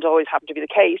 Doesn't always happen to be the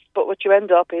case, but what you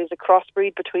end up is a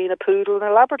crossbreed between a poodle and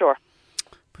a Labrador.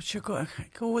 But you go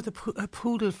with a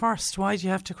poodle first. Why do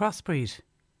you have to crossbreed?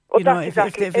 Well, if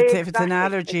it's an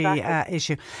allergy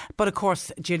issue. But of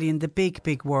course, Gillian, the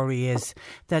big worry is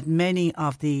that many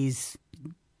of these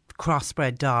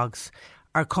crossbred dogs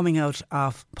are coming out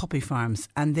of puppy farms,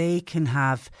 and they can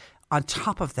have, on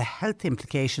top of the health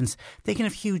implications, they can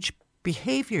have huge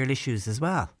behavioural issues as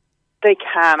well. They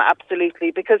can, absolutely,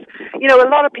 because, a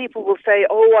lot of people will say,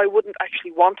 I wouldn't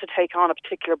actually want to take on a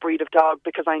particular breed of dog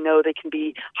because I know they can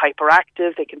be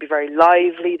hyperactive, they can be very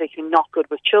lively, they can be not good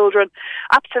with children.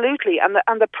 Absolutely, and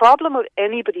the problem with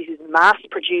anybody who's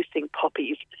mass-producing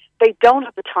puppies, they don't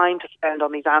have the time to spend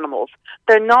on these animals.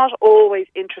 They're not always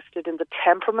interested in the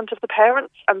temperament of the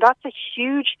parents, and that's a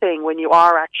huge thing when you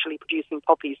are actually producing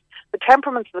puppies. The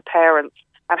temperaments of the parents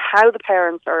and how the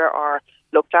parents are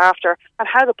looked after and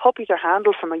how the puppies are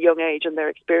handled from a young age and their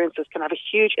experiences can have a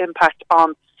huge impact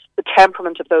on the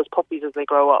temperament of those puppies as they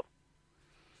grow up.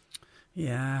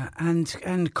 Yeah, and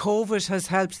COVID has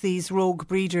helped these rogue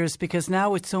breeders, because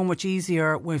now it's so much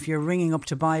easier if you're ringing up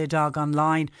to buy a dog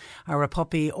online or a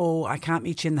puppy. I can't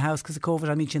meet you in the house because of COVID,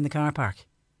 I'll meet you in the car park.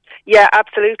 Yeah,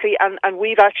 absolutely. And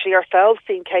we've actually ourselves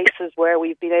seen cases where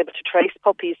we've been able to trace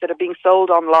puppies that are being sold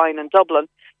online in Dublin,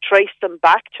 trace them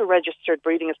back to registered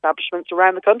breeding establishments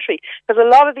around the country. Because a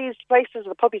lot of these places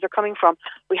the puppies are coming from,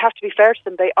 we have to be fair to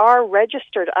them, they are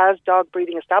registered as dog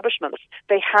breeding establishments.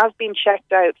 They have been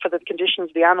checked out for the conditions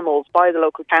of the animals by the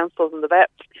local councils and the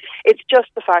vets. It's just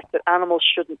the fact that animals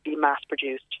shouldn't be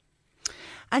mass-produced.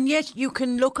 And yet you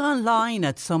can look online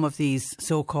at some of these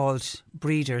so-called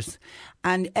breeders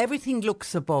and everything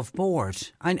looks above board.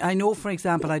 I know, for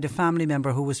example, I had a family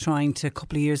member who was trying to, a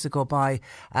couple of years ago, buy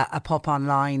a pup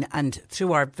online, and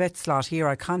through our vet slot here,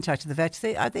 I contacted the vet to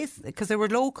say, are these, because they were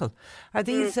local, are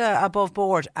these above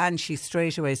board? And she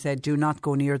straight away said, do not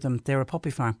go near them. They're a puppy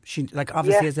farm. She,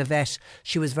 obviously as a vet,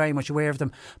 she was very much aware of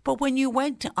them. But when you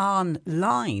went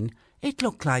online, it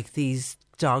looked like these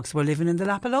dogs were living in the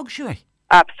lap of luxury.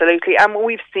 Absolutely, and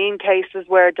we've seen cases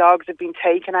where dogs have been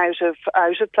taken out of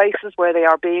places where they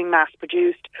are being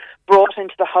mass-produced, brought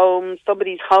into the home,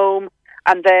 somebody's home,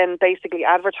 and then basically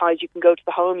advertised. You can go to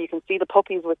the home, you can see the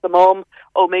puppies with the mum.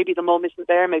 Maybe the mum isn't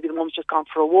there, maybe the mum's just gone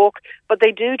for a walk. But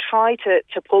they do try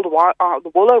to pull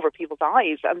the wool over people's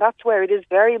eyes, and that's where it is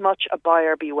very much a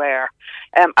buyer beware.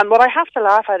 And what I have to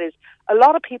laugh at is a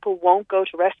lot of people won't go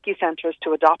to rescue centres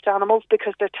to adopt animals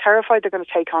because they're terrified they're going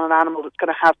to take on an animal that's going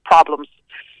to have problems.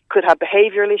 Could have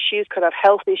behavioural issues, could have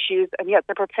health issues, and yet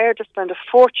they're prepared to spend a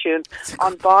fortune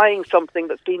on buying something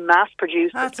that's been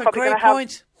mass-produced. That's a great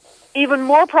point. Even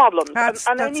more problems. That's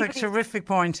a terrific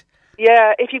point.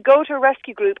 Yeah, if you go to a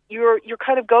rescue group, you're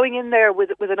kind of going in there with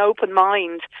an open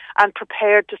mind and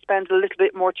prepared to spend a little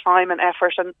bit more time and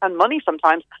effort and money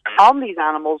sometimes on these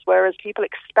animals, whereas people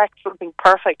expect something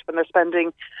perfect when they're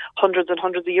spending hundreds and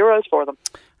hundreds of euros for them.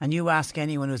 And you ask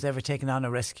anyone who's ever taken on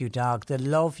a rescue dog, the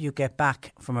love you get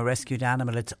back from a rescued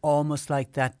animal, it's almost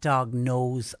like that dog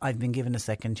knows I've been given a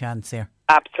second chance here.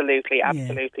 Absolutely. Yeah.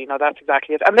 No, that's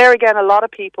exactly it. And there again, a lot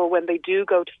of people, when they do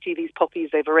go to see these puppies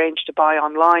they've arranged to buy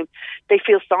online, they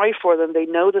feel sorry for them. They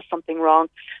know there's something wrong,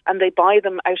 and they buy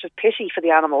them out of pity for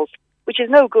the animals, which is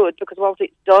no good, because what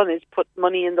it's done is put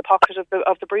money in the pocket of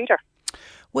the breeder.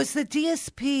 Was the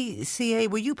DSPCA,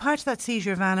 were you part of that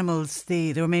seizure of animals?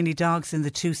 There were mainly dogs in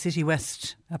the 2 City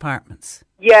West apartments.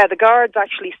 Yeah, the guards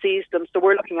actually seized them, so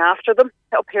we're looking after them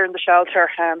up here in the shelter.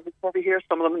 You can probably hear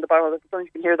some of them in the background.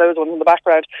 You can hear those ones in the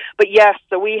background. But yes,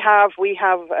 so we have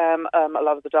a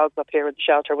lot of the dogs up here in the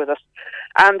shelter with us,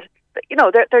 and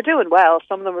they're doing well.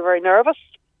 Some of them are very nervous,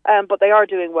 but they are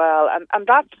doing well, and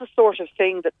that's the sort of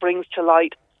thing that brings to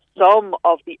light some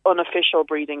of the unofficial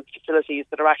breeding facilities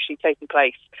that are actually taking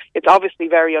place. It's obviously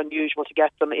very unusual to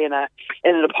get them in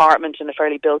an apartment in a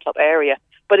fairly built-up area,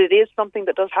 but it is something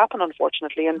that does happen,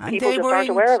 unfortunately, and people just aren't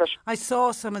aware of it. I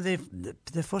saw some of the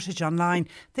footage online.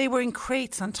 They were in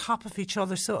crates on top of each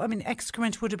other, so,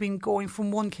 excrement would have been going from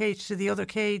one cage to the other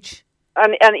cage.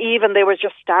 And even they were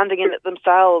just standing in it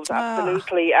themselves,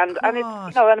 absolutely. And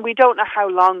it's, and we don't know how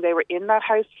long they were in that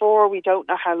house for. We don't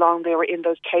know how long they were in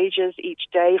those cages each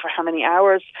day, for how many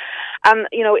hours. And,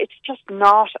 it's just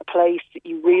not a place that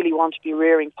you really want to be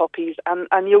rearing puppies.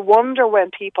 And you wonder when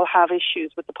people have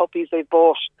issues with the puppies they've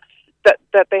bought,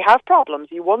 that they have problems.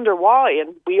 You wonder why,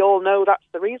 and we all know that's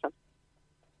the reason.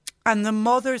 And the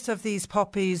mothers of these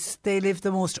puppies, they live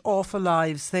the most awful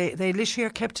lives. They literally are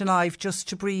kept alive just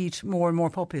to breed more and more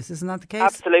puppies. Isn't that the case?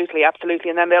 Absolutely.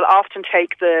 And then they'll often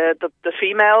take the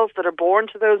females that are born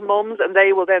to those mums, and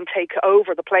they will then take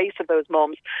over the place of those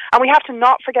mums. And we have to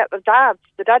not forget the dads,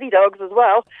 the daddy dogs as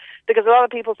well, because a lot of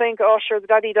people think, oh, sure, the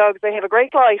daddy dogs, they have a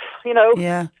great life,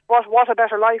 Yeah. What a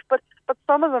better life. But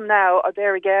some of them now,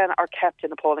 there again, are kept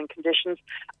in appalling conditions.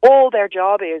 All their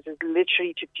job is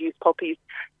literally to produce puppies.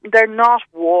 They're not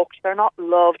walked, they're not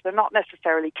loved, they're not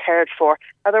necessarily cared for.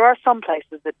 Now, there are some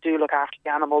places that do look after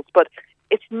the animals, but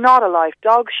it's not a life.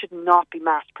 Dogs should not be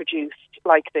mass-produced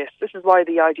like this. This is why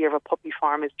the idea of a puppy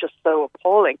farm is just so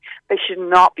appalling. They should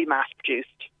not be mass-produced.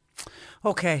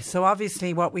 Okay, so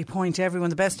obviously what we point to everyone,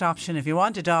 the best option if you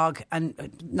want a dog,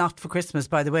 and not for Christmas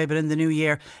by the way, but in the new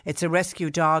year, it's a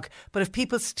rescue dog. But if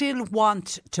people still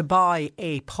want to buy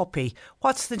a puppy,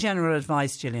 what's the general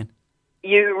advice, Gillian?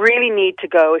 You really need to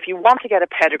go, if you want to get a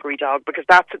pedigree dog, because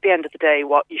that's at the end of the day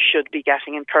what you should be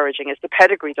getting, encouraging, is the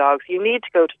pedigree dogs. You need to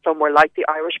go to somewhere like the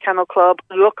Irish Kennel Club,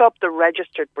 look up the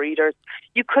registered breeders.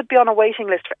 You could be on a waiting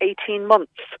list for 18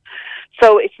 months.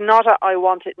 So it's not a I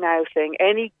want it now thing.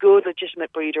 Any good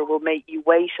legitimate breeder will make you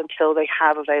wait until they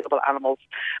have available animals.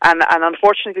 And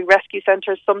unfortunately, rescue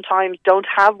centres sometimes don't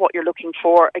have what you're looking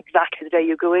for exactly the day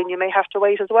you go in. You may have to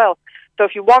wait as well. So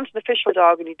if you want an official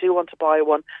dog and you do want to buy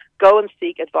one, go and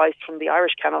seek advice from the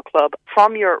Irish Kennel Club,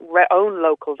 from your own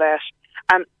local vet,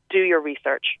 and do your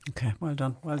research. Okay, well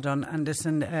done. And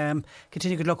listen,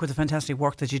 continue good luck with the fantastic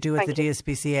work that you do at the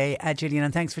DSPCA, Gillian,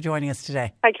 and thanks for joining us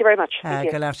today. Thank you very much.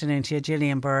 Good afternoon to you.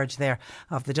 Gillian Burge there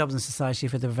of the Dublin Society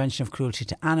for the Prevention of Cruelty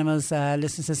to Animals.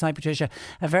 Listen, says, hi Patricia,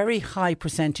 a very high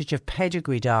percentage of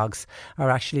pedigree dogs are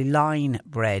actually line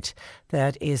bred.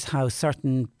 That is how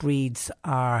certain breeds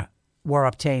were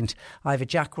obtained. I have a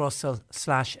Jack Russell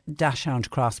 / Dachshund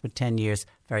cross with 10 years.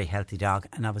 Very healthy dog,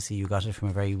 and obviously you got it from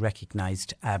a very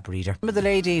recognised breeder. Remember the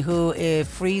lady who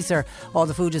freezer, all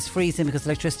the food is freezing because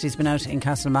electricity's been out in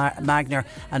Castle Magner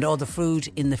and all the food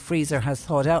in the freezer has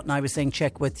thawed out, and I was saying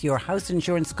check with your house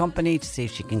insurance company to see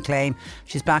if she can claim.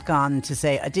 She's back on to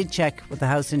say I did check with the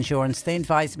house insurance. They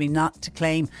advised me not to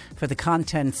claim for the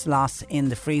contents loss in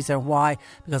the freezer. Why?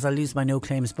 Because I'll lose my no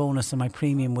claims bonus and my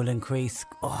premium will increase.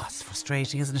 Oh, it's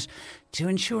frustrating, isn't it? To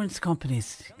insurance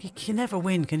companies, you can never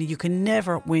win. You can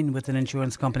never win with an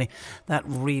insurance company. That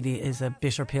really is a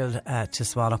bitter pill to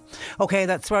swallow. Okay,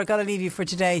 that's where I've got to leave you for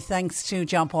today. Thanks to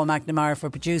John Paul McNamara for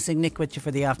producing, Nick with you for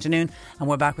the afternoon, and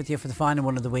we're back with you for the final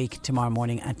one of the week tomorrow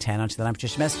morning at 10. Until then, I'm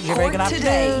Patricia Messenger. Very good afternoon.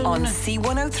 Today on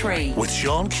C103. With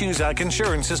Sean Cusack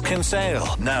Insurance's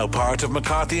Kinsale, now part of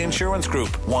McCarthy Insurance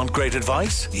Group. Want great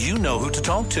advice? You know who to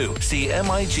talk to.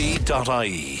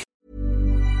 CMIG.ie.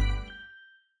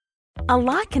 A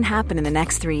lot can happen in the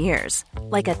next 3 years.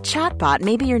 Like a chatbot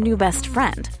may be your new best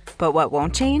friend. But what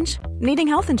won't change? Needing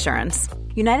health insurance.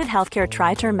 United Healthcare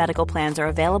Tri-Term Medical Plans are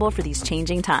available for these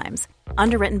changing times.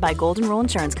 Underwritten by Golden Rule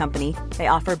Insurance Company, they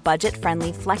offer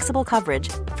budget-friendly, flexible coverage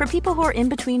for people who are in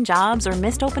between jobs or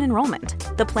missed open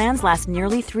enrollment. The plans last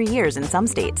nearly 3 years in some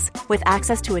states, with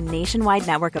access to a nationwide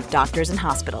network of doctors and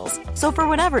hospitals. So for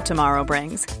whatever tomorrow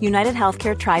brings, United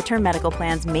Healthcare Tri-Term Medical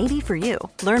Plans may be for you.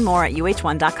 Learn more at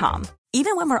uh1.com.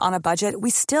 Even when we're on a budget, we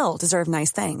still deserve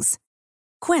nice things.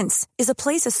 Quince is a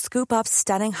place to scoop up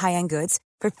stunning high-end goods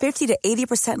for 50 to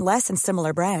 80% less than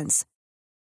similar brands.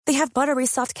 They have buttery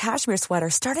soft cashmere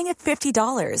sweaters starting at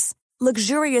 $50,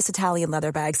 luxurious Italian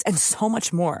leather bags, and so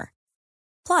much more.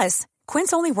 Plus,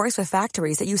 Quince only works with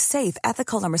factories that use safe,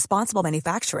 ethical, and responsible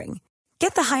manufacturing.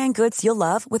 Get the high-end goods you'll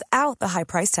love without the high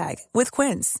price tag with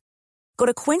Quince. Go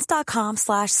to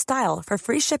quince.com/style for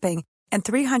free shipping and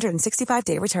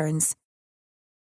 365-day returns.